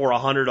 $80 or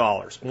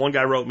 $100. One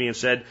guy wrote me and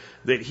said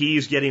that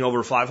he's getting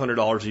over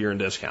 $500 a year in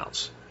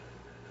discounts.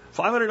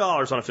 $500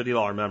 on a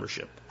 $50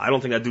 membership. I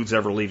don't think that dude's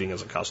ever leaving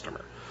as a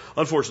customer.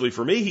 Unfortunately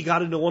for me, he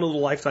got into one of the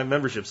lifetime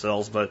membership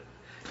sales, but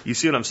you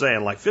see what I'm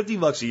saying? Like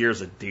 $50 a year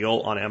is a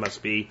deal on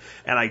MSP,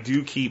 and I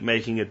do keep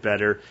making it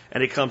better,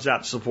 and it comes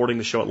out supporting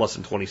the show at less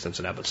than 20 cents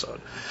an episode.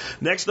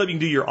 Next up, you can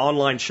do your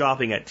online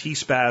shopping at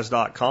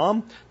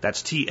tspaz.com.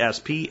 That's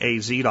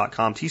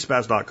TSPAZ.com,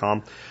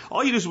 tspaz.com.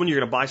 All you do is when you're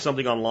going to buy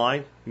something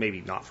online,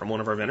 maybe not from one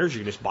of our vendors,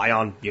 you can just buy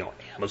on,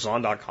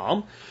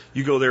 Amazon.com.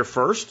 You go there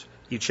first,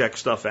 you check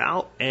stuff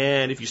out,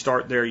 and if you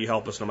start there, you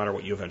help us no matter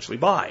what you eventually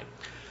buy.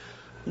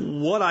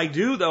 What I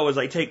do, though, is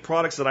I take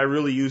products that I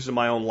really use in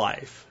my own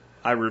life.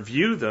 I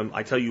review them,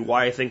 I tell you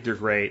why I think they're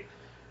great,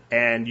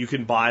 and you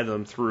can buy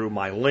them through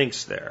my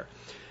links there.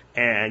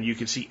 And you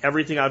can see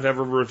everything I've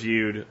ever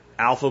reviewed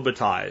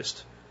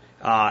alphabetized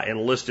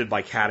and listed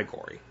by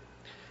category.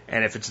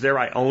 And if it's there,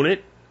 I own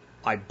it,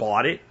 I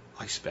bought it,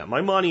 I spent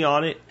my money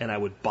on it, and I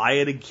would buy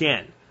it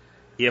again.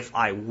 If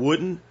I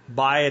wouldn't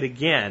buy it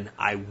again,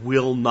 I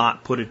will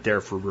not put it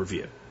there for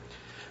review.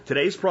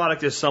 Today's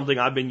product is something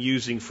I've been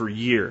using for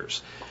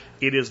years.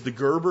 It is the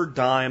Gerber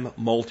Dime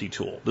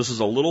Multi-Tool. This is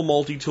a little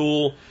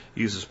multi-tool,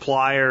 uses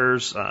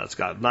pliers, it's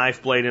got a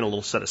knife blade in, a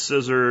little set of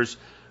scissors,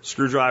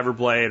 screwdriver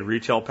blade, a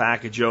retail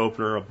package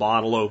opener, a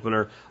bottle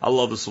opener. I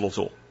love this little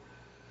tool.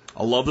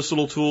 I love this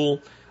little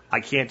tool. I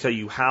can't tell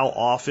you how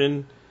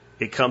often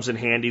it comes in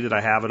handy that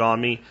I have it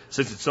on me.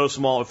 Since it's so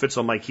small, it fits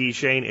on my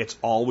keychain, it's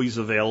always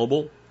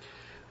available.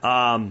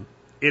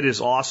 It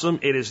is awesome.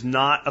 It is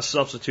not a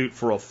substitute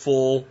for a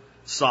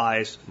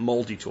full-size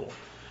multi-tool,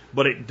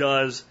 but it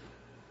does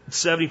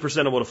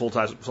 70% of what a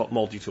full-size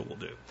multi-tool will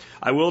do.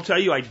 I will tell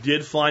you, I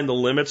did find the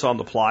limits on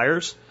the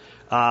pliers.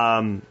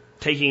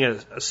 Taking a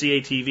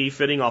CATV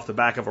fitting off the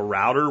back of a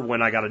router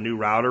when I got a new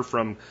router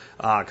from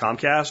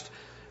Comcast.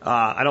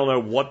 I don't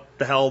know what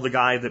the hell the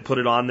guy that put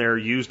it on there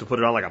used to put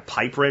it on, like a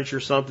pipe wrench or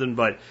something,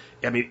 but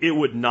I mean, it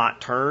would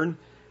not turn.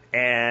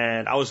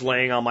 And I was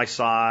laying on my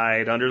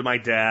side under my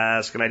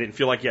desk, and I didn't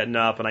feel like getting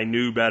up, and I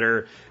knew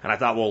better. And I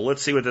thought, well,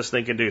 let's see what this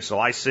thing can do. So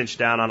I cinched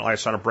down on it. I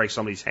was trying to break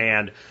somebody's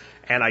hand,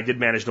 and I did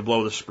manage to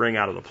blow the spring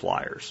out of the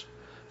pliers.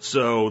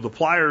 So the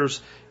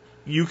pliers,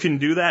 you can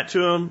do that to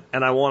them,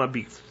 and I want to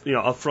be,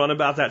 upfront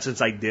about that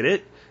since I did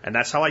it, and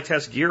that's how I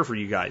test gear for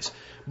you guys.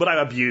 But I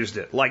abused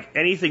it. Like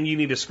anything you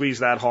need to squeeze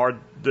that hard,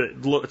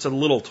 it's a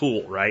little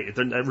tool, right? It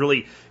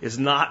really is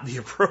not the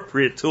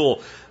appropriate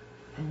tool.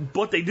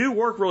 But they do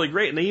work really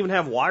great, and they even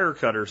have wire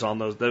cutters on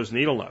those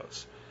needle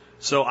nose.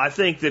 So I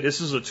think that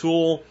this is a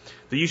tool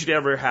that you should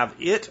ever have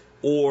it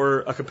or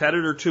a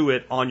competitor to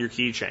it on your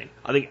keychain.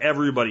 I think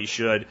everybody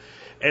should.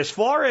 As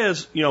far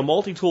as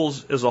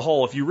multi-tools as a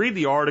whole, if you read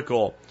the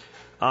article,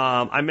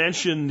 I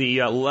mentioned the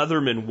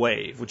Leatherman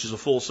Wave, which is a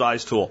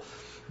full-size tool.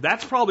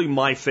 That's probably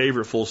my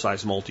favorite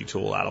full-size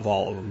multi-tool out of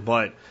all of them.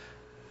 But,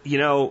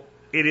 it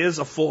is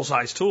a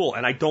full-size tool,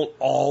 and I don't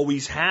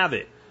always have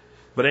it.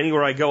 But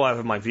anywhere I go, I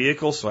have my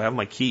vehicle, so I have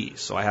my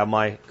keys, so I have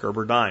my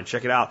Gerber Dime.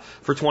 Check it out.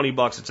 For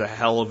 $20, it's a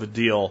hell of a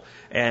deal.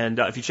 And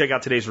if you check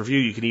out today's review,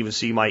 you can even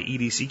see my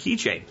EDC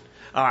keychain.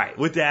 All right,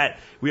 with that,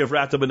 we have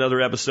wrapped up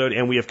another episode,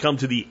 and we have come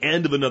to the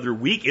end of another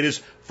week. It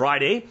is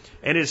Friday,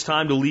 and it's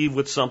time to leave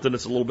with something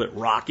that's a little bit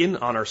rocking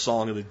on our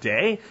song of the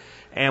day.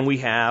 And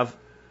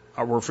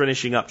we're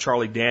finishing up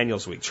Charlie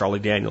Daniels Week, Charlie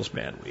Daniels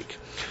Band Week.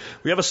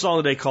 We have a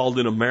song today called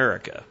In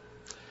America.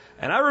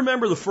 And I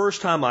remember the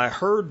first time I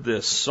heard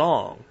this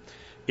song,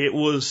 it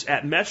was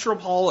at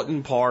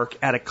Metropolitan Park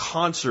at a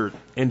concert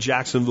in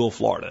Jacksonville,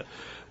 Florida.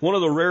 One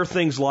of the rare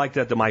things like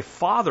that my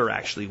father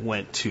actually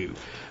went to.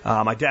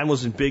 My dad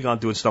wasn't big on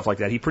doing stuff like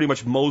that. He pretty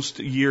much most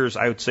years,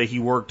 I would say he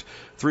worked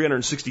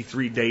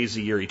 363 days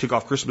a year. He took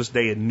off Christmas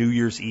Day and New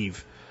Year's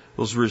Eve.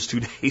 Those were his 2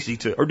 days he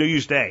took, or New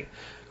Year's Day.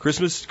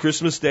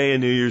 Christmas Day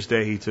and New Year's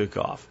Day he took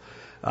off.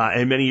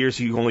 And many years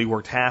he only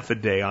worked half a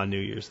day on New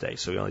Year's Day,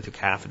 so he only took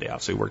half a day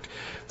off. So he worked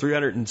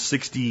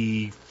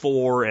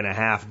 364 and a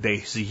half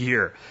days a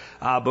year.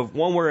 But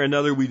one way or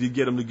another, we did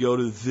get him to go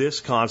to this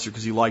concert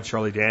because he liked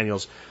Charlie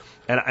Daniels.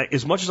 And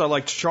as much as I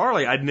liked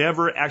Charlie, I'd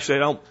never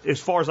actually, as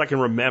far as I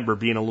can remember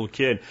being a little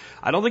kid,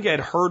 I don't think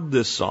I'd heard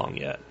this song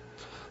yet.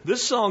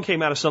 This song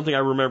came out of something I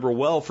remember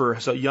well for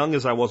as young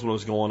as I was when it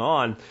was going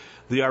on,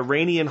 the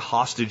Iranian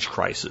hostage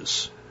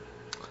crisis.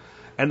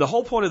 And the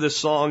whole point of this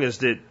song is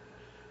that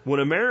when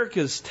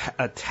America's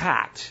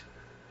attacked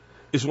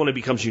is when it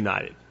becomes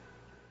united.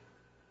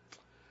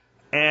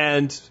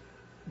 And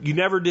you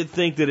never did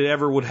think that it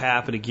ever would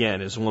happen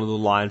again, is one of the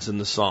lines in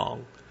the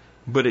song.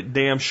 But it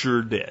damn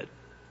sure did.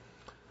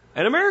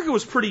 And America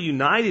was pretty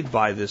united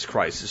by this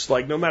crisis.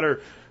 Like, no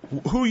matter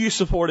who you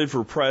supported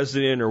for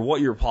president or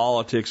what your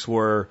politics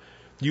were,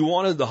 you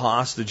wanted the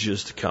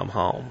hostages to come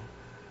home.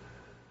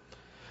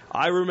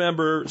 I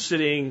remember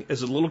sitting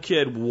as a little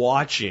kid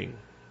watching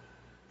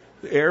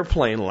the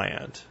airplane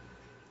land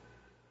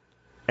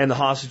and the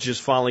hostages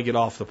finally get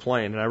off the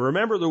plane. And I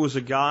remember there was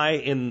a guy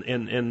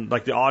in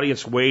like the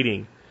audience waiting,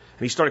 and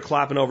he started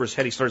clapping over his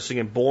head. He started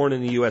singing Born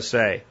in the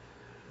USA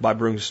by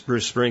Bruce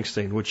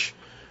Springsteen, which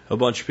a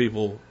bunch of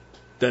people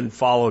then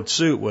followed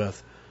suit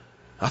with.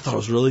 I thought it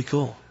was really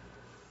cool.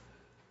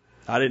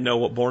 I didn't know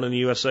what Born in the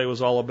USA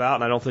was all about,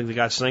 and I don't think the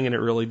guy singing it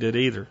really did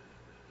either.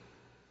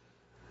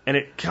 And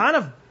it kind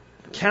of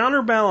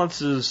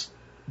counterbalances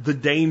the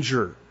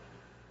danger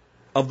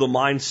of the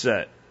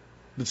mindset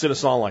that's in a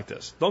song like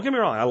this. Don't get me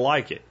wrong, I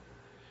like it.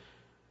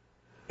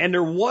 And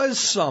there was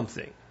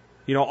something.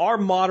 Our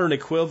modern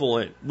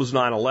equivalent was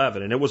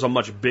 9/11, and it was a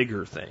much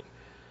bigger thing.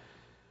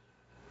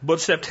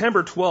 But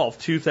September 12th,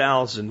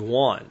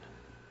 2001,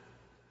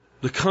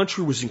 the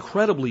country was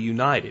incredibly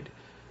united.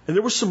 And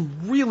there were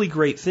some really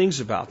great things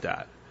about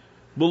that.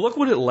 But look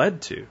what it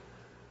led to.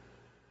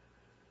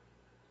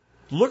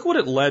 Look what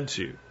it led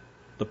to.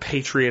 The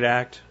Patriot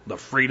Act, the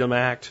Freedom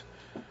Act,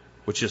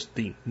 which is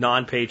the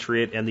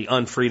non-patriot and the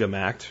unfreedom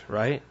act,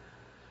 right?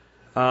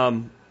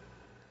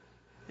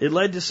 It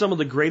led to some of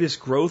the greatest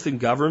growth in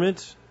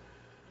government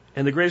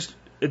and the greatest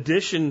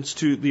additions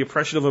to the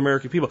oppression of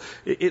American people.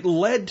 It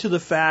led to the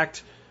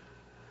fact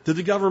that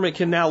the government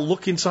can now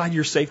look inside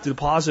your safe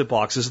deposit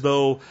box as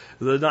though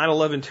the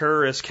 9/11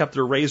 terrorists kept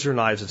their razor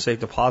knives in safe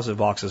deposit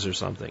boxes or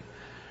something.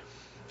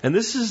 And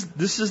this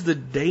is the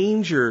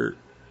danger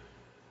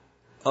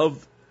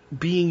of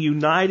being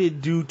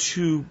united due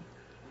to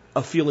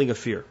a feeling of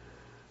fear.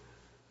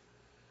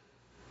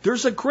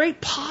 There's a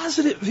great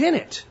positive in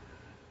it.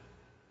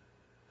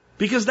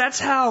 Because that's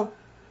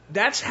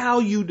how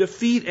you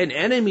defeat an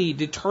enemy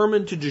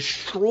determined to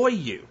destroy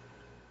you.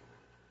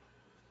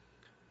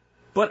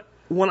 But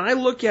when I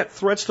look at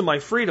threats to my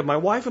freedom, my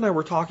wife and I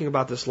were talking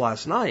about this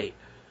last night,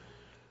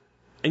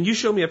 and you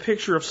show me a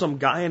picture of some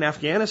guy in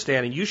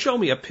Afghanistan, and you show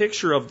me a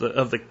picture of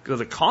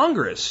the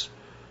Congress.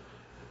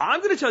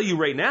 I'm going to tell you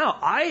right now,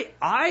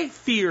 I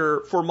fear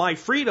for my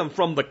freedom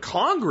from the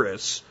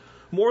Congress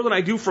more than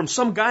I do from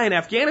some guy in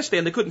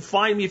Afghanistan that couldn't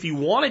find me if he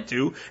wanted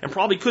to, and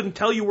probably couldn't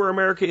tell you where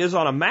America is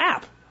on a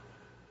map.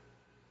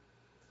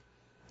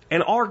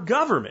 And our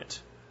government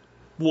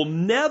will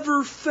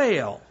never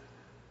fail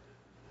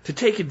to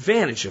take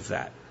advantage of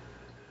that.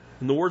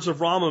 In the words of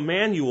Rahm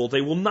Emanuel,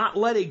 they will not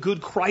let a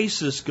good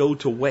crisis go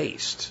to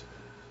waste.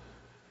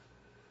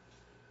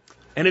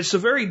 And it's a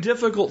very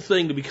difficult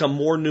thing to become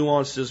more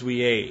nuanced as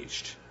we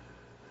aged.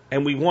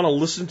 And we want to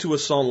listen to a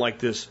song like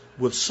this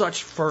with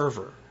such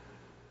fervor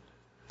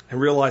and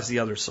realize the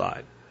other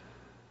side.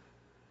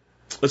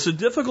 It's a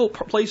difficult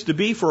place to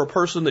be for a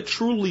person that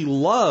truly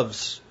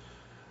loves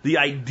the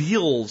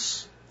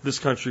ideals this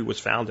country was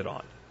founded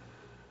on,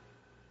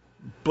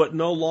 but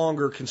no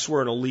longer can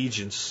swear an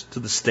allegiance to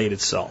the state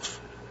itself.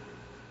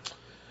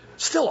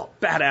 Still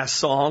a badass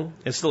song,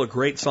 and still a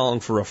great song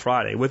for a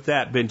Friday. With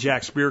that, been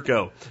Jack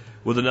Spirko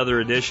with another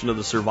edition of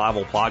the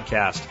Survival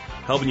Podcast,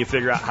 helping you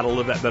figure out how to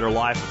live that better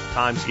life if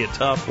times get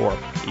tough, or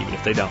even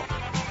if they don't.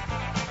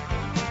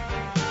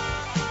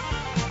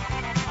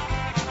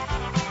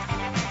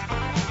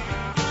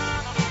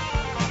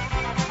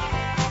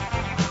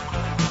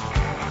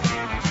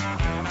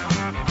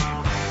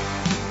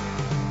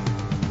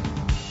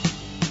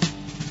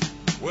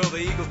 Well, the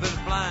eagle's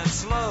been flying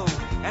slow,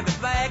 and the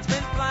flag's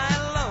been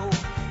flying low,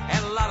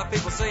 and a lot of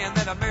people saying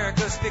that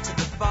America's fixing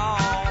to fall.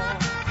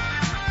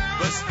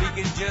 But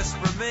speaking just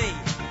for me,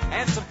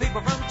 and some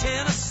people from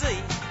Tennessee,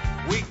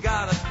 we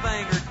got a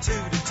thing or two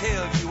to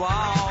tell you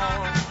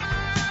all.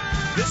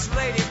 This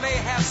lady may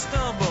have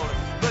stumbled,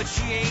 but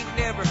she ain't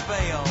never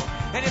failed.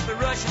 And if the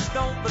Russians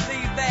don't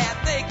believe that,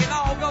 they can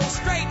all go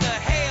straight to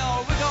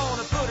hell. We're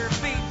gonna put her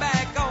feet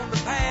back on the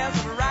paths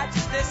of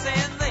righteousness,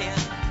 and then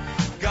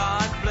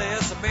God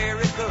bless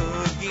America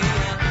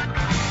again.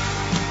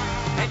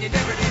 And you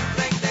never did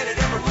think that it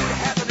ever would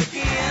happen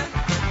again.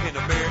 In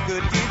America,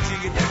 did you?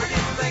 You never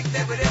did think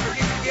that we'd ever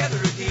get together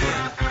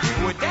again.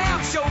 We're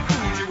damn sure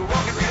fooled you. We're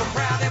walking real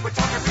proud and we're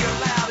talking real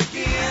loud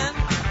again.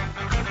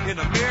 In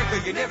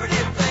America, you never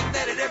did think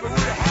that it ever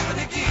would happen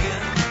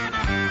again.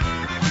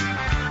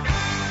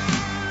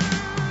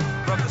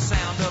 From the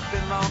Sound up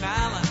in Long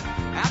Island,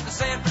 out to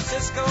San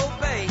Francisco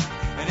Bay,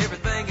 and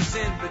everything that's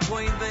in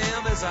between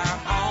them is our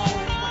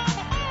home.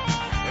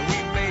 And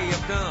we may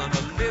have done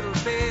a little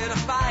bit of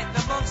fighting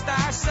amongst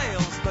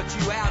ourselves, but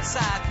you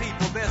outside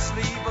people best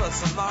leave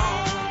us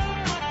alone.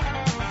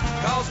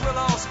 Cause we'll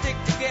all stick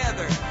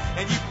together,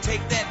 and you can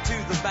take that to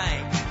the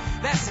bank.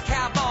 That's the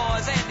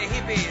cowboys and the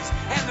hippies,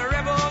 and the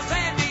rebels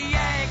and the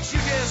Yanks.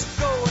 You just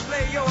go and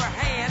lay your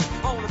hand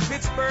on the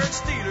Pittsburgh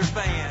Steelers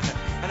fan,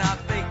 and I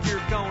think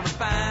you're gonna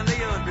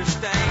finally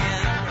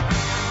understand.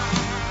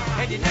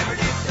 And you never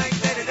did think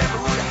that it ever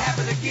would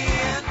happen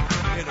again.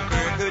 In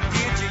America,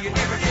 did you? You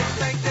never did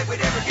think that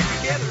we'd ever get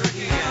together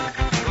again.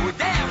 But we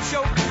damn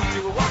sure fooled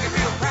you. We're walking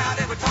real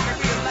proud and we're talking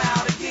real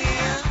loud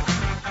again.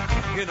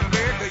 In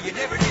America, you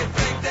never did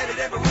think that it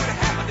ever would have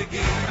happened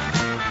again.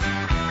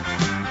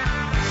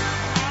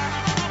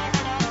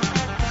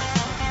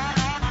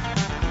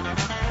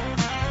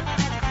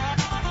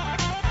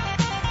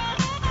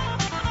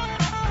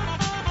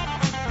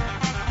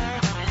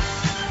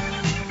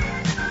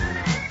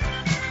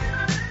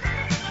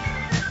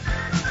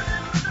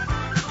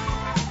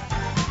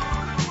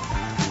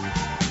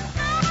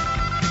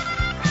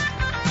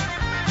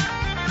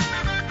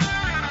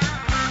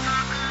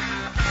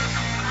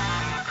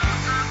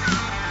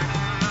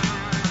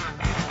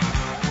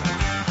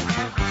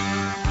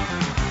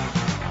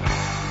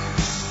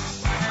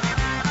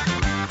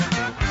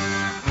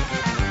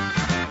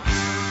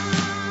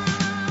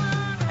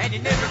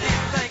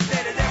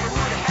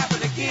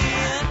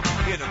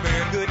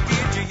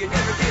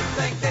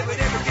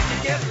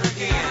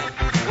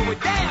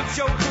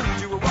 Show